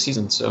throughout all 6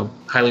 seasons. So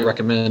highly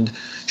recommend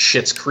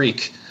Schitt's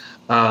Creek.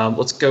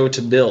 Let's go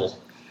to Bill.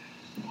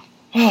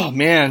 Oh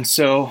man,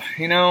 so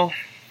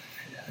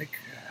like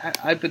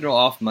I've been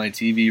off my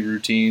TV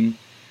routine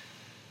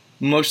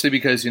mostly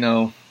because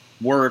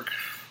work,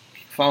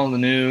 following the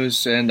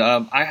news, and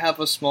I have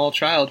a small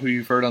child who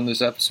you've heard on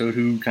this episode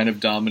who kind of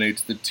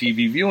dominates the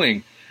TV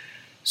viewing.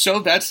 So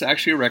that's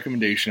actually a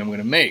recommendation I'm going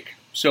to make.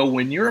 So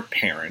when you're a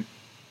parent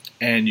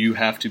and you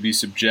have to be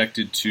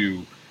subjected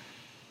to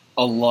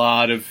a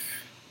lot of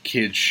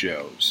kids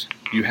shows,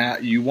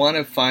 you want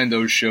to find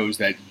those shows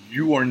that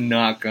you are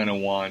not going to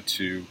want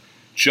to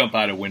jump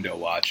out a window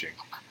watching.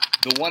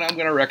 The one I'm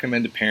going to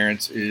recommend to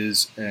parents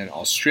is an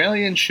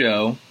Australian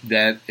show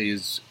that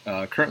is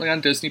currently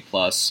on Disney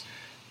Plus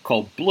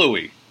called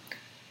Bluey.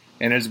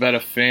 And it's about a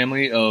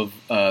family of,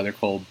 they're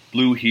called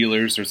Blue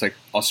Heelers. There's like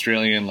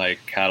Australian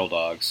like cattle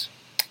dogs.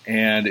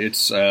 And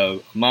it's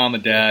mom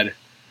and dad,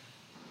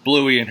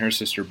 Bluey and her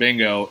sister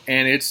Bingo.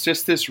 And it's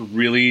just this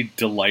really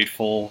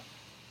delightful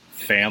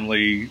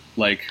family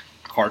like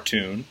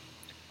cartoon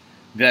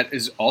that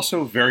is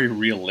also very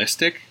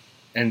realistic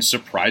and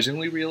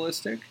surprisingly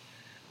realistic.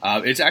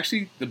 It's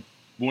actually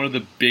one of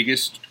the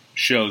biggest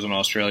shows in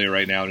Australia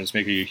right now, and it's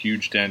making a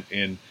huge dent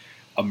in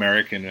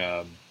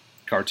American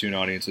cartoon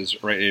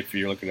audiences. Right, if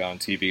you're looking at it on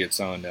TV, it's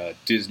on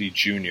Disney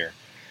Junior.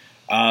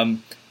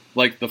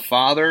 Like the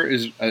father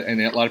is,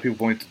 and a lot of people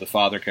point to the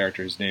father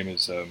character. His name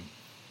is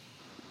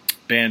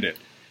Bandit,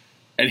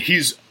 and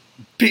he's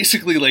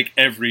basically like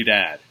every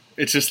dad.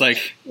 It's just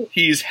like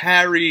he's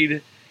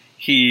harried,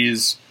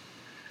 he's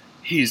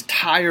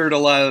tired a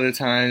lot of the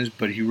times,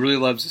 but he really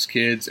loves his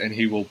kids, and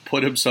he will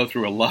put himself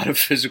through a lot of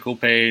physical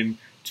pain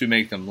to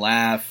make them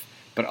laugh,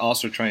 but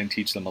also try and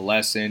teach them a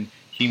lesson.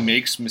 He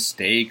makes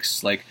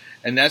mistakes,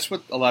 and that's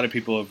what a lot of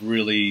people have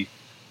really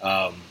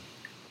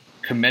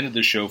commended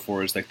the show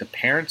for, is like the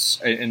parents,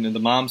 and the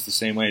moms the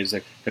same way, is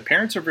like the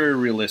parents are very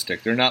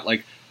realistic. They're not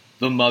like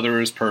the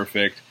mother is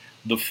perfect,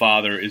 the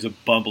father is a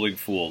bumbling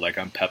fool like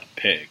on Peppa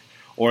Pig,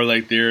 or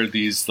like they're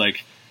these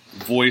like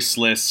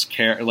voiceless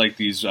like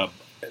these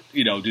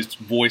just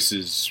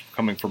voices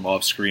coming from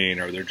off screen,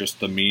 or they're just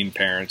the mean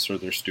parents, or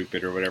they're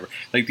stupid or whatever.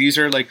 Like these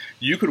are like,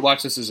 you could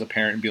watch this as a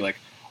parent and be like,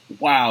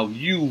 wow,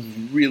 you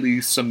really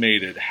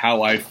summated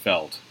how I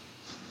felt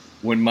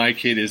when my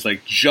kid is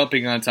like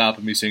jumping on top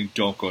of me saying,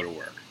 don't go to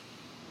work.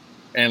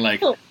 And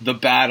like the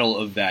battle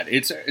of that,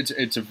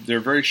 they're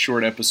very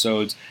short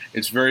episodes.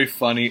 It's very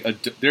funny.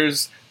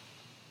 There's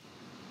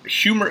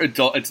humor,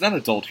 it's not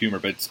adult humor,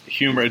 but it's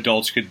humor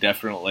adults could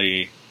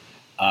definitely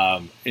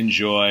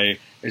enjoy.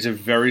 It's a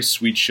very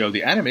sweet show.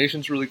 The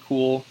animation's really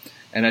cool,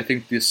 and I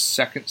think the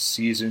second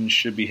season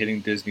should be hitting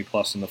Disney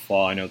Plus in the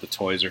fall. I know the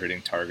toys are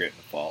hitting Target in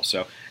the fall,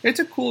 so it's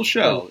a cool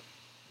show.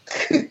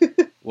 I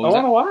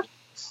want to watch.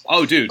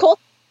 Oh, dude, Cole's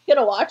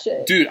gonna watch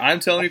it. Dude,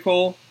 I'm telling you,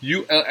 Cole.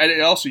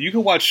 And also you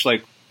can watch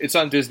it's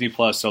on Disney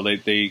Plus, so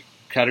they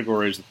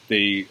categories.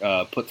 They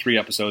put 3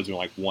 episodes in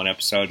like 1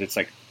 episode. It's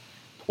like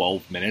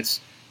 12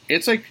 minutes.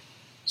 It's like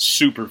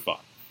super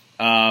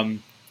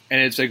fun.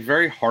 and it's like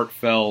very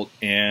heartfelt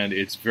and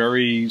it's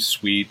very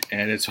sweet.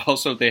 And it's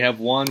also, they have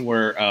one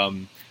where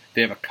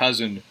they have a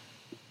cousin.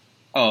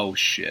 Oh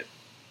shit!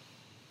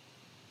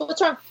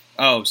 What's wrong?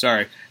 Oh,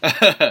 sorry.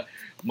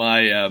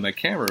 My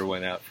camera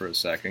went out for a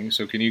second.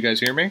 So can you guys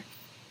hear me?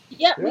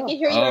 Yep, we can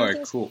hear you. All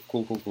right, cool.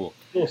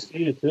 We'll see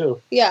you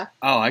too. Yeah.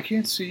 Oh, I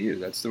can't see you.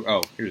 That's the.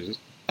 Oh, here's this.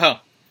 Oh,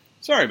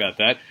 sorry about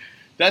that.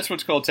 That's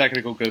what's called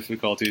technical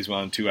difficulties when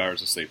I'm 2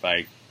 hours of sleep.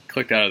 I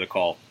clicked out of the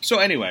call. So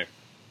anyway,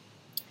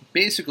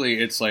 basically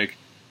it's like,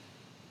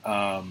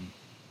 oh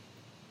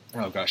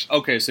gosh.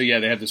 Okay, so yeah,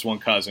 they have this one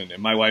cousin,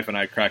 and my wife and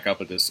I crack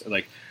up at this.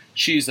 Like,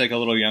 she's like a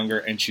little younger,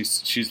 and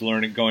she's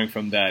learning, going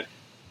from that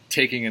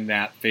taking a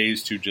nap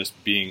phase to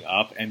just being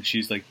up, and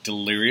she's like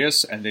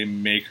delirious, and they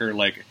make her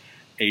like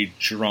a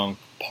drunk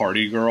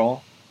party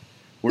girl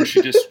where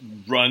she just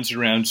runs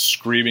around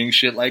screaming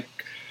shit like,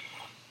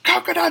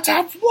 coconuts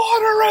have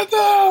water in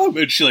them,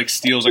 and she like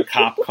steals a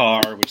cop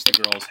car, which the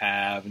girls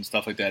have, and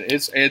stuff like that.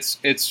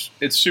 It's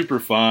super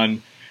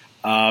fun.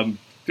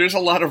 There's a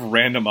lot of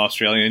random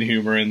Australian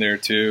humor in there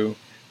too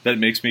that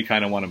makes me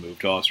kind of want to move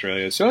to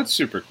Australia, so it's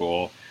super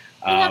cool.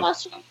 They have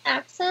Australian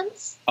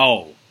accents?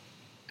 Oh,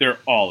 they're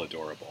all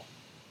adorable.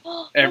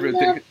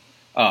 Everything.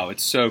 Oh,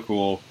 it's so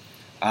cool.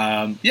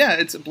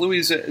 Yeah,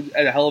 Bluey's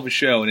a hell of a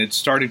show, and it's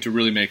starting to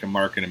really make a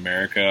mark in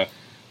America.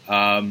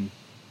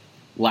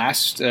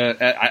 Since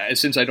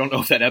I don't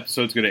know if that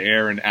episode's going to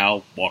air and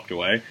Al walked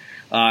away,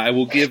 I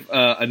will give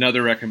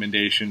another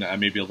recommendation,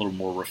 maybe a little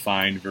more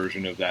refined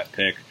version of that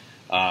pick.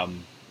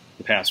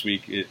 The past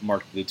week, it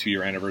marked the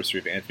 2-year anniversary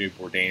of Anthony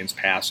Bourdain's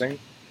passing.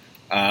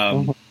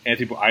 I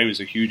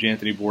was a huge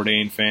Anthony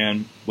Bourdain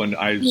fan when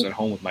I was at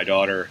home with my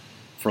daughter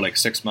for like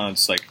 6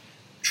 months. Like,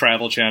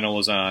 Travel Channel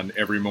was on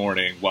every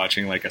morning,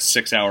 watching like a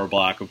 6-hour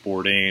block of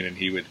Bourdain, and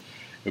it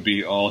would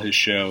be all his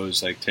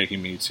shows, like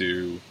taking me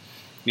to,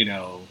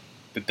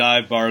 the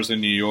dive bars in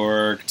New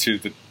York, to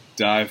the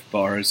dive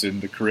bars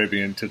in the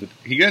Caribbean,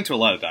 he got into a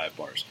lot of dive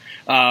bars,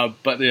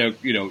 but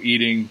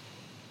eating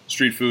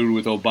street food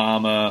with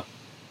Obama,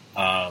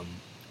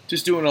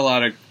 just doing a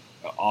lot of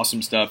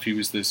awesome stuff. He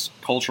was this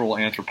cultural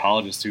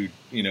anthropologist who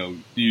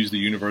used the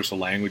universal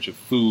language of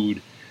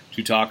food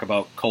to talk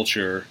about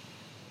culture,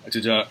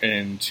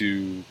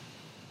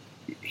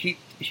 he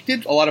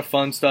did a lot of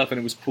fun stuff, and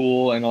it was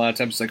cool, and a lot of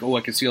times it's like, oh,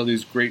 I could see all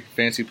these great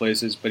fancy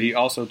places, but he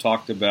also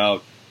talked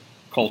about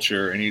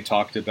culture, and he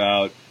talked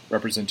about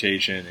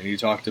representation, and he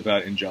talked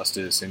about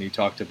injustice, and he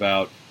talked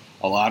about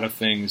a lot of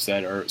things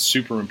that are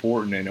super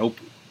important and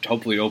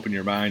hopefully open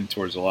your mind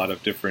towards a lot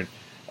of different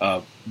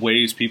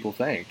ways people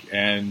think.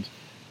 And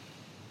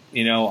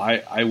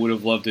I would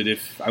have loved it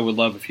if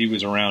he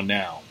was around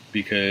now,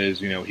 because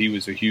he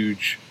was a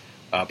huge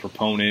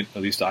proponent,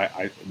 at least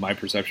my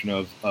perception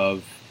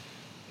of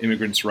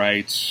immigrants'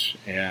 rights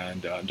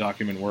and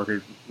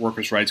undocumented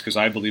workers' rights, because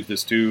I believe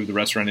this too. The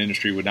restaurant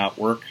industry would not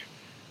work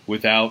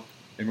without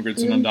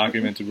immigrants and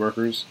undocumented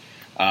workers.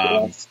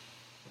 Yes.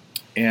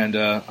 And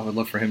I would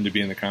love for him to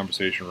be in the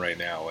conversation right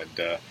now.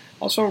 And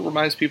also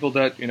reminds people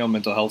that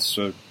mental health is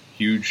a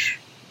huge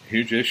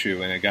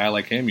issue. And a guy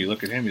like him, you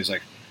look at him, he's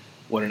like,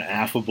 what an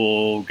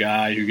affable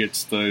guy who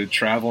gets to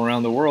travel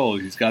around the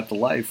world. He's got the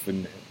life,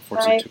 and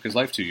unfortunately took his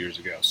life 2 years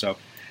ago. So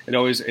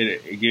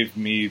it gave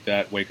me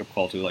that wake up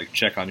call to like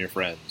check on your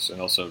friends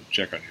and also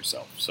check on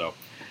yourself. So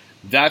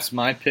that's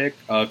my pick.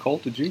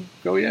 Colt, did you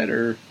go yet,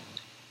 or?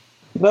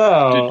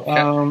 No,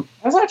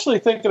 I was actually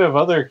thinking of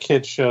other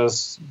kid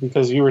shows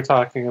because you were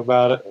talking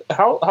about it.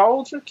 How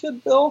old's your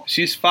kid, Bill?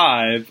 She's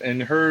 5,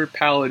 and her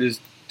palate is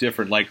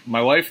different. Like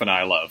my wife and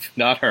I love,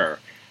 not her.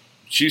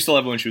 She used to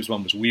love it when she was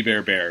 1, was We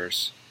Bare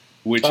Bears,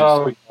 which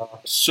is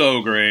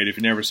so great. If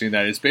you've never seen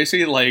that, it's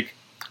basically like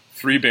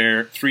three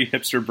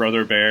hipster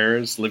brother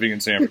bears living in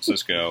San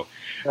Francisco.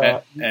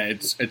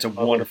 It's a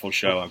wonderful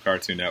show on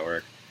Cartoon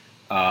Network.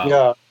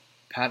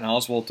 Patton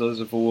Oswalt does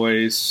a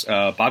voice.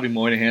 Bobby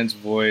Moynihan's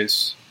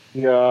voice.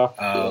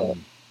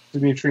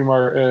 Dimitri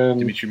Martin.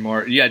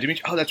 Yeah,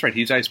 Dimitri. Oh, that's right.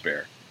 He's Ice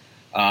Bear.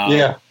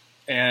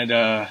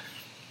 And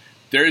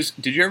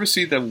did you ever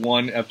see the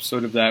one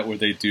episode of that where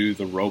they do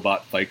the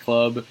robot fight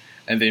club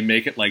and they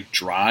make it like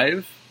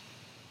Drive,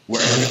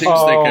 where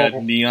everything's like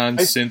a neon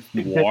synth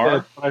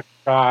noir? I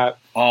forgot.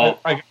 I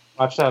gotta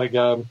watch that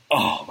again.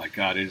 Oh my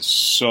god, it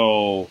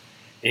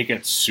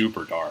gets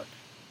super dark.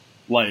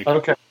 Like,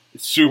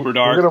 it's super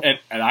dark, and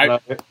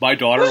my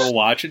daughter will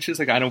watch it. She's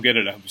like, I don't get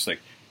it. I'm just like,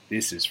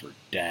 this is for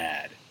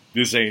Dad.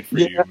 This ain't for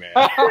you,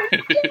 man.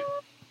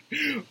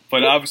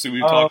 But obviously,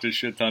 we've talked a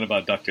shit ton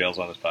about DuckTales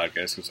on this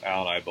podcast because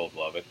Al and I both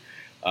love it.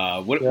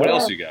 What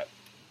else you got?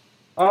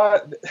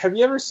 Have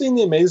you ever seen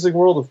The Amazing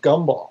World of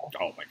Gumball?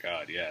 Oh my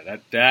god, yeah,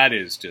 that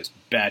is just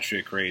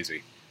batshit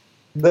crazy.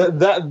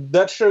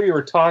 That show you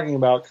were talking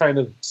about kind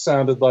of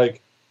sounded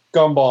like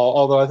Gumball,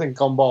 although I think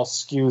Gumball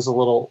skews a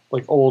little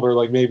like older,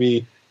 like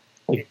maybe.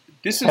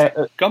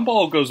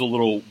 Gumball goes a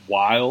little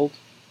wild,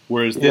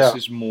 whereas this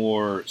is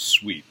more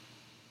sweet.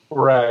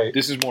 Right.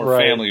 This is more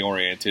family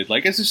oriented.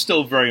 Like, this is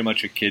still very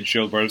much a kid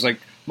show, but it's like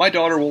my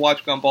daughter will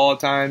watch Gumball at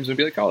times and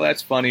be like, "Oh,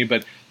 that's funny,"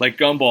 but like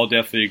Gumball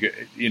definitely,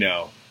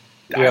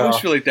 I always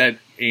feel like that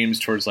aims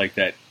towards like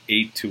that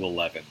 8 to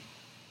 11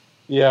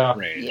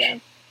 range.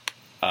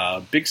 Yeah.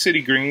 Big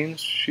City Greens,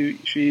 she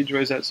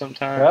enjoys that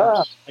sometimes.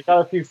 Yeah, I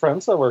got a few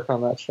friends that work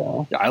on that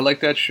show. Yeah, I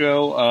like that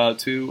show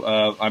too.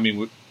 I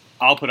mean,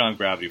 I'll put on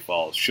Gravity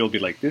Falls. She'll be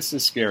like, "This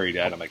is scary,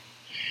 Dad." I'm like,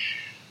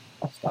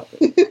 "Stop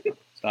it,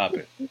 stop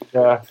it."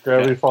 Yeah,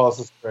 Gravity Falls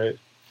is great.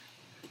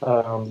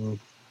 When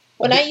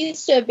I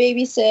used to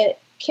babysit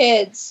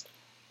kids,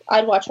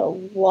 I'd watch a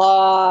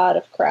lot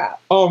of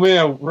crap. Oh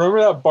man,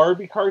 remember that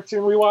Barbie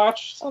cartoon we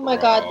watched? Oh my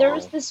God, there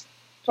was this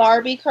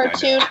Barbie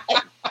cartoon.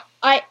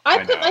 I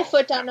put my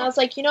foot down and I was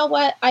like, you know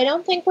what? I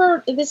don't think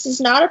this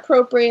is not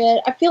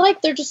appropriate. I feel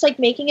like they're just like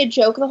making a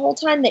joke the whole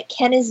time that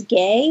Ken is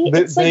gay.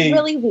 It's like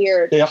really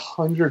weird. They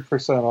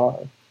 100%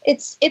 are.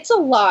 It's a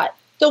lot.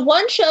 The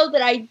one show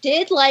that I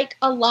did like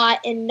a lot,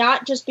 and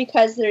not just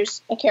because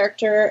there's a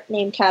character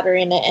named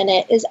Katarina in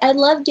it, is I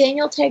love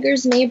Daniel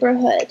Tiger's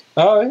Neighborhood.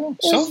 Oh yeah.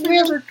 Sophie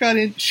never got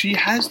in. She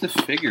has the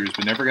figures,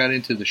 but never got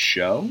into the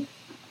show.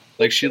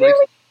 Like she like.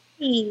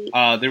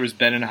 There was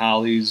Ben and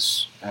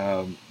Holly's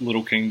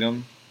Little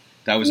Kingdom.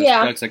 That was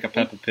that's like a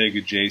Peppa Pig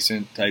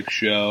adjacent type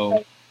show.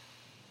 Right.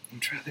 I'm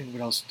trying to think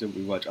what else did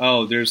we watch.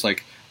 Oh, there's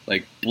like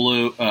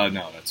Blue.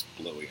 No, that's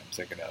Bluey. I'm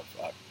thinking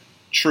of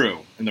True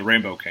in the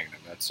Rainbow Kingdom.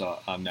 That's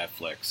on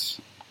Netflix.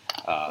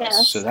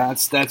 So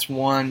that's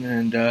one,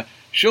 and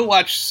she'll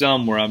watch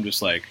some where I'm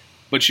just like.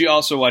 But she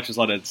also watches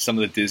some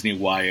of the Disney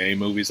YA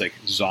movies like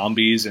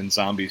Zombies and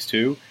Zombies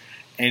 2.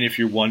 And if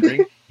you're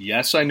wondering,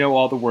 yes, I know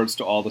all the words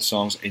to all the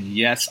songs, and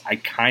yes, I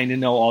kind of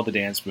know all the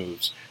dance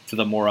moves to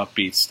the more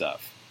upbeat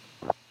stuff.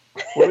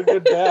 What a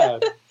good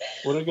dad.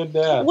 What a good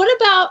dad. What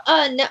about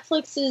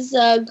Netflix's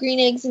Green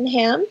Eggs and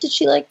Ham? Did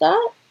she like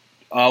that?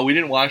 We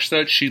didn't watch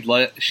that. She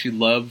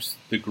loves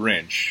The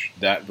Grinch,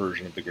 that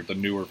version of the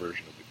newer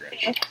version of The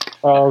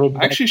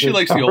Grinch. Actually, she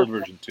likes the old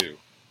version, too.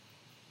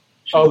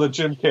 The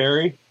Jim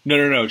Carrey?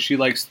 No. She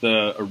likes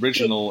the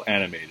original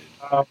animated.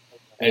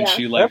 And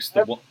she likes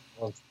the one...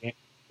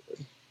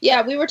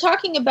 Yeah, we were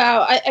talking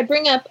about. I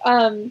bring up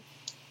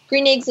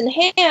Green Eggs and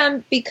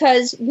Ham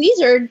because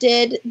Weezer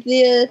did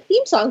the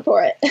theme song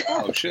for it.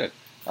 Oh shit!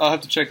 I'll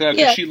have to check that out.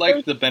 Yeah, she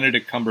liked the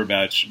Benedict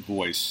Cumberbatch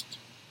voiced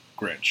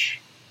Grinch.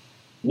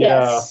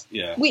 Yes.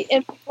 Yeah. We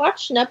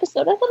watched an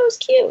episode. I thought it was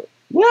cute.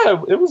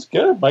 Yeah, it was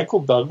good.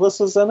 Michael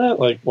Douglas is in it.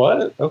 Like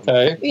what?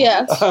 Okay.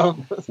 Yeah.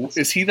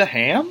 Is he the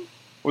ham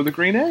or the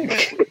green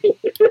egg?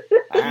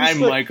 I'm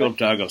Michael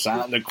Douglas.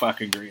 I'm the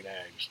fucking green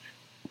eggs.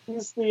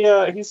 He's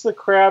the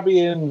crabby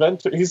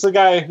inventor. He's the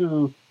guy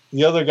who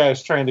the other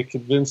guy's trying to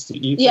convince to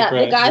eat. Yeah,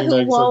 the guy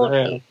who won't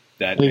eat.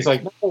 And he's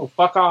like, no,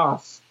 fuck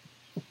off.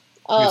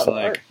 He's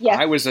like,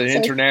 I was an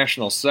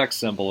international sex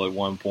symbol at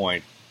one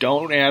point.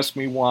 Don't ask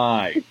me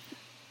why.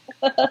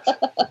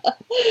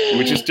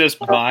 Which is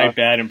just my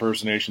bad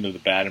impersonation of the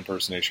bad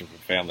impersonation from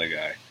Family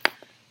Guy.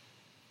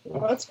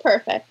 Oh, it's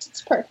perfect.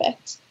 It's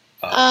perfect.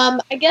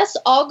 I guess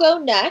I'll go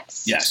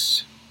next.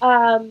 Yes.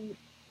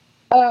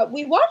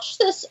 We watched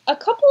this a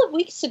couple of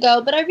weeks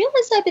ago, but I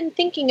realized I've been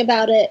thinking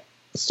about it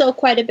still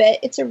quite a bit.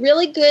 It's a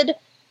really good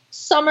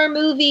summer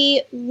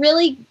movie,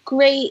 really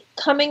great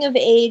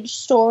coming-of-age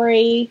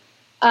story.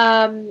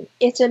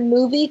 It's a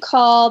movie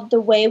called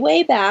The Way,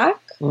 Way Back.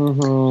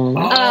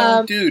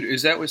 Mm-hmm. Dude,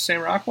 is that with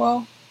Sam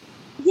Rockwell?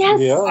 Yes.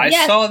 Yeah.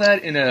 I saw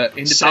that in a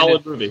independent...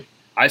 Solid movie.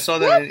 I saw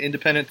that in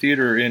independent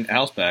theater in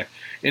Outback.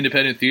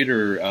 Independent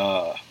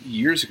theater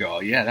years ago.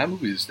 Yeah, that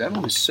movie's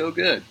so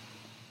good.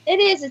 It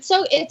is.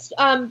 It's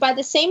by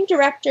the same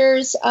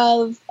directors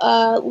of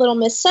Little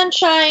Miss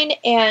Sunshine,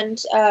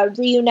 and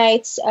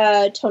reunites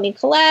Toni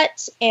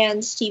Collette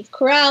and Steve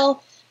Carell.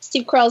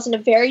 Steve Carell's in a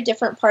very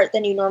different part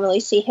than you normally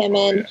see him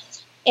in. Yeah.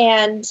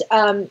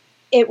 And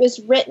it was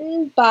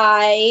written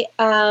by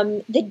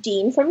the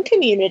dean from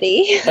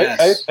Community.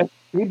 Yes.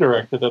 He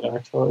directed it,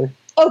 actually.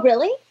 Oh,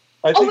 really?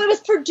 It was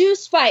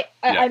produced by...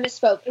 I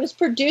misspoke. It was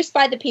produced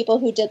by the people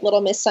who did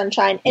Little Miss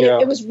Sunshine. And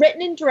it was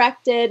written and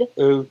directed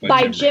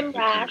by Jim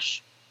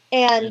Rash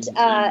and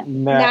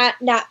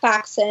Nat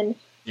Faxon,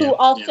 who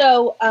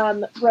also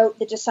wrote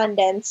The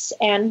Descendants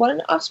and won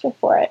an Oscar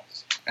for it.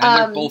 And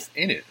they're both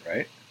in it,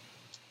 right?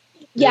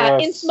 Yeah,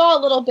 in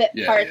small little bit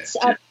parts.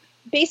 Yeah.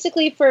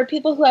 Basically, for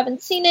people who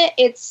haven't seen it,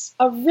 it's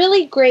a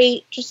really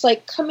great, just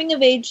like coming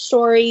of age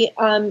story.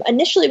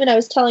 Initially, when I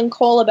was telling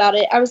Cole about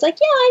it, I was like,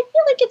 "Yeah, I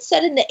feel like it's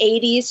set in the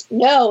 '80s."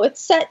 No, it's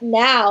set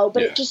now,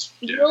 but it just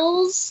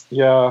feels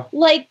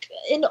like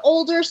an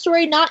older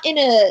story, not in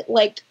a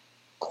like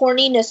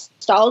corny,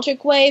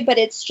 nostalgic way, but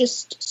it's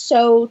just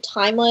so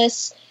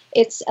timeless.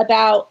 It's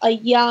about a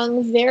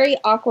young, very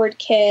awkward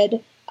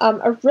kid.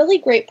 A really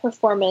great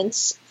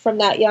performance from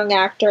that young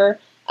actor.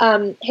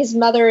 His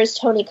mother is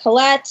Toni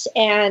Collette,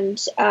 and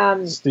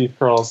Steve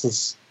Carell's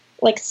is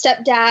like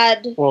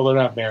stepdad. Well, they're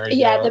not married.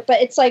 Yeah,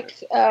 but it's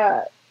like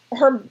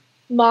her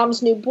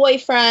mom's new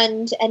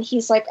boyfriend, and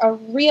he's like a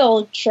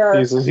real jerk.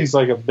 He's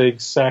like a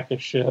big sack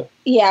of shit.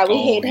 Yeah,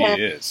 we hate him.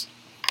 He is.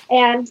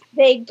 And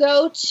they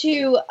go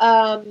to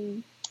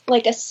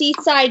like a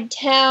seaside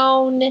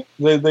town.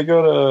 They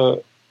go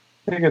to,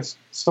 I think it's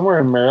somewhere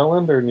in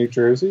Maryland or New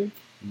Jersey.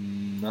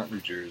 Not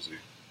New Jersey.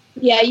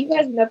 Yeah, you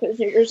guys know if it was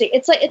New Jersey.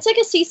 It's like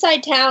a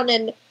seaside town,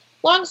 and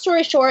long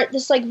story short,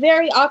 this like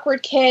very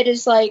awkward kid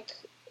is like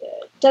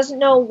doesn't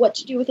know what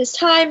to do with his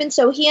time, and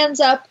so he ends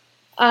up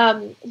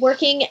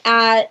working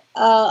at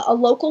a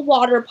local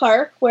water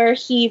park where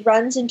he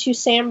runs into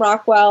Sam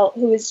Rockwell,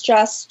 who is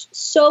just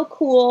so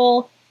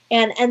cool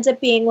and ends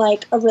up being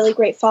like a really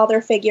great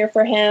father figure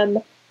for him.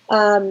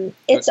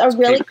 It's a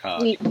really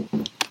sweet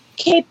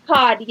Cape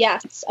Cod.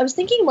 Yes, I was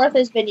thinking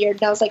Martha's Vineyard,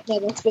 and I was like, no,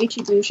 that's way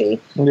too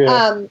bougie.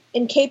 Yeah.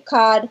 In Cape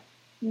Cod,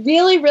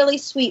 really, really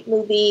sweet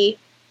movie.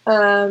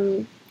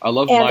 I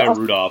love Maya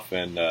Rudolph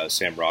and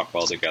Sam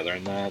Rockwell together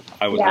in that.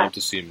 I would love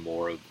to see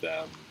more of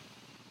them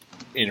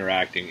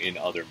interacting in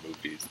other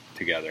movies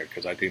together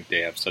because I think they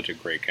have such a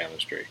great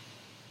chemistry.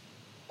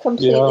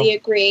 Completely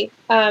agree.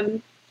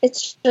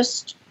 It's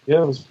just it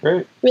was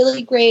great.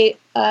 Really great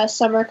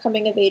summer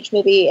coming of age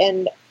movie,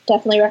 and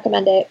definitely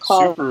recommend it.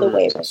 Called The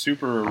Waiver.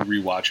 Super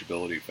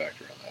rewatchability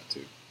factor on that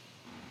too.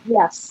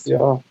 Yes.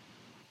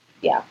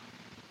 Yeah.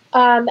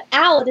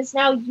 Al, it is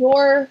now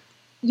your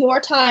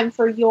time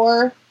for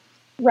your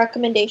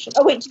recommendation.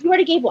 Oh wait, you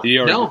already gave one.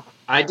 No,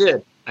 I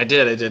did.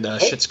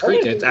 Schitt's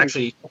Creek. It's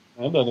actually.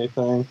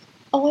 Anything.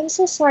 Oh, I'm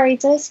so sorry.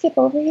 Did I skip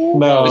over you?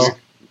 No.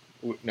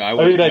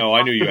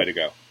 I knew you had to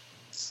go.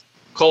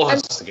 Cole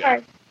has to go.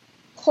 Sorry.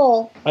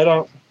 Cole. I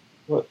don't.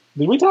 Did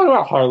we talk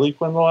about Harley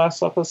Quinn the last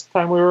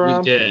time we were on?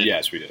 We did.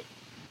 Yes, we did.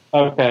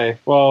 Okay.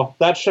 Well,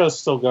 that show's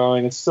still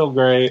going. It's still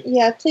great.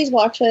 Yeah, please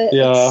watch it.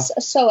 Yeah.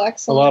 It's so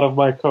excellent. A lot of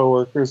my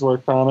coworkers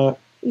worked on it.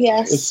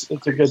 Yes.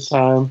 It's a good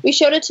time. We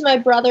showed it to my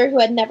brother who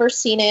had never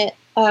seen it,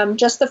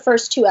 just the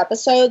first 2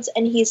 episodes,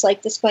 and he's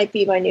like, this might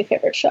be my new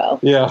favorite show.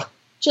 Yeah.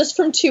 Just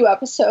from 2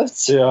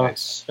 episodes. Yeah.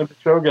 Nice. And the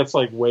show gets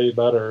like way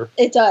better.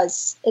 It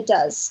does.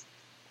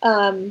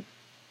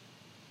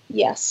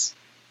 Yes.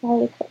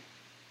 Harley Quinn.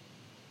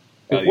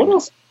 What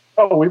else?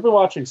 Oh, we've been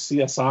watching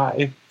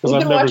CSI. We've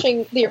been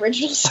watching the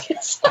original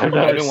CSI.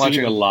 I've been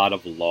watching a lot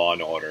of Law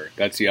and Order.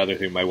 That's the other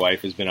thing. My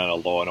wife has been on a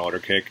Law and Order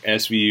kick.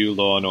 SVU,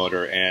 Law and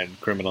Order, and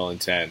Criminal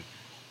Intent.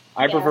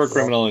 I prefer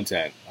Criminal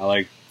Intent. I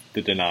like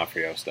the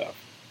D'Onofrio stuff.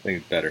 I think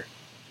it's better.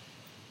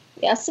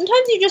 Yeah,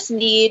 sometimes you just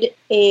need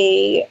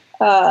a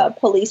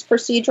police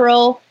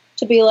procedural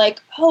to be like,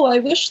 oh, I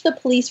wish the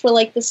police were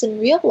like this in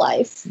real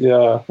life.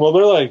 Yeah, well,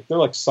 they're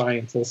like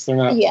scientists. They're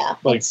not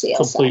like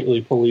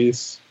completely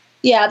police.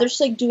 Yeah, they're just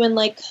like doing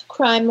like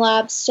crime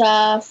lab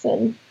stuff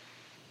and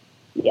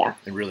And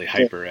really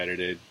hyper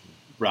edited.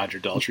 Roger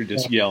Daltrey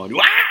just yelling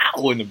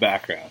 "wow" in the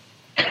background.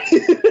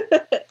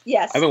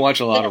 Yes, I've been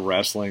watching a lot of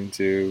wrestling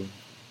too.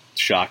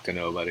 Shock to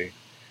nobody.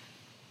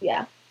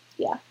 Yeah.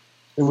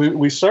 And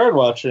we started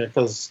watching it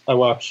because I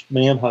watched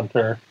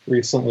Manhunter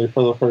recently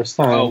for the first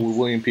time. Oh,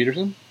 William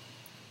Peterson.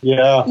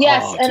 Yeah.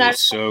 Yes, oh, and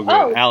it's so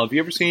good. Al, have you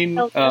ever seen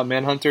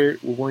Manhunter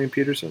with William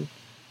Peterson?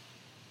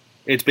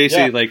 It's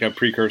basically like a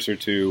precursor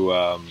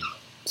to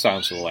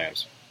Silence of the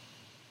Lambs.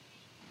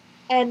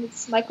 And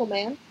it's Michael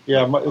Mann.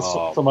 Yeah,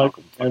 it's the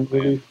Michael Mann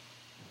movie.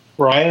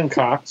 Brian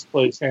Cox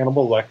plays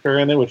Hannibal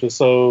Lecter in it, which is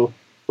so...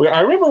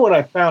 I remember when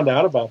I found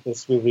out about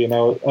this movie, and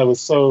I was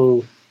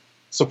so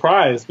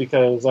surprised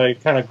because I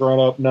kind of grown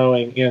up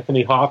knowing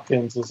Anthony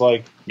Hopkins is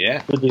like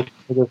the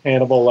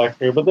Hannibal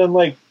Lecter. But then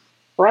like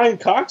Brian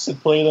Cox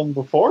had played him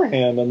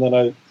beforehand, and then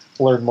I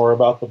learned more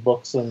about the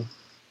books and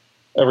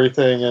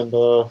everything.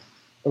 And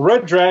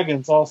Red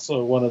Dragon's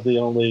also one of the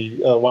only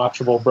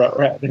watchable Brett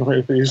Ratner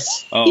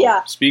movies. Oh,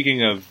 yeah.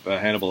 Speaking of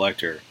Hannibal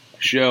Lecter,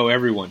 a show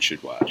everyone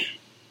should watch.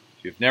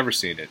 If you've never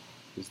seen it,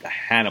 it's the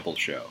Hannibal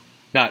Show.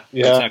 It's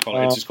not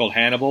called. It's just called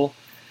Hannibal.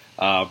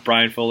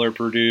 Brian Fuller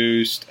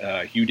produced.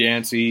 Hugh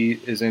Dancy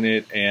is in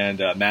it, and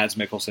Mads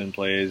Mikkelsen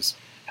plays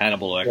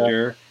Hannibal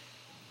Lecter.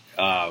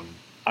 Yeah.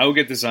 I will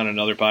get this on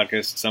another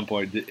podcast at some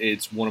point.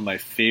 It's one of my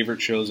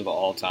favorite shows of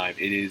all time.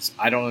 It is.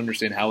 I don't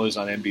understand how it was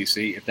on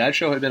NBC. If that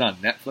show had been on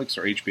Netflix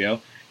or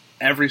HBO,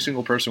 every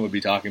single person would be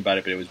talking about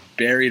it. But it was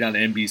buried on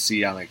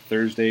NBC on like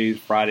Thursdays,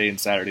 Friday, and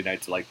Saturday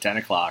nights at like 10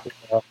 o'clock.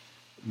 Yeah.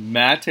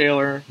 Matt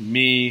Taylor,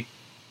 me,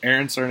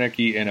 Aaron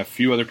Sarnecki, and a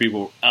few other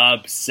people were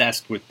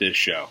obsessed with this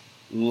show.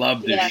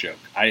 Love this show.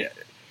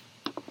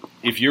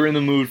 If you're in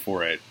the mood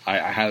for it, I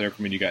highly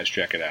recommend you guys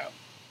check it out.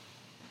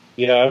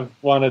 Yeah,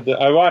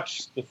 I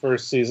watched the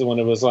first season when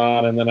it was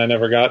on, and then I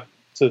never got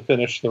to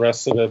finish the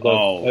rest of it.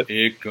 But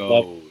it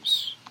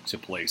goes to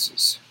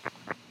places.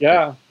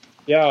 Yeah.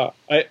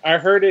 I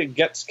heard it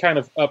gets kind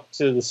of up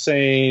to the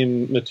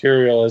same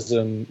material as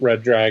in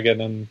Red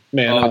Dragon and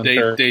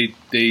Manhunter.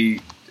 They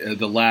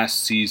the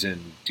last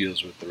season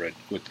deals with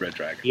Red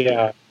Dragon.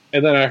 Yeah,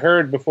 and then I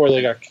heard before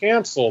they got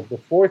canceled, the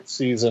 4th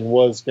season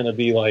was going to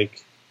be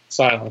like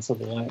Silence of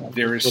the Lambs.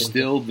 There is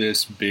still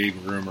this big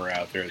rumor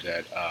out there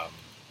that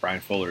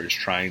Brian Fuller is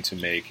trying to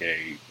make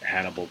a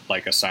Hannibal,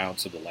 like a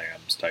Silence of the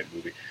Lambs type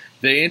movie.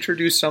 They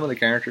introduced some of the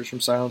characters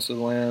from Silence of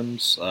the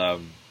Lambs.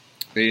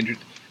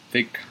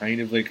 They kind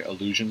of like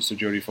allusions to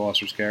Jodie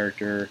Foster's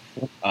character.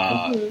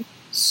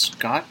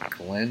 Scott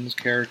Glenn's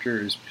character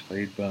is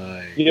played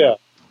by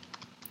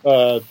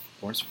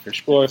Lawrence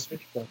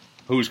Fishburne,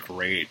 who's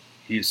great.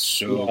 He's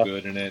so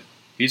good in it.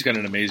 He's got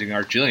an amazing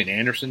arc. Gillian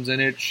Anderson's in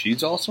it.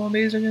 She's also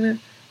amazing in it.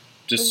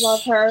 Just I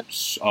love her.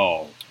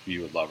 Oh,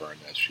 you would love her in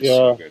this. She's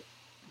so good.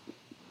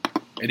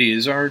 Eddie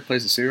Izzard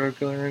plays the serial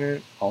killer in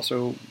it.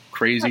 Also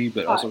crazy,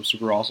 but also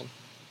super awesome.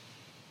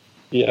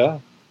 Yeah.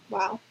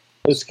 Wow.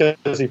 It's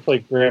because he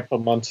played Grandpa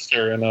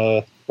Munster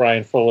in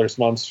Brian Fuller's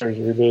Monsters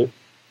reboot.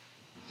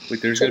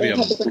 Wait, there's going to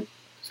be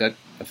is that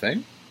a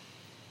thing?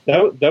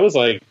 That was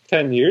like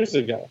 10 years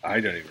ago. I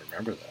don't even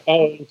remember that.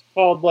 Oh, it's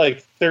called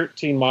like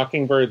 13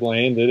 Mockingbird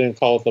Lane. They didn't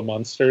call it the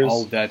Munsters.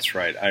 Oh, that's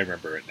right. I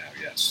remember it now,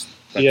 yes.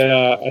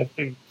 Yeah, I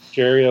think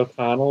Jerry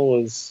O'Connell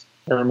was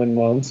Herman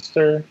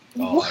Munster.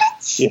 Oh,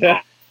 what?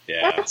 Yeah.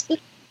 Yeah. That's good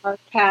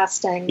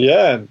casting.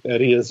 Yeah, and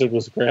Eddie Izzard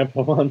was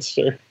Grandpa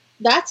Munster.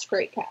 That's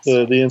great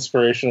casting. The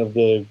inspiration of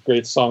the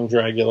great song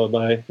Dragula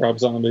by Rob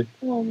Zombie.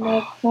 Oh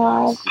my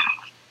god.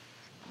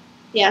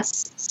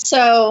 Yes.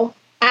 So,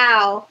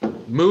 Al.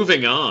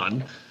 Moving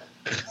on.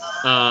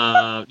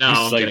 No,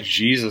 it's like,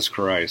 Jesus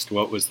Christ,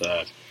 what was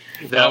that?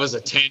 That was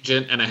a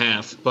tangent and a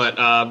half.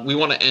 But we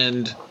want to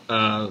end,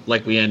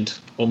 like we end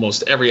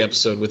almost every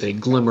episode, with a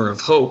glimmer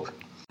of hope.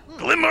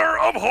 Glimmer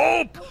of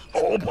hope!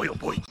 Oh boy, oh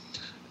boy.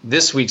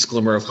 This week's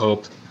glimmer of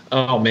hope.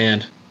 Oh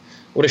man,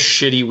 what a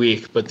shitty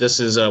week! But this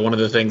is one of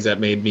the things that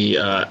made me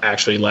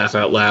actually laugh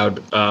out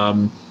loud.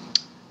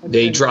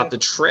 They dropped the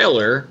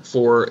trailer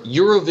for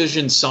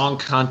Eurovision Song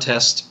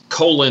Contest: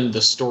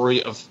 The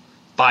Story of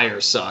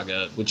Fire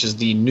Saga, which is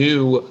the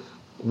new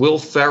Will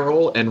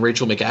Ferrell and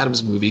Rachel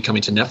McAdams movie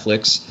coming to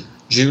Netflix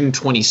June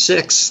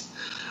 26th.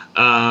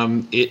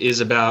 It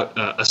is about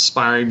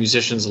aspiring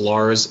musicians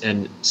Lars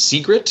and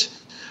Sigrid,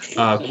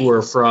 who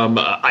are from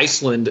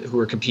Iceland, who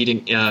are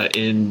competing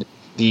in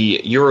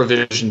the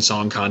Eurovision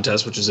Song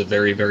Contest, which is a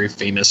very, very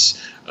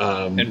famous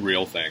and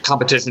real thing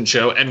competition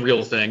show and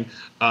real thing.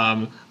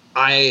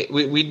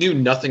 We knew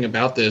nothing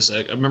about this.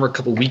 I remember a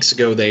couple weeks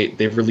ago they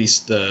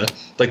released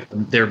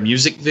their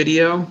music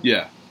video.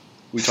 Yeah,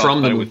 we talked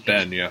about it with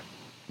Ben. Yeah,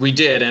 we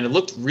did, and it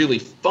looked really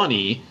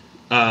funny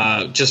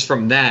just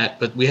from that.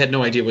 But we had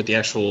no idea what the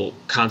actual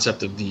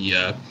concept of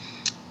the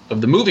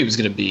movie was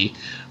going to be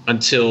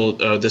until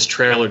this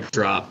trailer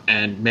dropped.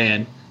 And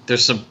man,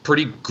 there's some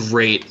pretty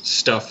great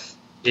stuff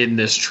in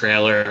this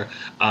trailer.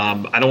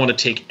 I don't want to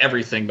take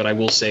everything, but I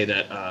will say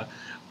that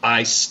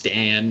I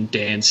stan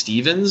Dan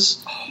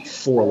Stevens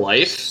for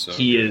life. So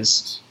he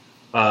is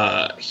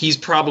he's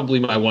probably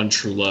my one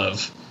true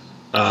love.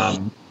 My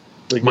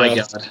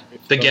God,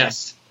 the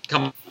guest.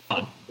 Come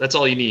on, that's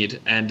all you need.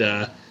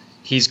 And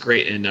he's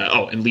great in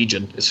and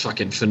Legion is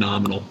fucking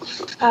phenomenal.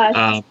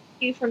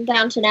 You from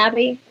Downton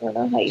Abbey? I don't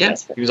know how you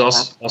guys he was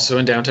also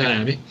in Downton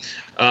Abbey.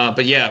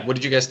 But yeah, what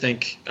did you guys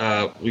think?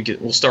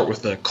 We'll start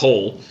with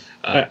Cole.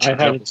 I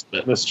haven't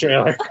seen this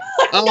trailer.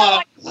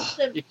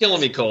 You're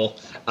killing me, Cole.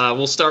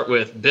 We'll start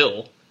with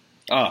Bill.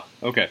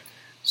 Okay.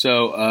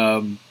 So,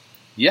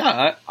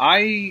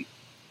 I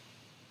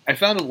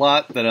found a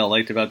lot that I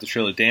liked about the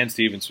trailer. Dan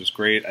Stevens was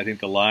great. I think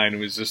the line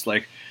was just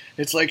like,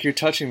 it's like you're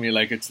touching me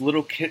like it's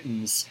little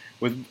kittens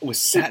with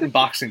satin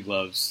boxing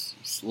gloves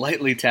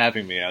slightly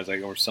tapping me. I was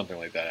like, or something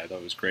like that. I thought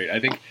it was great. I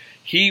think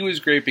he was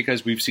great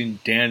because we've seen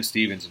Dan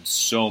Stevens in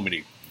so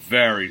many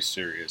very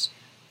serious,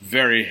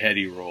 very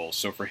heady roles.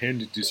 So for him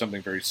to do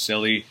something very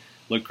silly,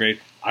 look great.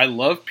 I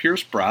love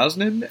Pierce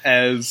Brosnan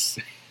as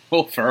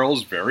Will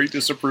Ferrell's very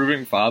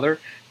disapproving father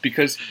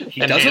because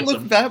he doesn't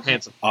look that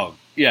handsome. Oh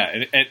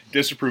yeah, and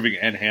disapproving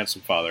and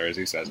handsome father, as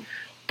he says.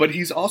 But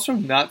he's also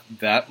not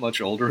that much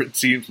older, it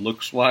seems,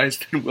 looks-wise,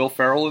 than Will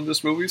Ferrell in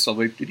this movie. So I'm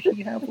like, did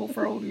he have Will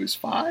Ferrell when he was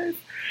 5?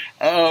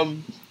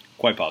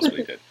 Quite possibly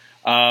he did.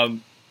 I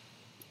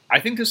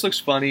think this looks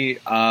funny.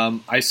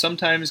 I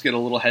sometimes get a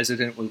little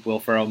hesitant with Will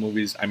Ferrell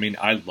movies. I mean,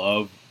 I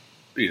love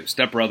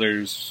Step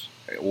Brothers.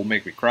 It will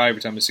make me cry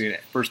every time I see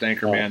it. First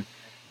Anchorman,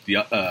 the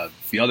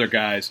other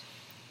guys.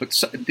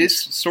 But this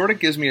sort of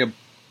gives me a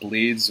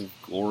Blades of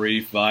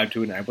Glory vibe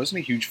to it, and I wasn't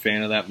a huge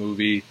fan of that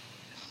movie.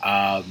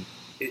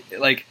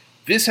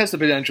 This has the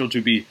potential to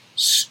be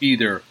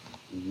either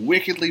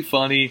wickedly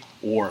funny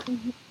or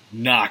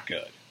not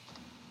good.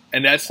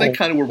 And that's like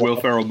kind of where Will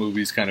Ferrell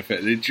movies kind of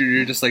fit.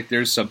 You're just like,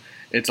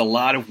 it's a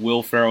lot of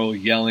Will Ferrell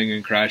yelling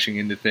and crashing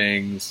into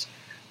things.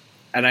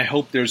 And I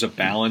hope there's a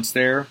balance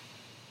there.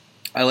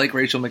 I like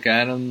Rachel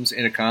McAdams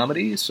in a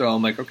comedy, so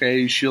I'm like,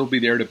 okay, she'll be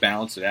there to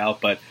balance it out.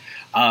 But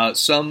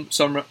some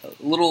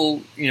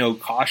little,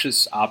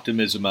 cautious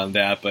optimism on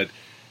that. But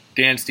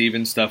Dan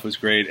Stevens stuff was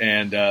great,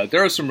 and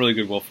there was some really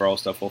good Will Ferrell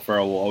stuff. Will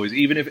Ferrell will always,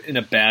 even if in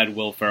a bad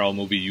Will Ferrell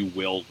movie, you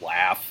will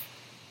laugh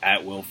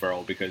at Will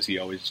Ferrell because he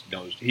always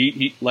knows.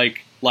 He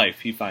like life,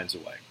 he finds a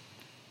way.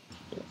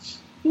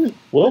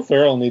 Will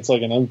Ferrell needs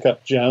like an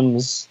Uncut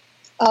Gems.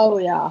 Oh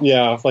yeah.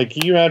 Yeah, like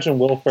can you imagine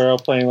Will Ferrell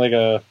playing like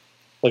a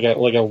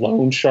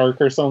loan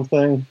shark or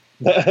something?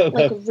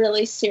 Like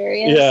really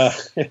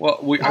serious. Yeah. Well,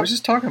 I was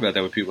just talking about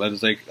that with people. I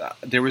was like,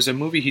 there was a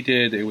movie he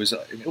did. It was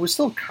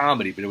still a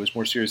comedy, but it was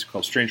more serious,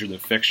 called Stranger Than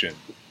Fiction.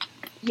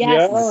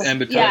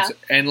 Yes. Yeah.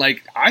 And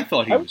I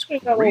thought he was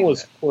great. That one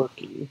was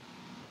quirky.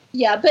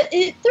 Yeah, but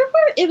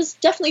it was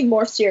definitely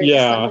more serious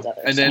than his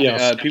others. And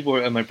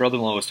then my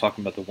brother-in-law was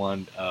talking about the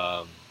one,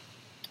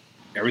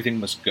 Everything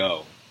Must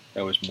Go.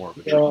 That was more of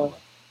a drama.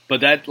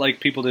 But that, like,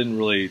 people didn't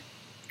really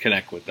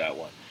connect with that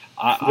one.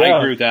 I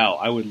agree with Al.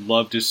 I would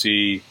love to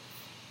see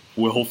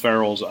Will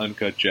Ferrell's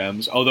Uncut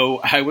Gems. Although,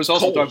 I was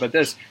also talking about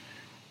this.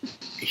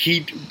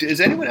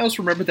 Does anyone else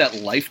remember that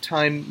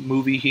Lifetime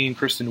movie he and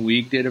Kristen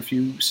Wiig did a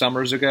few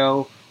summers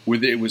ago,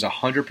 where it was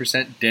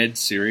 100% dead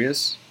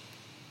serious?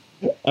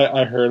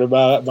 I heard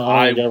about it, but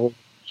I never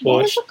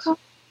watched.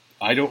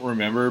 I don't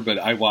remember, but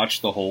I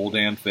watched the whole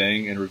damn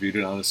thing and reviewed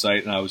it on the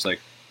site, and I was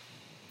like,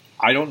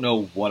 I don't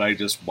know what I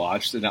just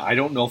watched, and I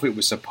don't know if it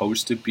was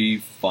supposed to be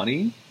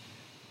funny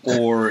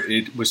or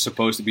it was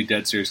supposed to be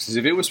dead serious. Because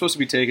if it was supposed to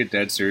be taken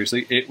dead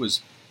seriously, it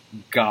was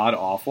god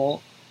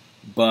awful.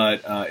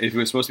 But if it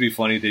was supposed to be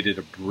funny, they did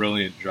a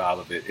brilliant job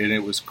of it, and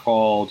it was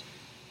called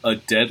A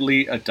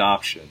Deadly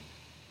Adoption.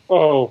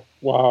 Oh,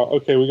 wow.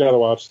 Okay, we got to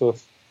watch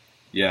this.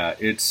 Yeah,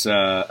 it's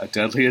A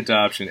Deadly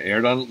Adoption,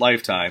 aired on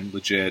Lifetime,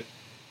 legit.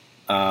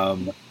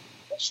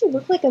 She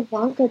looked like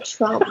Ivanka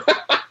Trump.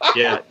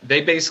 Yeah,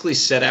 they basically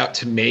set out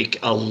to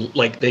make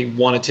they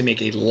wanted to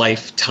make a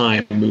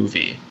Lifetime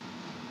movie.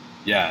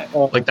 Yeah,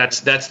 like that's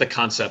the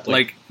concept.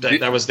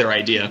 That was their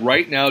idea.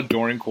 Right now,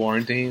 during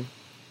quarantine,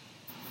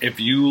 if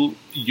you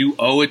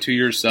owe it to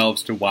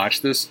yourselves to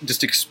watch this,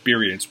 just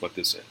experience what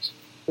this is.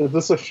 Is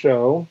this a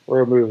show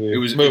or a movie? It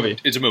was a movie.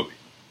 It's a movie.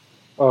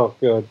 Oh,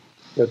 good.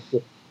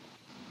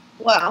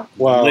 Wow.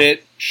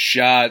 Lit,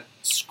 shot,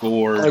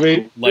 scored,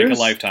 like a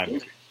Lifetime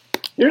movie.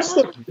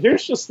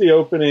 Here's just the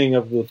opening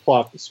of the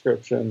plot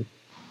description.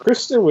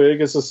 Kristen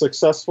Wiig is a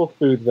successful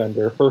food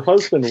vendor. Her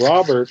husband,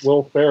 Robert,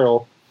 Will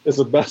Ferrell, is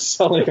a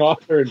best-selling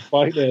author and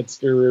finance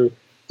guru.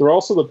 They're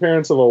also the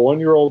parents of a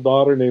 1-year-old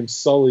daughter named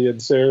Sully,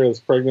 and Sarah is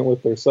pregnant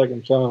with their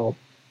second child.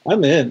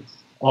 I'm in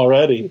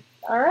already.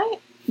 All right.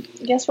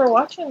 I guess we're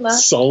watching that.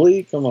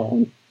 Sully? Come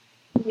on.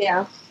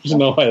 Yeah. There's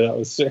no way that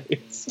was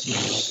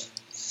serious.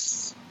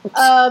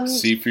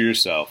 See for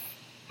yourself.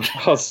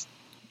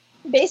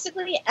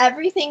 Basically,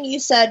 everything you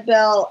said,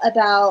 Bill,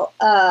 about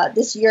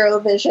this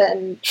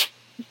Eurovision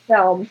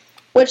film,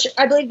 which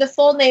I believe the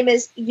full name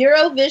is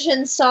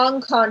Eurovision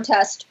Song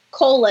Contest,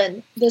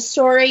 the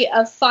story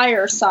of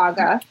Fire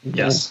Saga.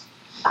 Yes.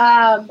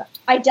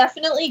 I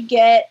definitely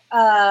get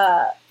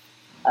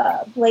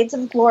Blades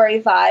of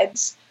Glory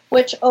vibes,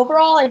 which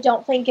overall I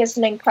don't think is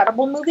an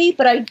incredible movie,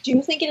 but I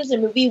do think it is a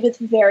movie with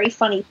very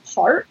funny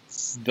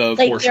parts.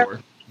 For sure.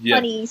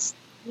 Funny scenes.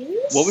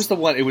 What was the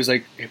one? It was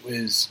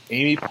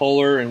Amy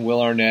Poehler and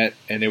Will Arnett,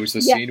 and there was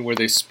the scene where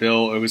they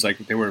spill. It was like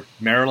they were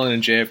Marilyn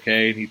and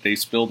JFK, and they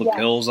spilled the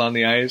pills on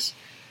the ice.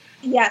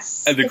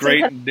 Yes. And the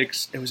great Nick,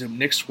 it was a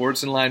Nick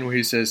Swartzen line where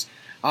he says,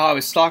 I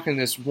was stalking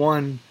this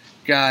one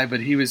guy,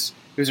 but he was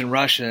in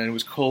Russia, and it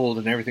was cold,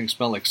 and everything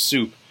smelled like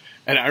soup.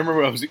 And I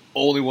remember I was the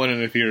only one in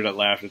the theater that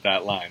laughed at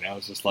that line. I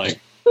was just like,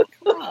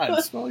 come on,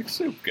 it smells like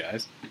soup,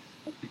 guys.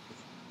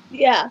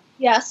 Yeah,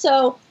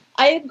 so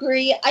I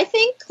agree. I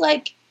think,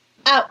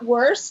 at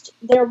worst,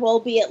 there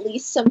will be at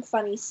least some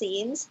funny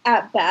scenes.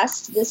 At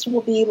best, this will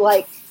be,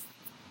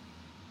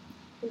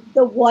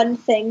 the one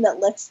thing that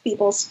lifts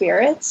people's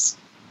spirits.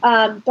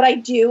 But I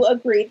do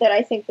agree that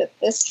I think that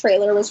this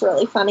trailer was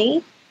really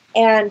funny.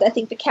 And I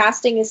think the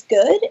casting is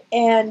good.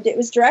 And it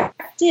was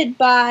directed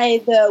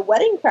by the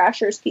Wedding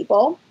Crashers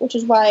people, which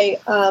is why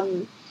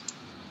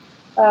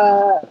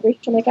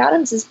Rachel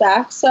McAdams is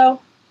back. So,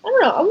 I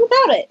don't know. I'm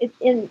about it.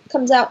 It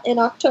comes out in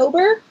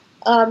October.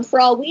 For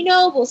all we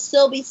know, we'll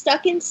still be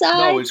stuck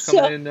inside. No, it's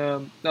coming in.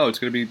 No, it's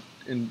going to be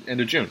in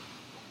end of June.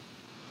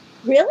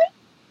 Really?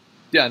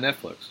 Yeah,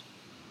 Netflix.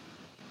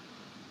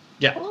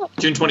 Yeah,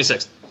 June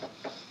 26th.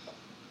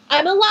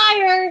 I'm a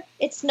liar.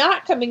 It's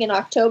not coming in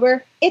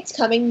October. It's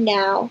coming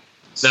now.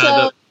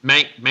 The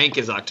Mank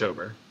is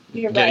October.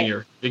 You're right.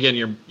 You're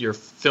getting your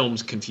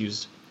films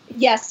confused.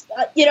 Yes,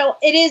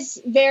 it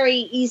is very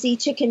easy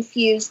to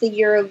confuse the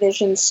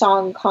Eurovision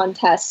Song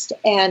Contest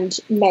and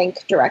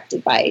Mank,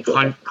 directed by David.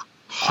 100%.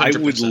 I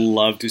would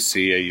love to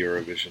see a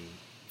Eurovision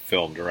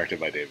film directed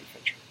by David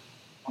Fincher.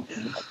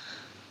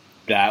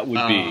 That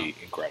would be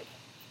incredible.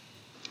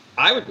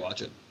 I would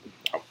watch it.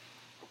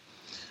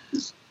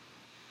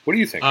 What do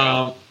you think?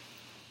 I'm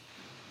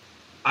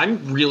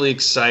really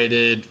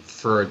excited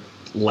for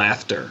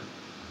laughter.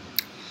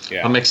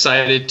 Yeah. I'm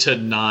excited to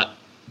not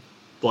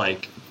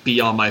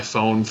be on my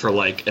phone for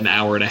an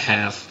hour and a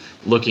half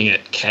looking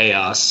at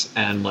chaos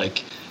and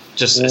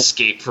just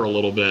escape for a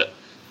little bit.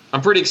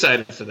 I'm pretty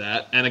excited for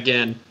that. And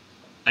again,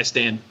 I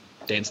stand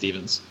Dan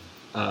Stevens.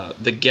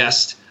 The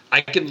Guest,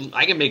 I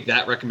can make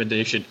that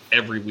recommendation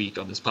every week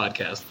on this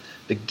podcast.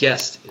 The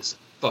Guest is a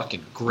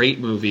fucking great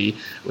movie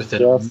with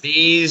an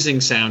amazing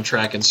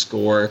soundtrack and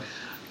score.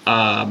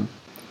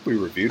 We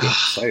reviewed it on the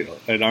site,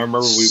 and I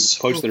remember we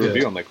posted a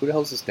review. I'm like, who the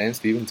hell is this Dan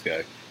Stevens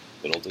guy?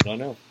 Little did I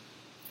know.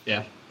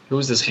 Yeah. Who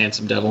is this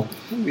handsome devil?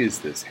 Who is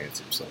this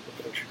handsome son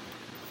of a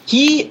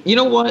bitch? You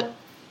know what?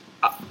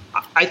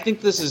 I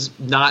think this is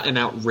not an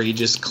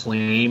outrageous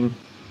claim,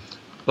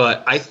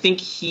 but I think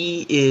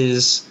he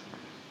is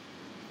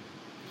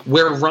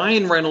where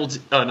Ryan Reynolds,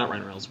 not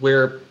Ryan Reynolds,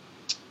 where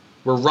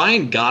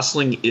Ryan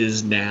Gosling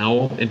is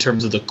now in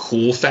terms of the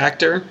cool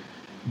factor,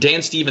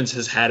 Dan Stevens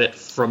has had it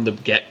from the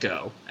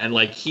get-go. And,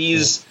 like,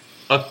 he's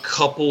a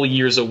couple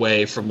years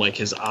away from, like,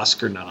 his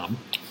Oscar nom.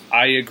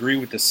 I agree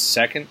with the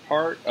second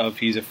part of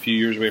he's a few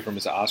years away from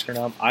his Oscar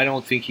nom. I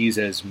don't think he's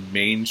as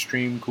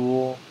mainstream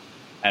cool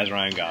as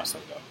Ryan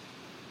Gosling, though.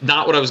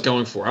 Not what I was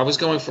going for. I was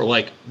going for,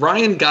 like,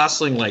 Ryan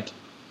Gosling, like,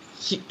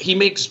 he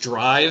makes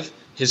Drive.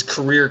 His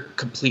career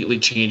completely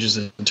changes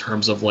in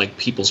terms of, like,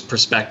 people's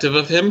perspective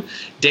of him.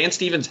 Dan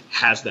Stevens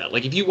has that.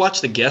 Like, if you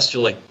watch The Guest,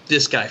 you're like,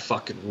 this guy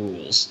fucking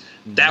rules.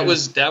 That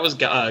was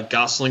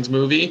Gosling's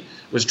movie,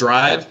 was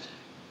Drive.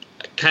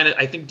 Kind of,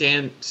 I think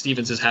Dan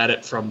Stevens has had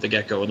it from the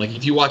get-go. And, like,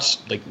 if you watch,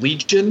 like,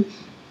 Legion,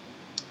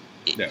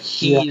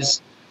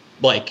 he's,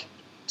 like,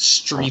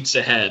 streets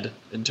ahead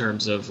in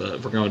terms of,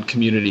 if we're going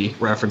community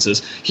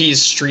references,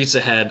 he's streets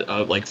ahead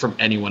of, like, from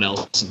anyone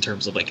else in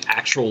terms of, like,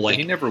 actual, like,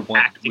 he never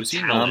won. Was he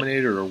talent.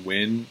 nominated or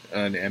win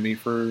an Emmy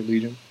for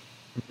Legion?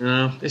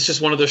 No, it's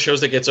just one of those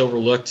shows that gets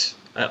overlooked.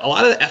 A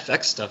lot of the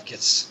FX stuff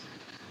gets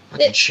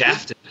fucking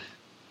shafted.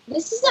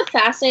 This is a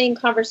fascinating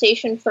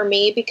conversation for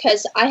me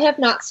because I have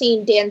not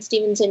seen Dan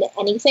Stevens in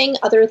anything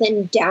other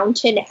than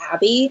Downton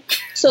Abbey.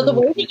 So the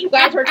way that you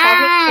guys are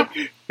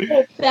talking, like,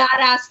 oh,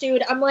 badass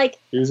dude, I'm like,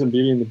 he was in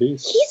Beauty and the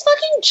Beast. He's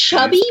fucking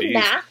chubby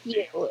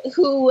Matthew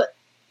who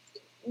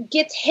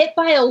gets hit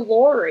by a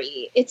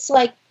lorry. It's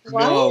like,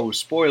 what? No,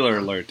 spoiler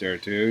alert there,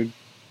 dude.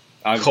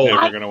 I'm Cole.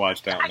 never going to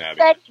watch Downton Abbey.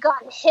 I said he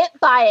got hit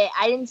by it.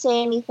 I didn't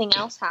say anything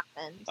else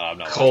happened. I'm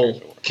not Cole,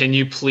 can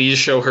you please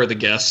show her The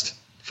Guest?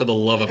 For the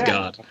love of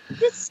God.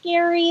 Is it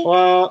scary?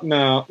 Well,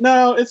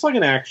 no, it's like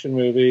an action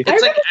movie. I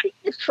remember seeing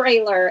the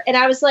trailer, and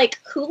I was like,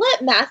 who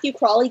let Matthew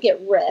Crawley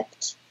get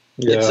ripped?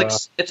 Yeah.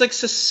 It's like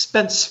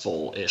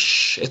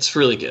suspenseful-ish. It's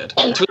really good.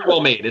 It's really well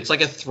made. It's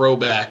like a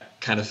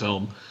throwback kind of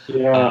film.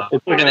 Yeah,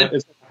 it's like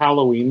a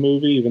Halloween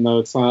movie, even though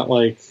it's not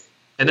like.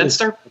 And then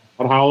start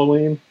on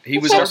Halloween. He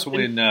was also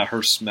in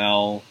Her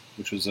Smell,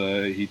 which was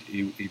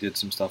he did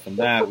some stuff in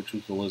that, which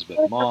was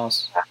Elizabeth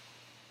Moss.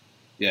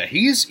 Yeah,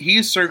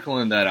 he's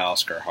circling that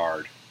Oscar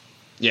hard.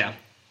 Yeah,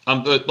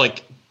 but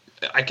like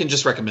I can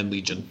just recommend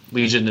Legion.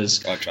 Legion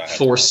is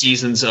 4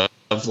 seasons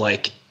of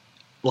like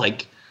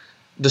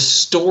the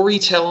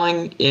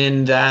storytelling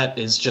in that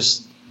is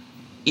just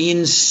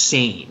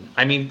insane.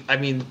 I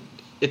mean,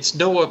 it's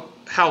Noah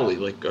Hawley.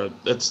 Like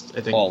that's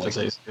I think Hawley.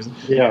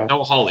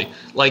 Noah Hawley.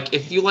 Like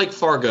if you like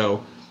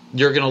Fargo,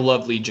 you're gonna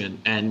love Legion.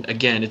 And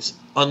again, it's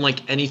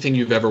unlike anything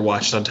you've ever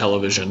watched on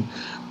television.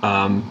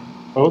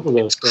 Both of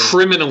those. It's a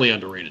criminally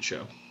underrated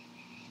show.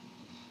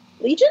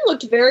 Legion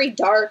looked very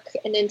dark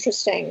and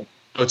interesting.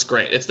 Oh, it's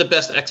great. It's the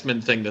best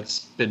X-Men thing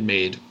that's been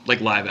made, like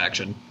live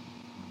action.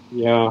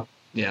 Yeah.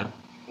 Yeah.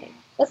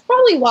 That's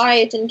probably why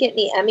it didn't get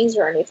any Emmys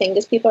or anything,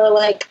 because people are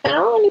like, I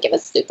don't want to give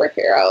a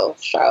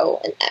superhero show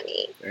an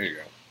Emmy. There you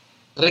go.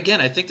 But again,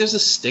 I think there's a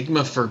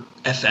stigma for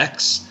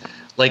FX.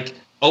 Like,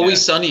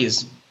 Always Sunny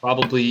is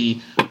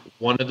probably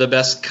one of the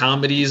best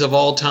comedies of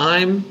all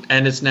time,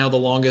 and it's now the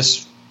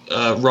longest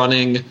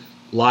running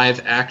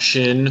live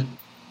action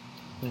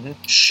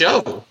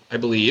show, I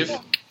believe,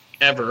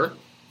 ever.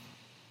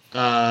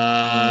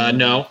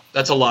 No,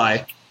 that's a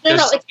lie.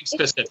 There's something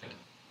specific.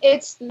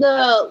 It's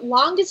the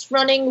longest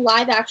running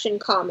live action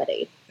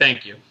comedy.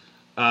 Thank you.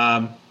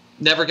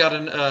 Never got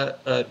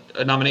a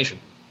nomination.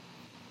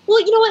 Well,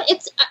 you know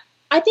what?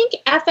 I think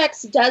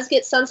FX does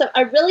get some stuff.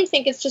 I really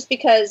think it's just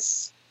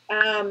because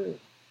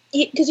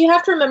you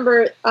have to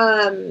remember,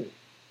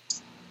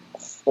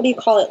 what do you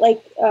call it?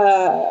 Like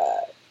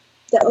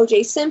the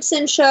O.J.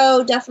 Simpson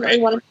show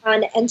definitely won a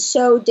ton, and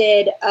so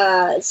did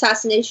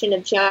Assassination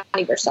of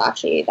Gianni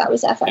Versace. That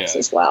was FX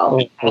as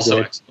well.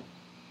 Also,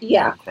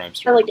 yeah. Crime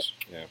Stories.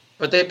 Yeah.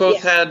 But they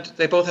both had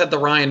the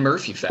Ryan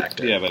Murphy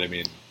factor. Yeah, but I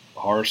mean,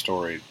 Horror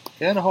Story.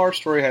 And Horror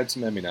Story had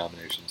some Emmy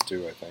nominations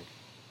too, I think.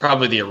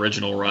 Probably the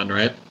original run,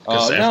 right?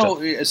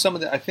 No, some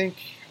of the.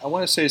 I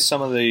want to say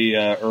some of the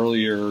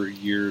earlier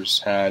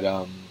years had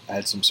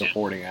some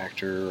supporting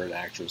actor and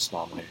actress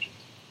nominations.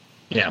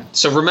 Yeah.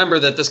 So remember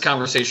that this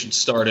conversation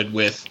started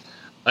with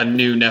a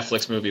new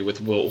Netflix movie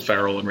with Will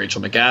Ferrell and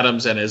Rachel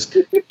McAdams, and has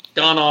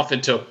gone off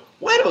into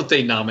why don't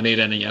they nominate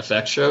any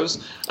FX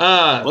shows?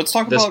 Let's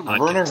talk about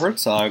Werner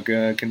Herzog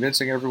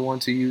convincing everyone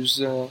to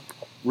use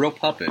Real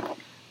Puppet.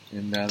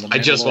 I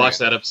just watched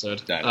that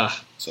episode.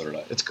 So did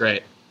I. It's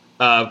great.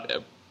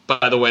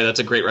 By the way, that's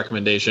a great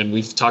recommendation.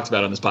 We've talked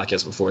about it on this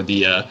podcast before.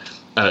 The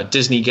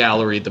Disney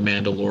Gallery, The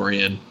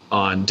Mandalorian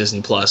on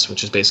Disney Plus,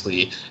 which is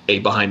basically a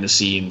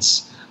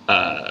behind-the-scenes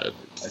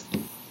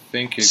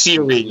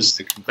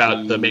series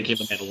about the making of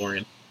The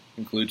Mandalorian.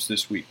 Concludes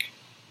this week,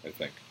 I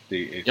think.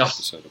 The 8th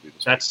episode will be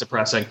this That's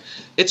depressing.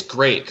 It's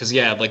great because,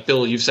 like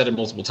Bill, you've said it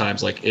multiple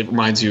times. Like it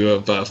reminds you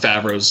of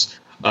Favreau's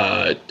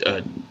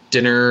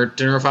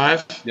Dinner of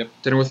Five. Yep.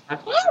 Dinner with Five.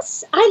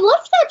 Yes, I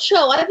loved that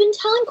show. I've been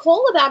telling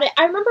Cole about it.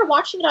 I remember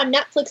watching it on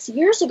Netflix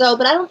years ago,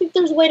 but I don't think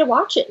there's a way to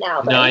watch it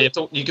now. No,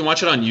 you can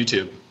watch it on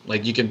YouTube.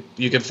 Like you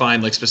can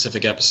find like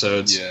specific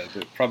episodes. Yeah,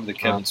 probably the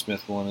Kevin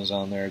Smith one is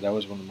on there. That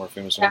was one of the more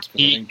famous ones. I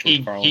think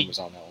George Carlin was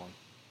on that one.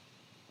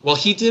 Well,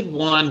 he did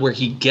one where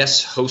he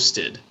guest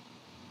hosted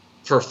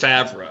for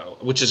Favreau,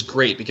 which is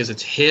great because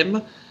it's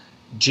him,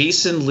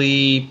 Jason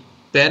Lee,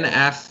 Ben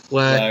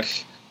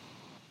Affleck,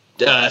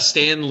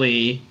 Stan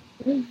Lee,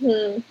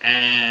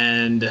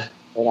 and it's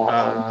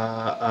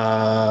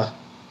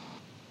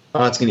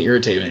going to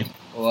irritate me.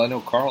 Well, I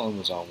know Carlin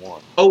was on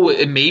one. Oh,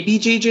 it may be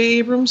J.J.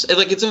 Abrams.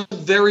 Like, it's a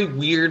very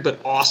weird but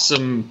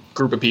awesome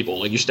group of people.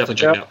 Like, you should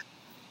definitely check it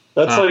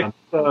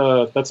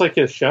out. That's like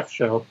his chef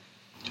show.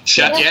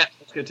 Chef, yeah,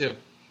 that's good too.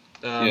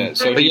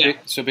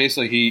 So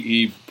basically,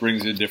 he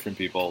brings in different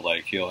people.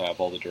 Like, he'll have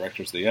all the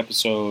directors of the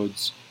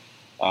episodes.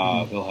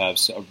 He'll have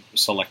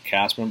select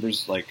cast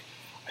members. Like,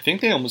 I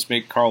think they almost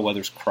make Carl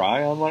Weathers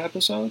cry on one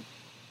episode.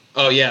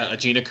 Oh yeah,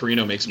 Gina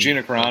Carano makes him.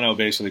 Gina Carano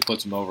basically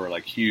puts him over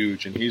like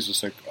huge, and he's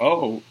just like,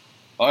 "Oh,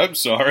 I'm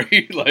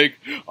sorry. Like,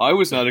 I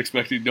was not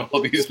expecting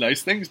all these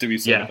nice things to be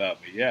said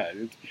about me." Yeah,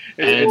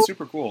 it's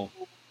super cool.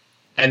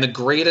 And the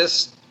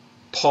greatest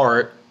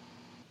part,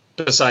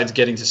 besides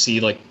getting to see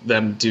like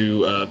them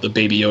do the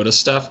Baby Yoda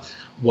stuff,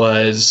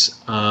 was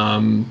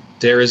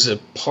there is a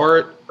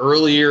part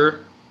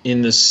earlier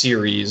in the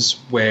series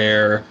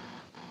where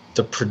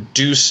the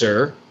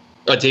producer,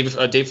 Dave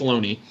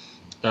Filoni,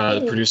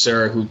 the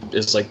producer who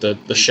is like the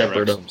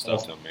shepherd of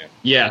stuff.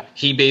 Yeah,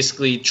 he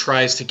basically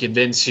tries to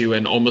convince you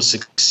and almost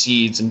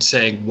succeeds in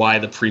saying why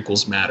the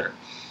prequels matter.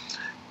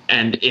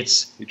 And he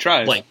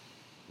tries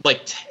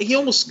like he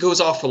almost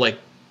goes off for like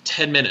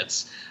 10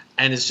 minutes,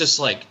 and it's just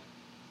like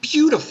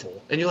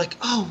beautiful, and you're like,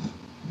 oh,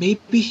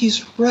 maybe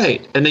he's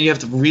right. And then you have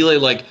to really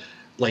like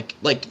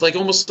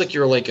almost like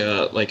you're like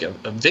a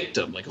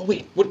victim. Like, oh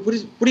wait, what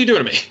are you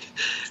doing to me?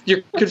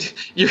 you're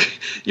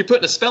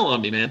putting a spell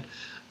on me, man.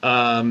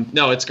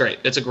 No, it's great.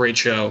 It's a great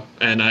show,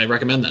 and I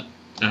recommend that.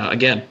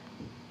 Again,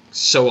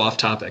 so off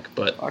topic,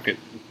 but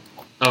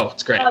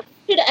it's great.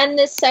 We should end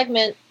this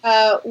segment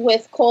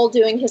with Cole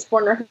doing his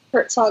Werner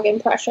Herzog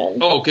impression.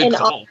 Oh, good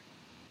call.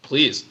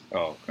 Please.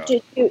 Oh, God.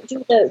 Do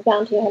the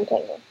bounty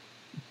hunting.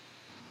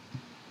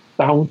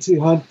 Bounty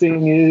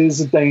hunting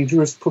is a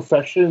dangerous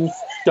profession,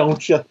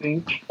 don't you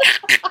think?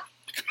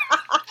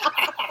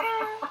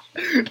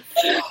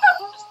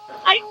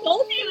 I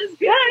told you it was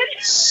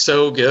good.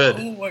 So good.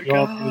 Oh my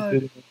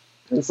God.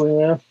 Grizzly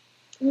Man?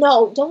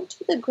 No, don't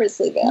do the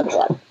Grizzly Man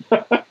one.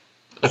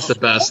 That's the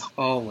best.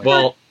 Oh my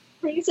God.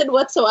 Reason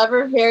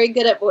whatsoever, very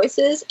good at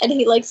voices, and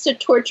he likes to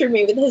torture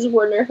me with his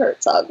Werner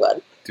Herzog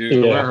one.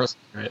 Dude,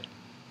 right.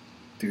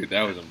 Dude,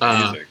 that was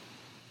amazing.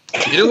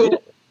 You know who?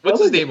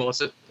 What's his name,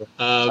 Melissa?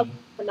 Not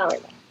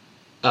right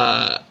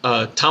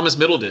now. Thomas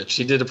Middleditch.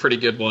 He did a pretty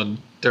good one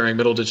during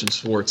Middleditch and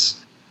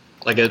Schwartz.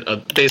 Like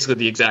basically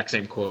the exact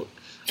same quote.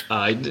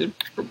 I did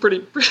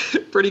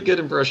pretty good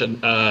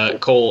impression,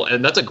 Cole,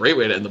 and that's a great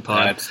way to end the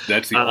pod.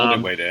 That's the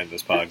only way to end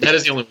this podcast. That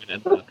is the only way to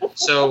end the pod.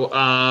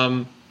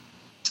 So,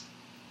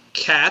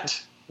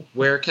 Kat,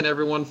 where can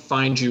everyone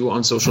find you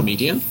on social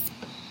media?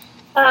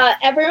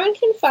 Everyone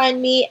can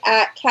find me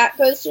at Kat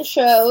Goes to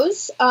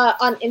Shows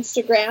on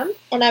Instagram,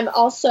 and I'm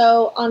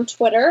also on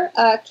Twitter,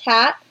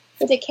 Kat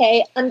with a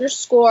K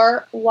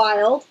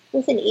 _wild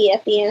with an E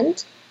at the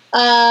end.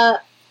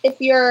 If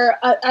you're,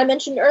 I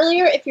mentioned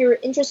earlier, if you're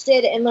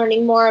interested in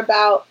learning more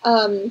about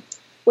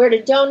where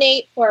to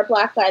donate for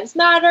Black Lives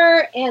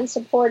Matter and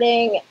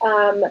supporting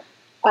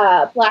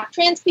Black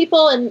trans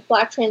people and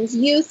Black trans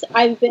youth,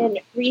 I've been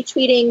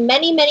retweeting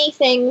many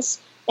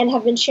things and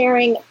have been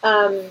sharing.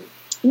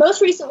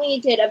 Most recently,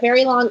 did a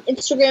very long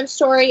Instagram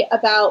story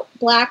about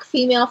Black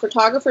female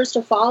photographers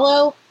to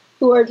follow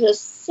who are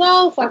just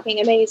so fucking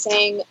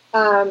amazing.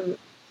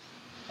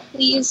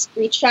 Please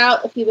reach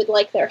out if you would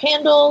like their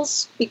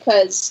handles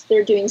because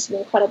they're doing some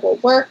incredible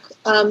work.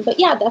 But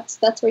yeah,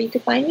 that's where you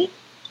could find me.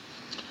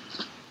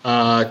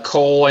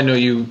 Cole, I know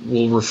you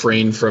will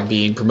refrain from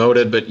being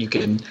promoted, but you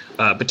can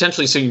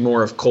potentially see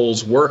more of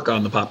Cole's work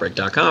on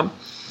thepopbreak.com.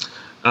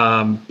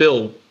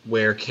 Bill,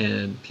 where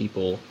can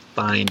people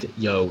find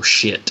yo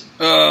shit?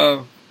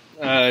 What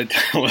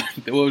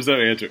was that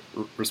answer?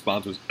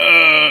 Response was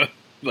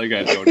like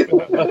I don't even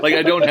know. Like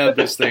I don't have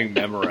this thing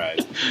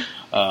memorized.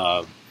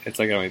 It's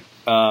like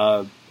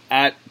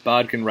at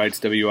Bodkin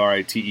Writes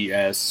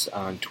WRITES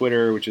on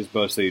Twitter, which is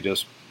mostly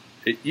just.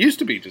 It used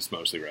to be just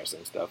mostly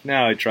wrestling stuff.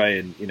 Now I try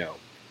and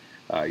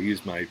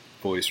use my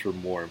voice for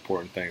more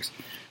important things.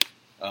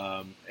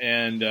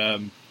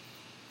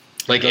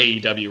 Like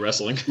AEW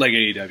wrestling. Like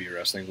AEW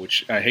wrestling,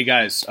 which, hey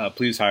guys,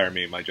 please hire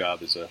me. My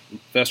job is a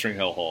festering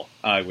hellhole.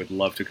 I would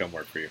love to come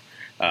work for you.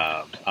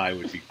 I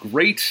would be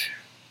great.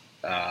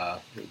 It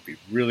would be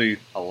really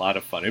a lot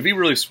of fun. It would be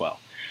really swell.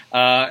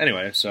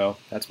 Anyway, so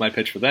that's my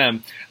pitch for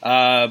them.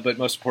 But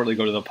most importantly,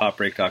 go to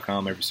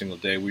thepopbreak.com every single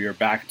day. We are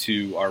back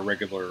to our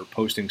regular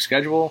posting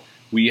schedule.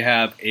 We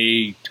have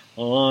a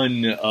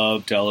ton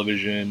of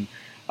television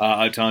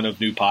a ton of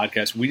new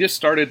podcasts. We just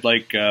started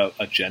like a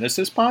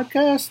Genesis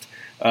podcast.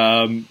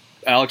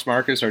 Alex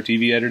Marcus, our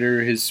TV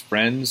editor, his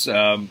friends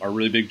are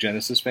really big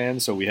Genesis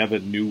fans, so we have a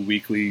new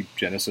weekly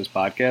Genesis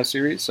podcast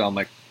series. So I'm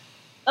like,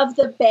 of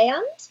the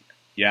band?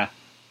 Yeah.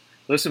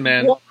 Listen,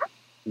 man,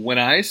 when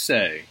I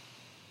say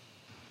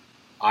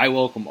I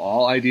welcome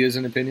all ideas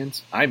and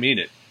opinions, I mean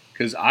it.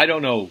 Because I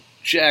don't know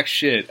jack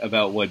shit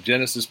about what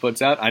Genesis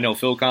puts out. I know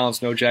Phil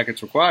Collins' No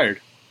Jackets Required.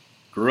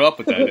 Grew up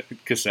with that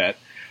cassette.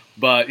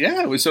 But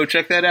yeah, so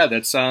check that out.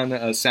 That's on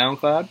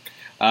SoundCloud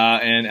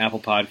and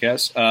Apple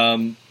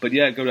Podcasts. But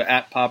yeah, go to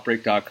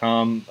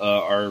 @popbreak.com.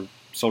 Our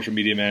social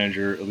media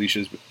manager,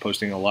 Alicia's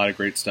posting a lot of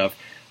great stuff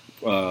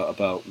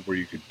about where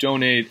you could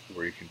donate,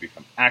 where you can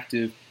become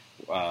active,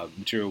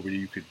 material where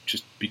you could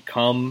just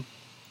become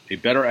a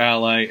better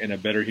ally and a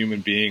better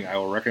human being. I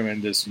will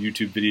recommend this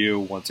YouTube video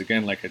once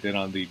again, like I did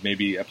on the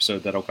maybe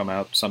episode that'll come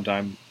out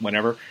sometime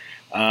whenever.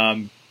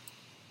 Go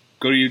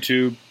to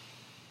YouTube,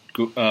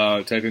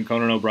 type in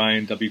Conan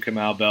O'Brien, W.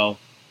 Kamau Bell.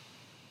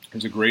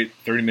 It's a great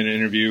 30-minute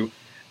interview.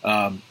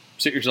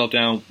 Sit yourself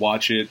down,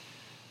 watch it.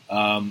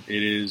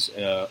 It is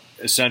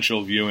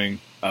essential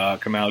viewing.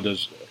 Kamau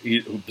does,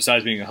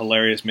 besides being a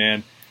hilarious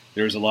man,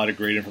 there's a lot of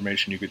great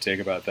information you could take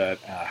about that,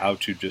 how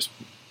to just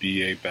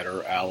be a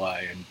better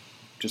ally and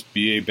just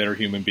be a better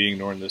human being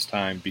during this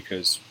time,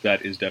 because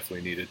that is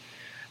definitely needed.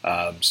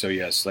 So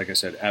yes, like I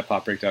said,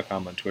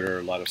 @popbreak.com on Twitter,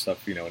 a lot of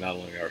stuff, not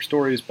only our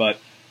stories, but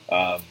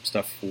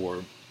stuff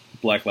for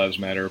Black Lives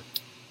Matter,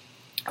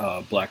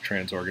 Black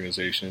trans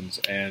organizations,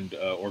 and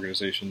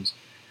organizations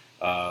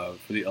for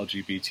the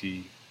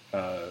LGBT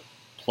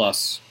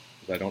plus.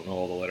 I don't know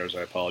all the letters.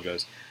 I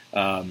apologize.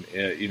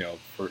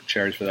 For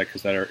charities for that,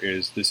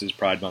 because this is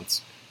Pride Month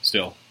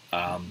still.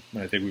 And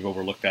I think we've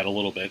overlooked that a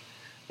little bit.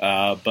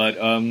 But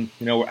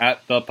we're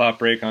at The Pop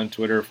Break on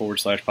Twitter,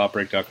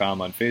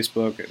 /popbreak.com on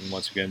Facebook, and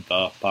once again,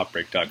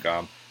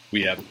 thepopbreak.com.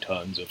 We have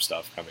tons of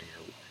stuff coming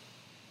your way.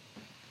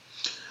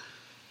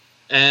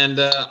 And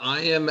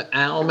I am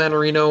Al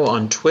Manarino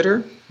on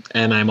Twitter,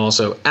 and I'm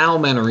also Al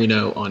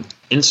Manarino on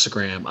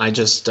Instagram. I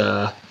just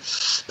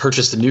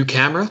purchased a new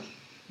camera,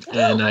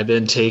 and I've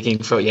been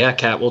taking photos. Yeah,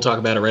 Kat, we'll talk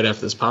about it right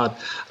after this pod.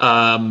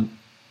 I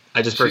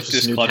just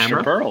purchased a new camera.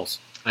 Her pearls.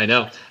 I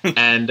know.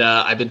 And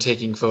I've been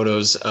taking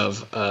photos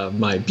of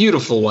my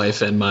beautiful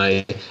wife and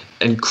my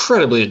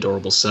incredibly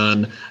adorable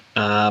son,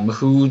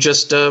 who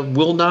just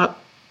will not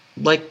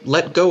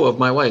let go of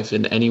my wife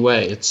in any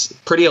way. It's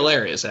pretty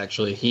hilarious,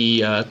 actually.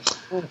 I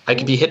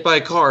could be hit by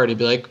a car and he'd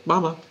be like,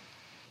 "Mama."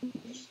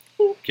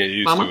 Get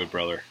used to it,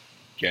 brother.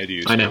 Get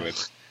used to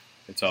it.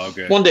 It's all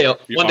good. One day our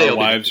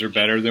wives are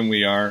better than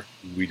we are.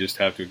 We just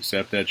have to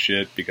accept that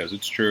shit because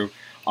it's true.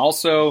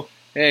 Also,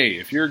 hey,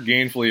 if you're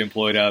gainfully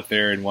employed out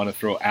there and want to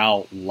throw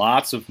Al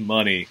lots of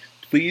money,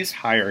 please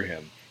hire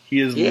him. He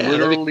is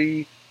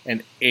literally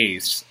an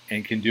ace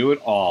and can do it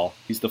all.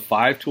 He's the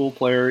 5-tool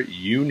player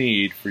you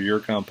need for your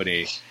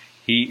company.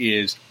 He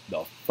is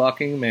the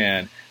fucking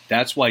man.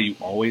 That's why you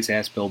always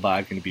ask Bill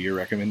Bodkin to be your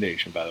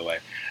recommendation, by the way.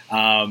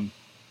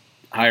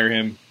 Hire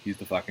him. He's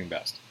the fucking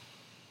best.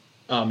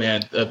 Oh,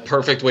 man. The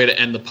perfect way to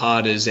end the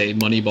pod is a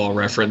Moneyball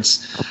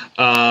reference.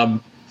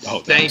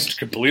 That's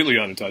completely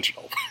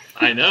unintentional.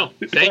 I know.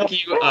 Thank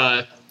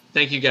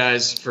you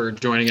guys for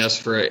joining us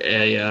for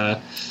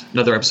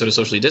another episode of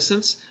Socially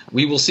Distanced.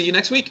 We will see you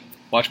next week.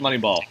 Watch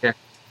Moneyball.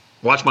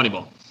 Watch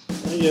Moneyball.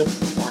 Thank you.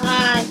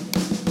 Bye.